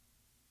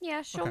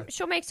 Yeah,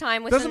 she'll make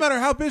time. Doesn't matter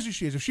how busy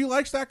she is. If she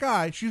likes that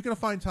guy, she's going to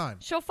find time.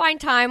 She'll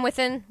find time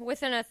within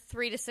a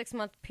 3 to 6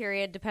 month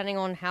period, depending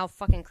on how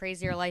fucking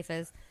crazy her life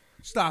is.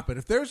 Stop it.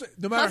 If there's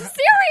I'm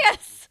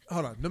serious.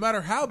 Hold on. No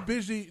matter how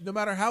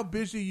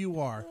busy you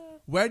are,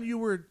 when you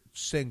were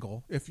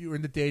single, if you were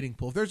in the dating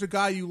pool, if there's a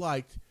guy you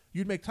liked,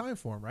 you'd make time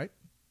for him, right?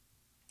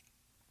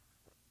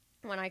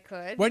 When I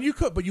could. When you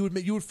could, but you would.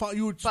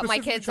 But my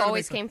kids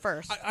always came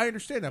first. I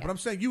understand that, but I'm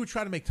saying you would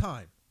try to make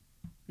time.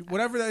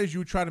 Whatever that is,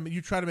 you try to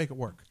make it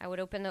work. I would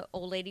open the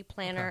old lady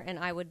planner and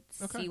I would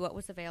see what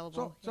was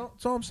available.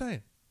 That's all I'm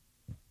saying.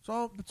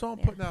 That's all I'm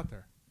putting out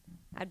there.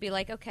 I'd be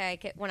like, okay,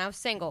 when I was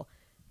single,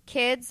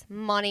 kids,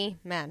 money,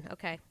 men,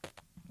 okay,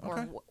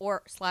 or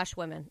 /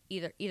 women,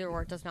 either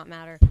or, it does not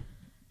matter.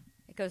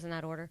 It goes in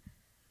that order.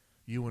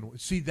 You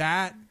and see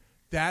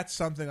that's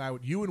something I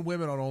would. You and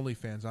women on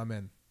OnlyFans, I'm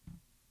in.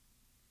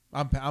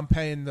 I'm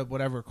paying the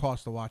whatever it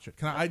costs to watch it.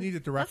 I need to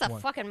direct one. That's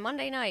a fucking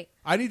Monday night.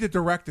 I need to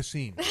direct a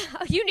scene.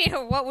 You need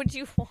what would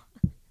you want?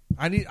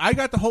 I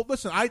got the whole.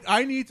 Listen,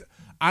 I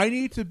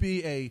need to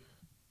be a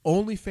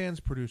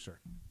OnlyFans producer.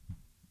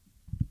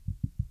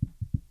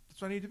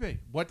 That's what I need to be.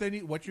 What they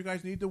need, what you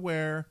guys need to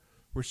wear.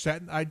 We're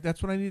setting.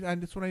 That's what I need.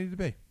 That's what I need to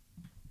be.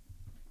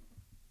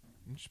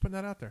 I'm just putting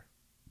that out there.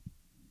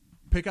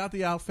 Pick out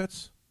the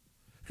outfits,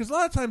 because a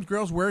lot of times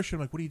girls wear shit.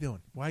 I'm like, what are you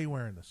doing? Why are you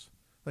wearing this?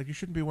 Like, you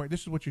shouldn't be wearing.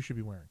 This is what you should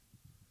be wearing.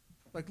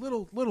 Like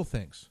little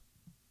things.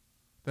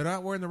 They're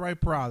not wearing the right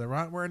bra. They're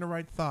not wearing the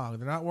right thong.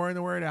 They're not wearing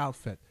the right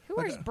outfit. Who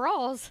wears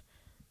bras?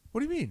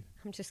 What do you mean?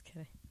 I'm just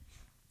kidding.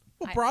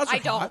 Well, bras are I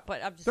hot. don't,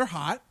 but I'm just. They're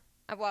hot.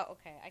 Well,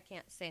 okay, I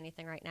can't say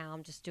anything right now.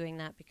 I'm just doing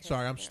that because.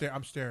 Sorry,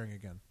 I'm staring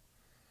again.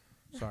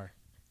 Sorry,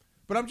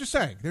 but I'm just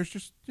saying. There's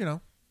just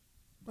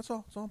that's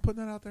all. That's all I'm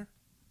putting that out there.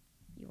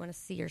 You want to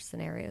see your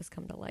scenarios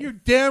come to life. You're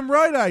damn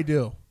right I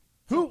do.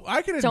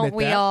 I can admit Don't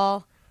we that.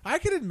 all? I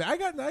can admit. I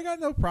got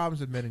no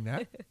problems admitting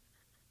that.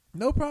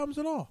 No problems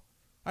at all.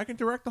 I can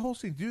direct the whole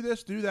scene. Do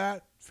this, do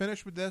that.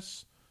 Finish with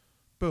this.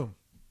 Boom.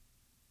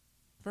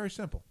 Very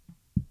simple.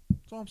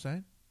 That's all I'm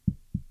saying.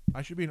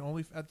 I should be an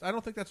OnlyFans. I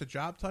don't think that's a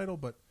job title,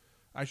 but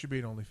I should be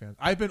an OnlyFans.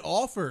 I've been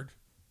offered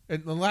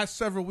in the last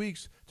several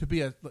weeks to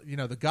be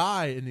the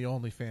guy in the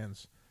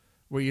OnlyFans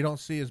where you don't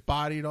see his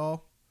body at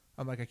all.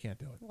 I'm like, I can't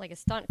do it. Like a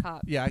stunt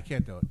cop. Yeah, I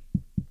can't do it.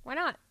 Why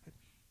not?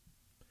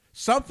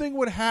 Something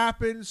would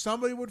happen.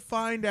 Somebody would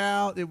find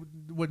out. It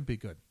wouldn't be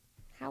good.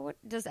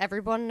 Does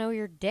everyone know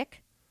your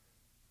dick?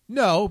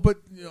 No, but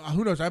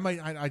who knows?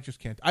 I just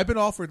can't. I've been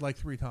offered like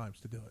 3 times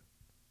to do it,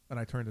 and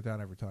I turned it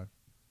down every time.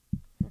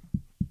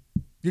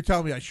 You're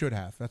telling me I should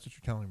have. That's what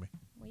you're telling me.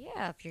 Well,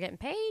 yeah, if you're getting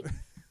paid.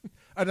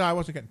 No, I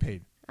wasn't getting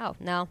paid. Oh,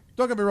 no.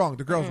 Don't get me wrong.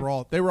 The girls were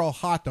all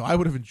hot, though. I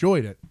would have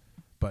enjoyed it.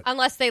 But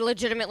unless they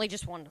legitimately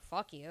just wanted to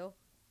fuck you,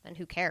 then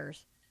who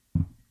cares?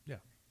 Yeah.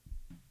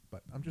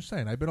 But I'm just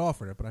saying, I've been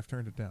offered it, but I've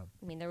turned it down.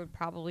 I mean, there would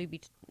probably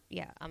be...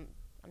 I'm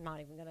not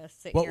even going to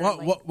sit here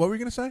and what were we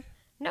going to say?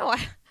 No, I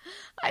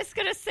was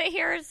going to sit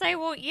here and say,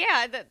 well,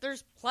 yeah,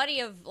 there's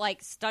plenty of,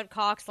 like, stunt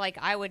cocks, like,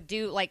 I would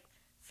do, like,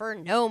 for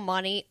no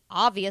money,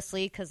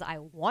 obviously, because I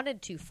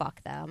wanted to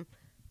fuck them.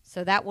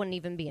 So that wouldn't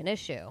even be an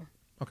issue.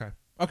 Okay.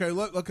 Okay,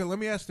 let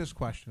me ask this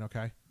question,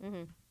 okay?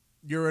 Mm-hmm.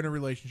 You're in a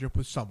relationship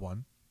with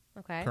someone.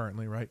 Okay.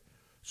 Currently, right?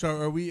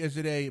 So is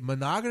it a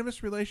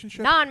monogamous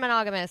relationship?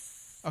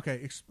 Non-monogamous.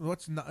 Okay,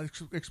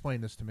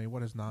 explain this to me.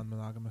 What is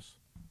non-monogamous?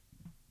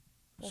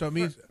 Well, so it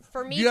means...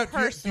 For me Do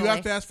personally... you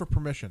have to ask for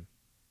permission?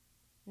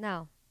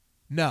 No.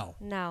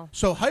 No.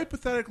 So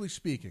hypothetically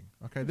speaking,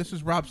 okay, this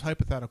is Rob's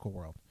hypothetical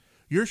world.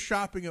 You're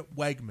shopping at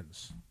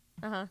Wegmans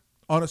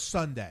on a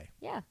Sunday.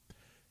 Yeah.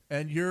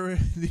 And you're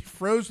in the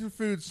frozen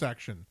food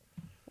section.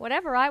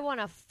 Whatever I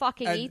want to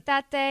fucking eat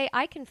that day,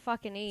 I can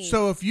fucking eat.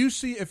 So if you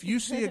see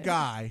a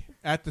guy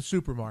at the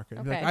supermarket,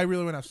 and you're like, I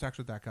really want to have sex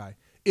with that guy.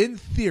 In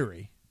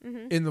theory,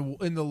 in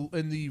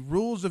the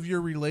rules of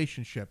your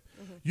relationship,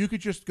 you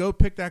could just go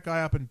pick that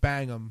guy up and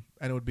bang him,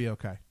 and it would be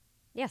okay.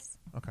 Yes.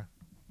 Okay.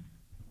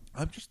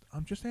 I'm just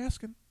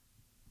asking.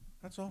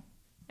 That's all.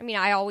 I mean,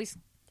 I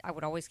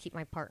would always keep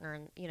my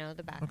partner in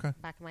the back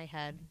of my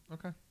head.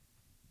 Okay.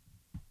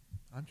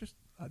 I'm just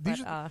I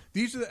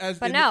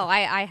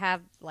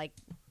have like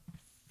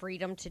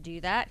freedom to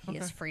do that. He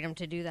has freedom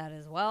to do that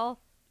as well.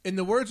 In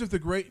the words of the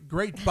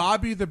great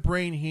Bobby the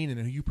Brain Heenan,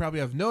 who you probably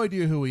have no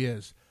idea who he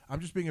is,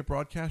 I'm just being a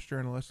broadcast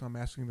journalist. I'm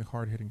asking the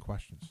hard-hitting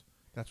questions.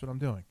 That's what I'm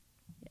doing.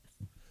 Yes.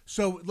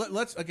 So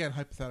let's again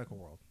hypothetical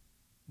world.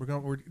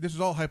 This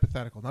is all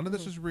hypothetical. None of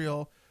this is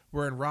real.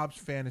 We're in Rob's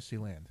fantasy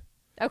land.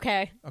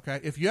 Okay. Okay.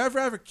 If you ever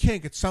have a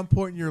kink at some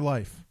point in your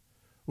life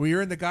where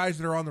you're in the guys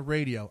that are on the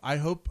radio, I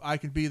hope I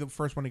can be the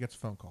first one who gets a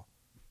phone call.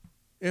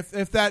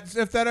 If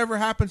that ever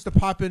happens to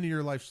pop into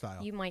your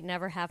lifestyle, you might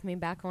never have me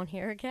back on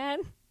here again.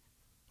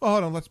 Oh,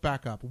 hold on. Let's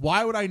back up.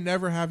 Why would I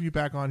never have you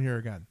back on here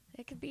again?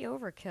 It could be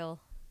overkill.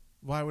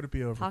 Why would it be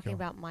overkill? Talking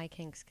about my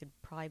kinks could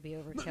probably be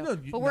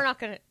overkill. But we're not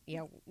going to...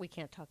 Yeah, we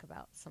can't talk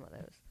about some of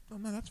those. Oh,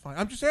 no, that's fine.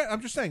 I'm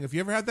just saying, if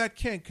you ever have that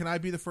kink, can I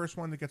be the first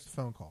one that gets the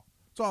phone call?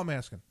 That's all I'm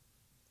asking.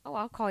 Oh,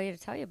 I'll call you to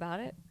tell you about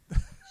it.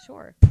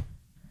 Sure.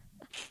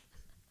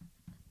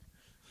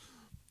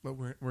 But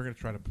we're going to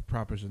try to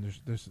proposition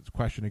this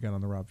question again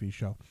on the Rob V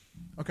Show.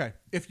 Okay.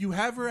 If you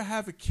ever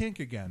have a kink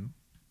again...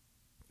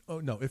 Oh,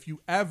 no. If you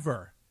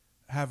ever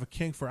have a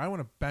kink for, I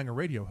want to bang a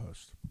radio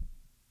host.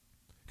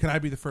 Can I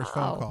be the first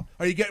phone call?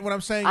 Are you getting what I'm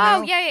saying now?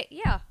 Oh,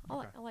 yeah.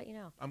 I'll let you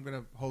know. I'm going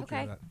to hold you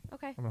to that.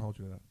 Okay. I'm going to hold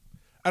you to that.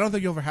 I don't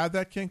think you'll ever have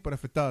that kink, but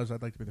if it does,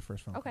 I'd like to be the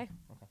first phone call. Okay.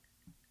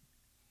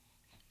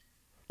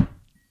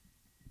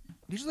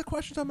 These are the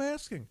questions I'm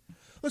asking.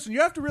 Listen,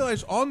 you have to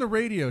realize on the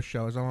radio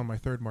show, as I'm on my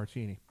third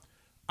martini,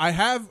 I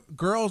have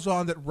girls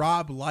on that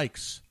Rob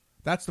likes.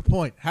 That's the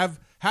point. Have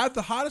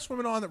the hottest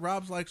women on that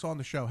Rob likes on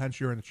the show, hence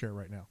you're in the chair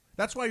right now.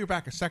 That's why you're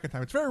back a second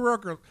time. It's very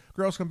rare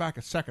girls come back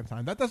a second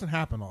time. That doesn't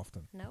happen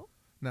often. No?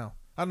 No.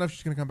 I don't know if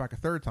she's going to come back a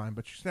third time,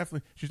 but she's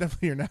definitely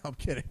here now. I'm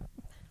kidding.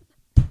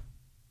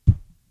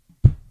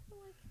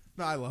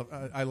 No, I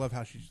love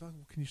how she's. Oh,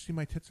 can you see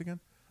my tits again?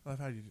 I love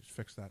how you just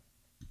fix that.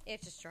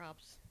 It just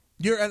drops.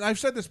 And I've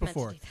said this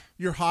before.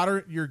 You're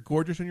hotter. You're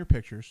gorgeous in your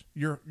pictures.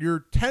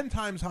 You're 10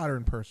 times hotter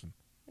in person.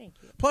 Thank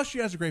you. Plus, she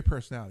has a great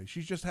personality.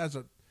 She just has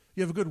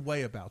you have a good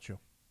way about you.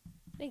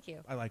 Thank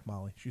you. I like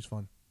Molly. She's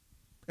fun.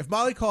 If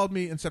Molly called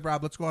me and said,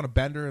 "Rob, let's go on a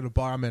bender at a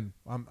bar," I'm in.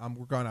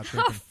 We're going out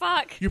drinking. Oh,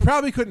 fuck. You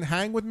probably couldn't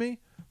hang with me,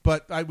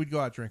 but I would go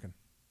out drinking.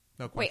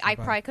 No question. Wait, I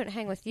about probably it. couldn't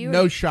hang with you?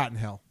 No shot in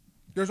hell.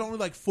 There's only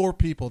like 4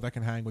 people that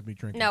can hang with me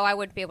drinking. No, I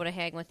wouldn't be able to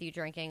hang with you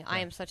drinking. I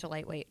am such a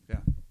lightweight. Yeah.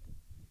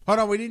 Hold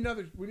on, we need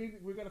another. We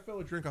got to fill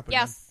a drink up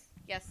again.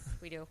 Yes,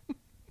 we do.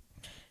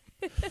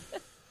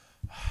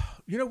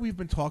 You know, we've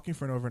been talking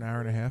for over an hour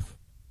and a half.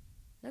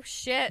 No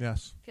shit.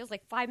 Yes. Feels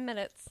like 5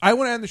 minutes. I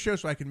want to end the show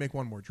so I can make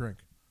one more drink.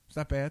 Is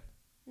that bad?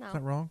 No. Is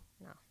that wrong?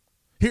 No.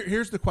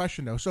 Here's the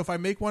question though. So if I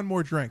make one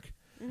more drink,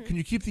 can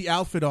you keep the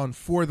outfit on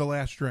for the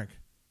last drink?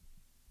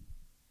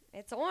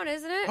 It's on,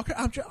 isn't it? Okay,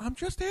 I'm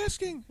just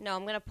asking. No,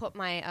 I'm gonna put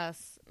my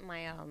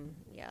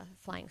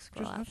flying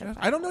squirrel outfit back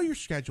I don't know on. your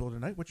schedule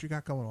tonight. What you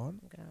got going on?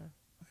 I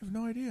have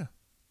no idea.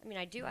 I mean,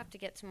 I do have to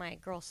get to my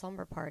girl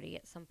slumber party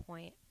at some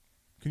point.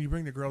 Can you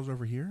bring the girls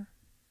over here?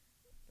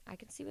 I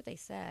can see what they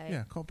say.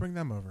 Yeah, bring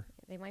them over.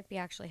 They might be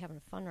actually having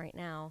fun right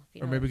now. If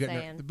you Or know maybe what I'm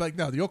getting saying. like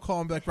no, you'll call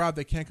them like Rob.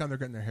 They can't come. They're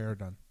getting their hair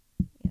done.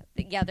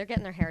 Yeah, they're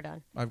getting their hair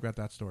done. I've got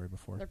that story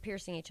before. They're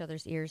piercing each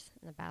other's ears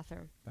in the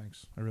bathroom.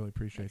 Thanks, I really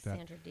appreciate that.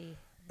 Sandra D.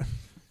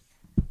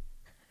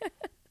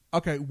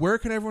 Okay, where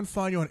can everyone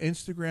find you on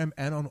Instagram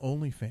and on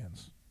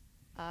OnlyFans?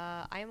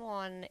 I'm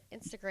on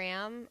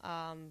Instagram.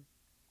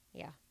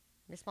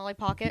 Miss Molly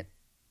Pocket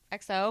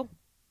XO.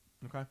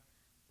 Okay.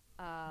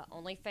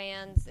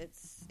 OnlyFans.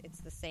 It's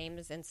the same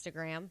as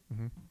Instagram.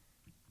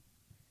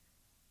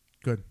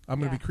 Good. I'm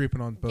going to be creeping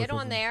on both. Get of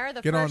on them. there.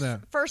 The Get on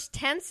that. first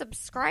 10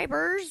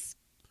 subscribers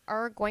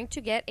are going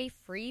to get a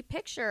free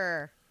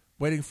picture.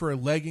 Waiting for a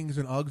leggings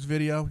and Uggs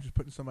video. Just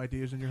putting some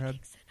ideas in your head.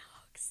 Leggings and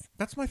Uggs.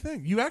 That's my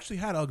thing. You actually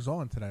had Uggs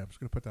on today. I'm just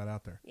going to put that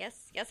out there.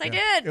 Yes, I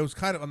did. It was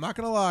kind of. I'm not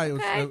going to lie.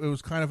 Okay. It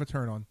was kind of a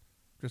turn on.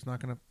 Just not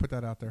going to put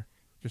that out there.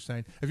 Just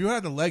saying. If you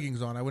had the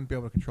leggings on, I wouldn't be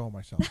able to control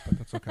myself. But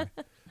that's okay.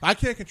 I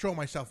can't control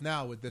myself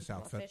now with this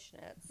outfit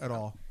Fishnets. at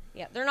all.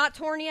 Yeah, they're not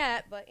torn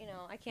yet, but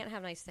I can't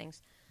have nice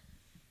things.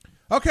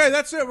 Okay,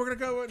 that's it. We're going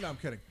to go. No, I'm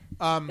kidding.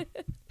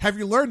 Have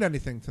you learned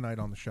anything tonight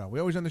on the show? We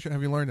always end the show.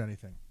 Have you learned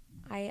anything?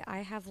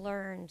 I have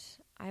learned.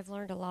 I've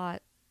learned a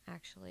lot,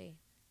 actually.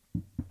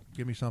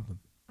 Give me something.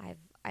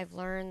 I've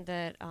learned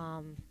that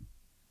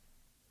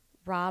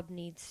Rob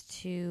needs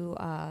to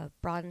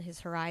broaden his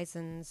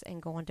horizons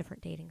and go on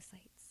different dating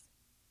sites.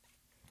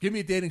 Give me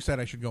a dating site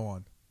I should go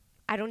on.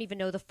 I don't even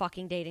know the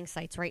fucking dating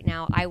sites right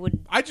now. I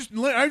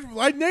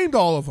named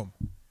all of them.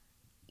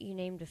 You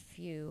named a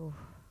few,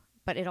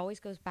 but it always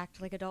goes back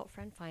to like Adult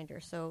Friend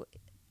Finder. So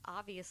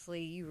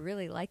obviously you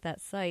really like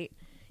that site.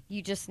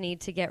 You just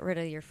need to get rid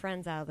of your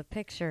friends out of the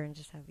picture and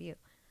just have you.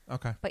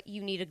 Okay. But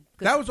you need a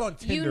good... That was on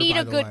Tinder, you need by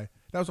a the good... way.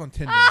 That was on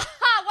Tinder.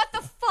 Ah, what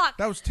the fuck?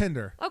 That was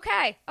Tinder.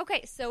 Okay.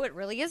 So it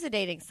really is a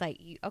dating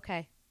site.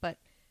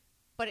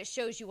 But it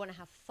shows you want to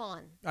have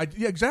fun.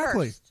 Yeah,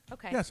 exactly. First.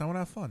 Okay. Yes, I want to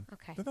have fun.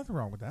 Okay. There's nothing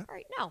wrong with that. All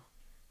right, no.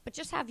 But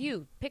just have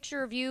you.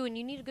 Picture of you, and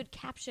you need a good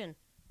caption.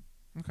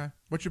 Okay.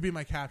 What should be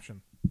my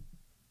caption?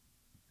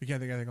 You can't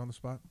think of anything on the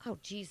spot? Oh,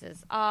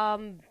 Jesus.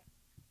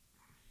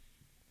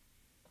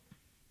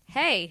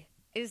 Hey,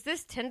 is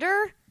this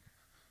Tinder?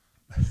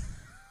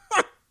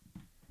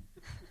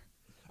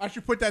 I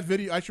should put this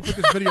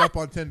video up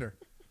on Tinder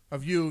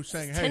of you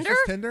saying, "Hey, Tinder? is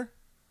this Tinder?"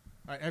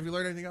 All right, have you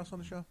learned anything else on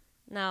the show?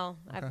 No,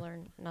 Okay. I've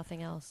learned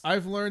nothing else.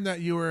 I've learned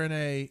that you were in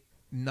a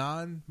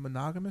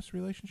non-monogamous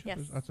relationship.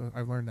 Yes.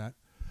 I've learned that.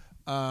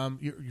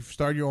 You've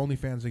started your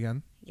OnlyFans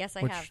again. Yes,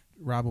 I which have.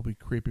 Rob will be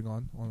creeping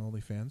on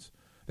OnlyFans.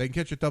 They can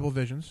catch you at Double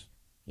Visions.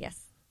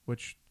 Yes.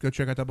 Which, go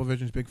check out Double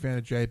Visions. Big fan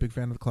of Jay. Big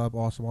fan of the club.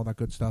 Awesome. All that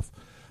good stuff.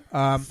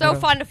 So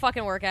fun to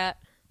fucking work at.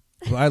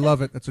 Well, I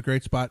love it. That's a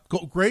great spot.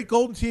 Great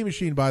Golden Tee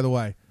machine, by the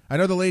way. I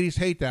know the ladies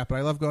hate that, but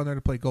I love going there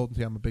to play Golden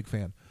Tee. I'm a big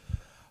fan.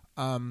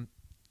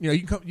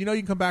 You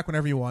can come back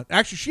whenever you want.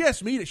 Actually, she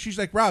asked me. She's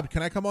like, Rob,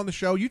 can I come on the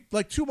show? You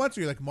like 2 months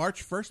ago, like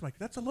March 1st. I'm like,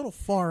 that's a little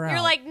far out.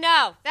 You're like,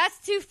 no, that's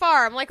too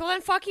far. I'm like, well,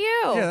 then fuck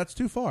you. Yeah, that's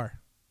too far.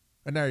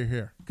 And now you're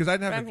here because I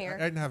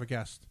didn't have a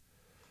guest.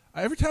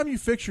 Every time you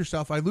fix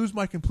yourself, I lose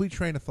my complete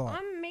train of thought.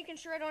 I'm making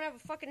sure I don't have a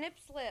fucking nip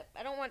slip.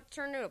 I don't want to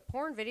turn into a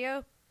porn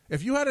video.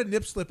 If you had a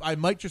nip slip, I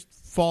might just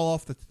fall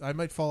out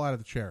of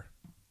the chair.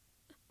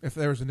 If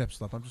there was a nip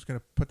slip, I'm just going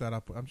to put that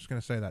up. I'm just going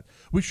to say that.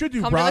 We should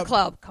do Come to the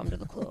club. Come to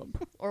the club.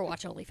 Or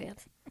watch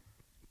OnlyFans.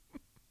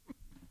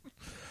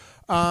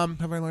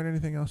 Have I learned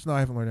anything else? No, I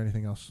haven't learned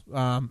anything else.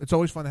 It's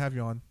always fun to have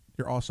you on.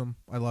 You're awesome.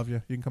 I love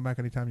you. You can come back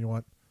anytime you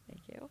want.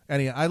 Thank you.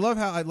 I love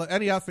how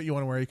any outfit you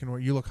want to wear, you can wear.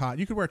 You look hot.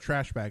 You could wear a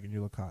trash bag and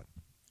you look hot.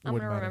 I'm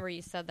going to remember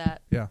you said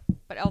that. Yeah.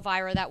 But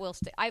Elvira, that will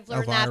stay. I've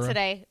learned that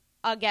today.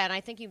 Again, I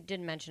think you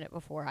didn't mention it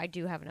before. I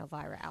do have an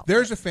Elvira outfit.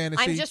 There's a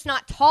fantasy. I'm just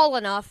not tall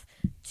enough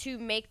to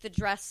make the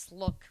dress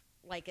look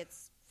like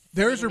it's...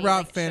 There's a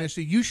Rob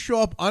fantasy. You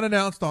show up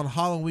unannounced on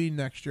Halloween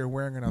next year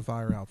wearing an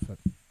Elvira outfit.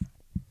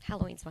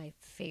 Halloween's my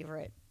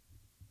favorite.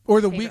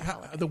 Or the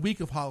week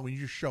of Halloween,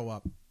 you just show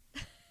up.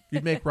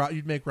 You'd make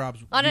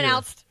Rob's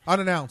unannounced. Year.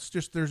 Unannounced.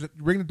 Just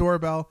ring the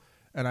doorbell,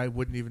 and I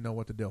wouldn't even know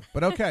what to do.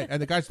 But okay,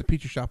 and the guys at the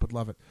pizza shop would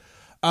love it.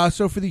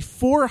 So for the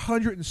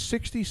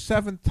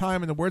 467th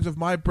time, in the words of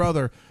my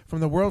brother from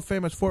the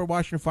world-famous Fort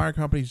Washington Fire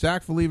Company,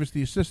 Zach Valivas,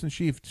 the assistant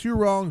chief, 2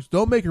 wrongs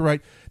don't make it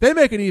right. They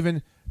make it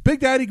even. Big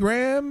Daddy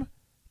Graham,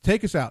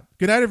 take us out.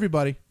 Good night,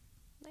 everybody.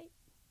 Night.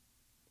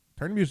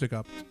 Turn the music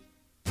up.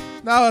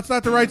 No, that's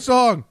not the right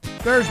song.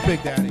 There's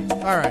Big Daddy.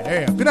 All right,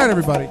 there you go. Good night,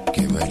 everybody.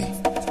 Get ready.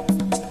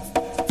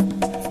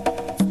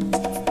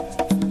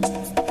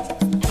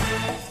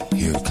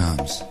 Here it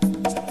comes.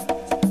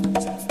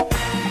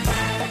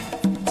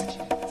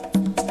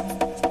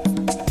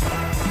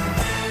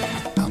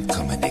 I'm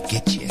coming to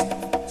get you.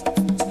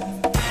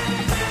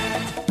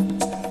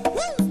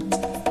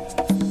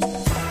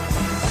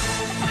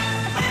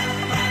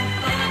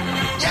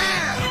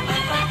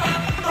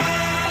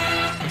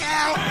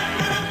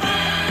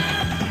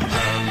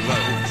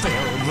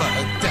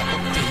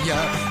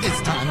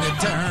 It's time to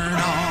turn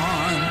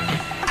on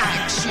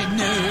Action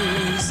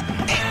News.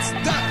 It's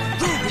the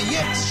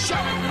grooviest show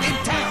in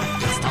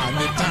town. It's time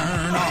to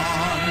turn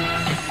on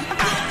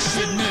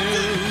Action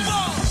News.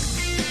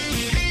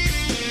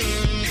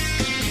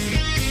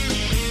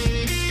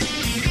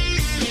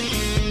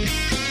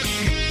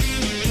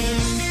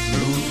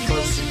 Move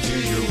closer to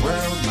your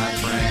world, my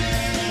friend.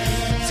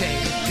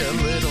 Take a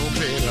little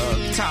bit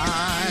of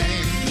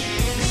time.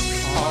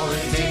 All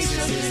it takes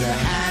is a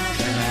half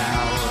an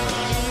hour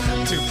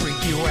to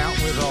freak you out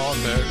with all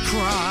the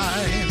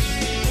crime.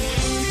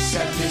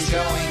 Seth is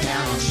going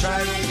out on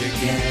strike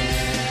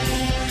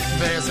again.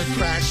 There's a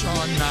crash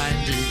on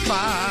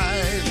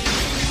 95.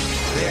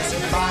 There's a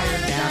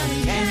fire down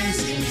in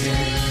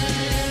Kensington.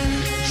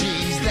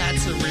 Geez,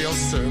 that's a real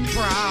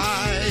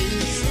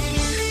surprise.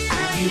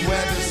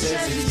 AccuWeather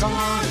says it's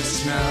gonna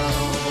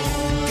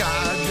snow.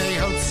 God, they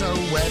hope so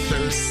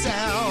weather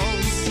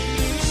sells.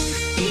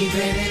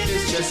 Even if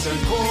it's just a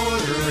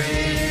quarter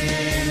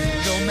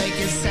inch, they'll make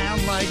it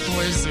sound like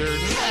blizzard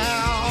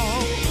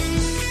hell.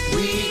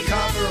 We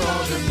cover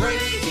all the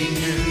breaking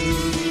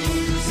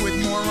news with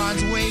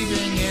morons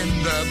waving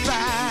in the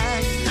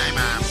back. Hi,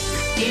 Mom.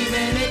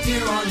 Even if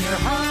you're on your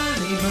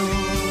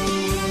honeymoon,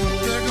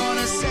 they're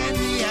gonna send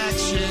the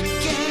action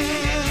cam.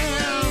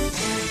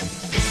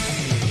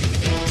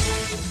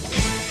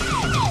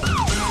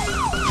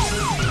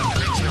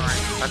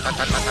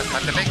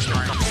 The big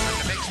story.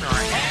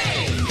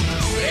 Hey,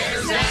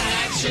 there's that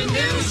Action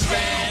News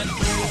fan.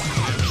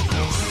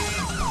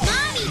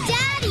 Mommy,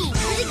 Daddy,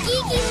 there's a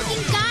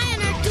geeky-looking guy on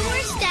our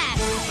doorstep.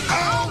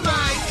 Oh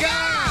my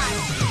God!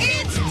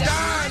 It's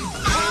Don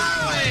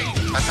Pauling.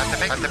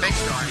 But the big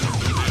story.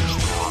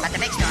 But the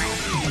big story.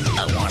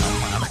 I want a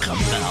Monica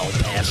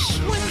Malpass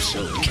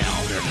swimsuit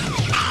calendar.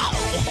 Ow!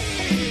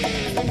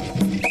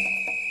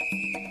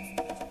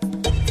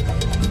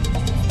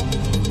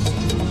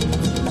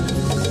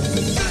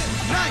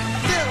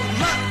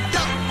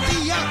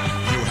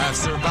 You have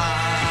survived